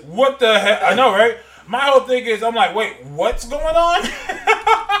release it. What the hell? I know, right? My whole thing is, I'm like, wait, what's going on?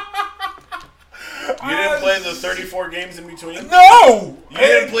 You didn't play the 34 games in between? No! You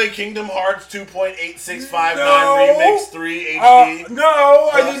didn't play Kingdom Hearts 2.8659 Remix 3 HD? No,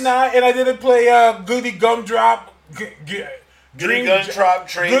 I did not. And I didn't play Goody Gumdrop. Goody Gumdrop,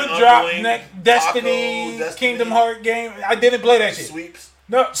 Train Good Drop, Underling, Destiny, Kingdom Heart game. I didn't play that shit. Sweeps.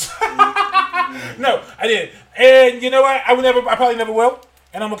 No. No, I didn't. And you know what? I probably never will.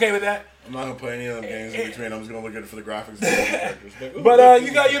 And I'm okay with that. I'm not gonna play any of them games in between. I'm just gonna look at it for the graphics. But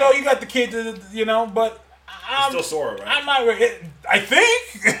you got the kid, but I'm still Sora, right? I might. I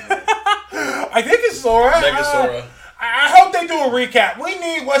think. I think it's Sora. Mega Sora. I hope they do a recap. We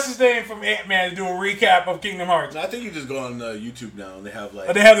need what's his name from Ant-Man to do a recap of Kingdom Hearts. No, I think you just go on YouTube now and they have like.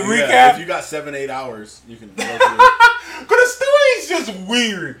 Oh, they have the recap. If you got 7-8 hours, you can go through it. Cause the story is just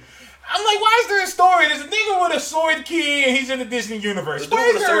weird. I'm like, why is there a story? There's a nigga with a sword key and he's in the Disney universe. The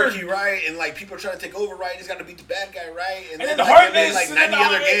dude with a sword key, right? And like people are trying to take over, right? He's got to beat the bad guy, right? And then the Heartless, like 90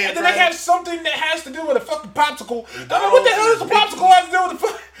 other games, and then they have something that has to do with a fucking popsicle. I don't know what the hell does the popsicle have to do with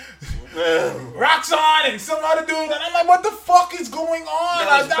the Roxxon and some other dude, and I'm like, what the fuck is going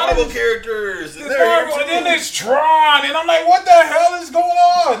on? Marvel characters, and then there's Tron, and I'm like, what the hell is going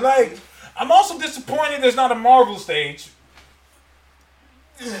on? Like, I'm also disappointed there's not a Marvel stage.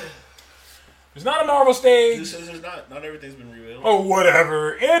 There's not a Marvel stage. Who says there's not? Not everything's been revealed. Or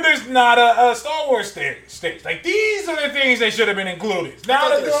whatever. And there's not a Star Wars stage. Like, these are the things that should have been included. Now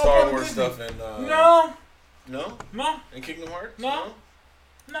that there's Star Wars stuff in... No. No? In Kingdom Hearts? No.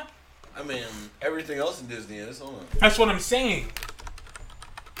 I mean, everything else in Disney is. Hold on. That's what I'm saying.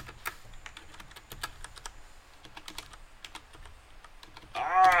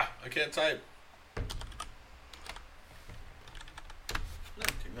 I can't type. No,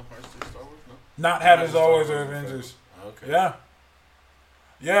 Kingdom Hearts 2, Star Wars? No. Not having Star Wars or Avengers. Okay.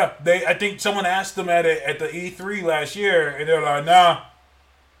 Yeah. I think someone asked them at the E3 last year, and they're like, nah.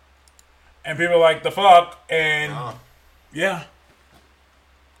 And people are like, the fuck? And yeah.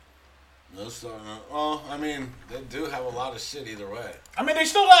 No Star. No. Well, I mean, they do have a lot of shit either way. I mean, they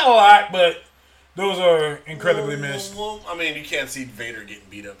still got a lot, but those are incredibly missed. Well, I mean, you can't see Vader getting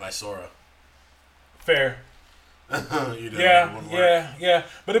beat up by Sora. Fair. Yeah.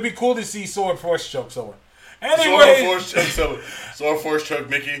 But it'd be cool to see Sword Force choke someone. Anyway, Sword Force choke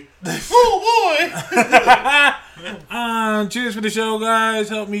Mickey. Oh boy! Cheers for the show, guys.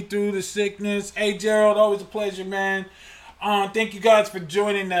 Help me through the sickness. Hey, Gerald, always a pleasure, man. Thank you guys for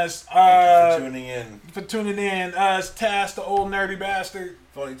joining us. Thank you for tuning in. It's Tass, the old nerdy bastard.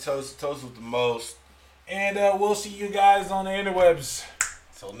 Funny toast with the most. And we'll see you guys on the interwebs.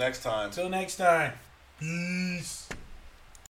 Till next time. Peace.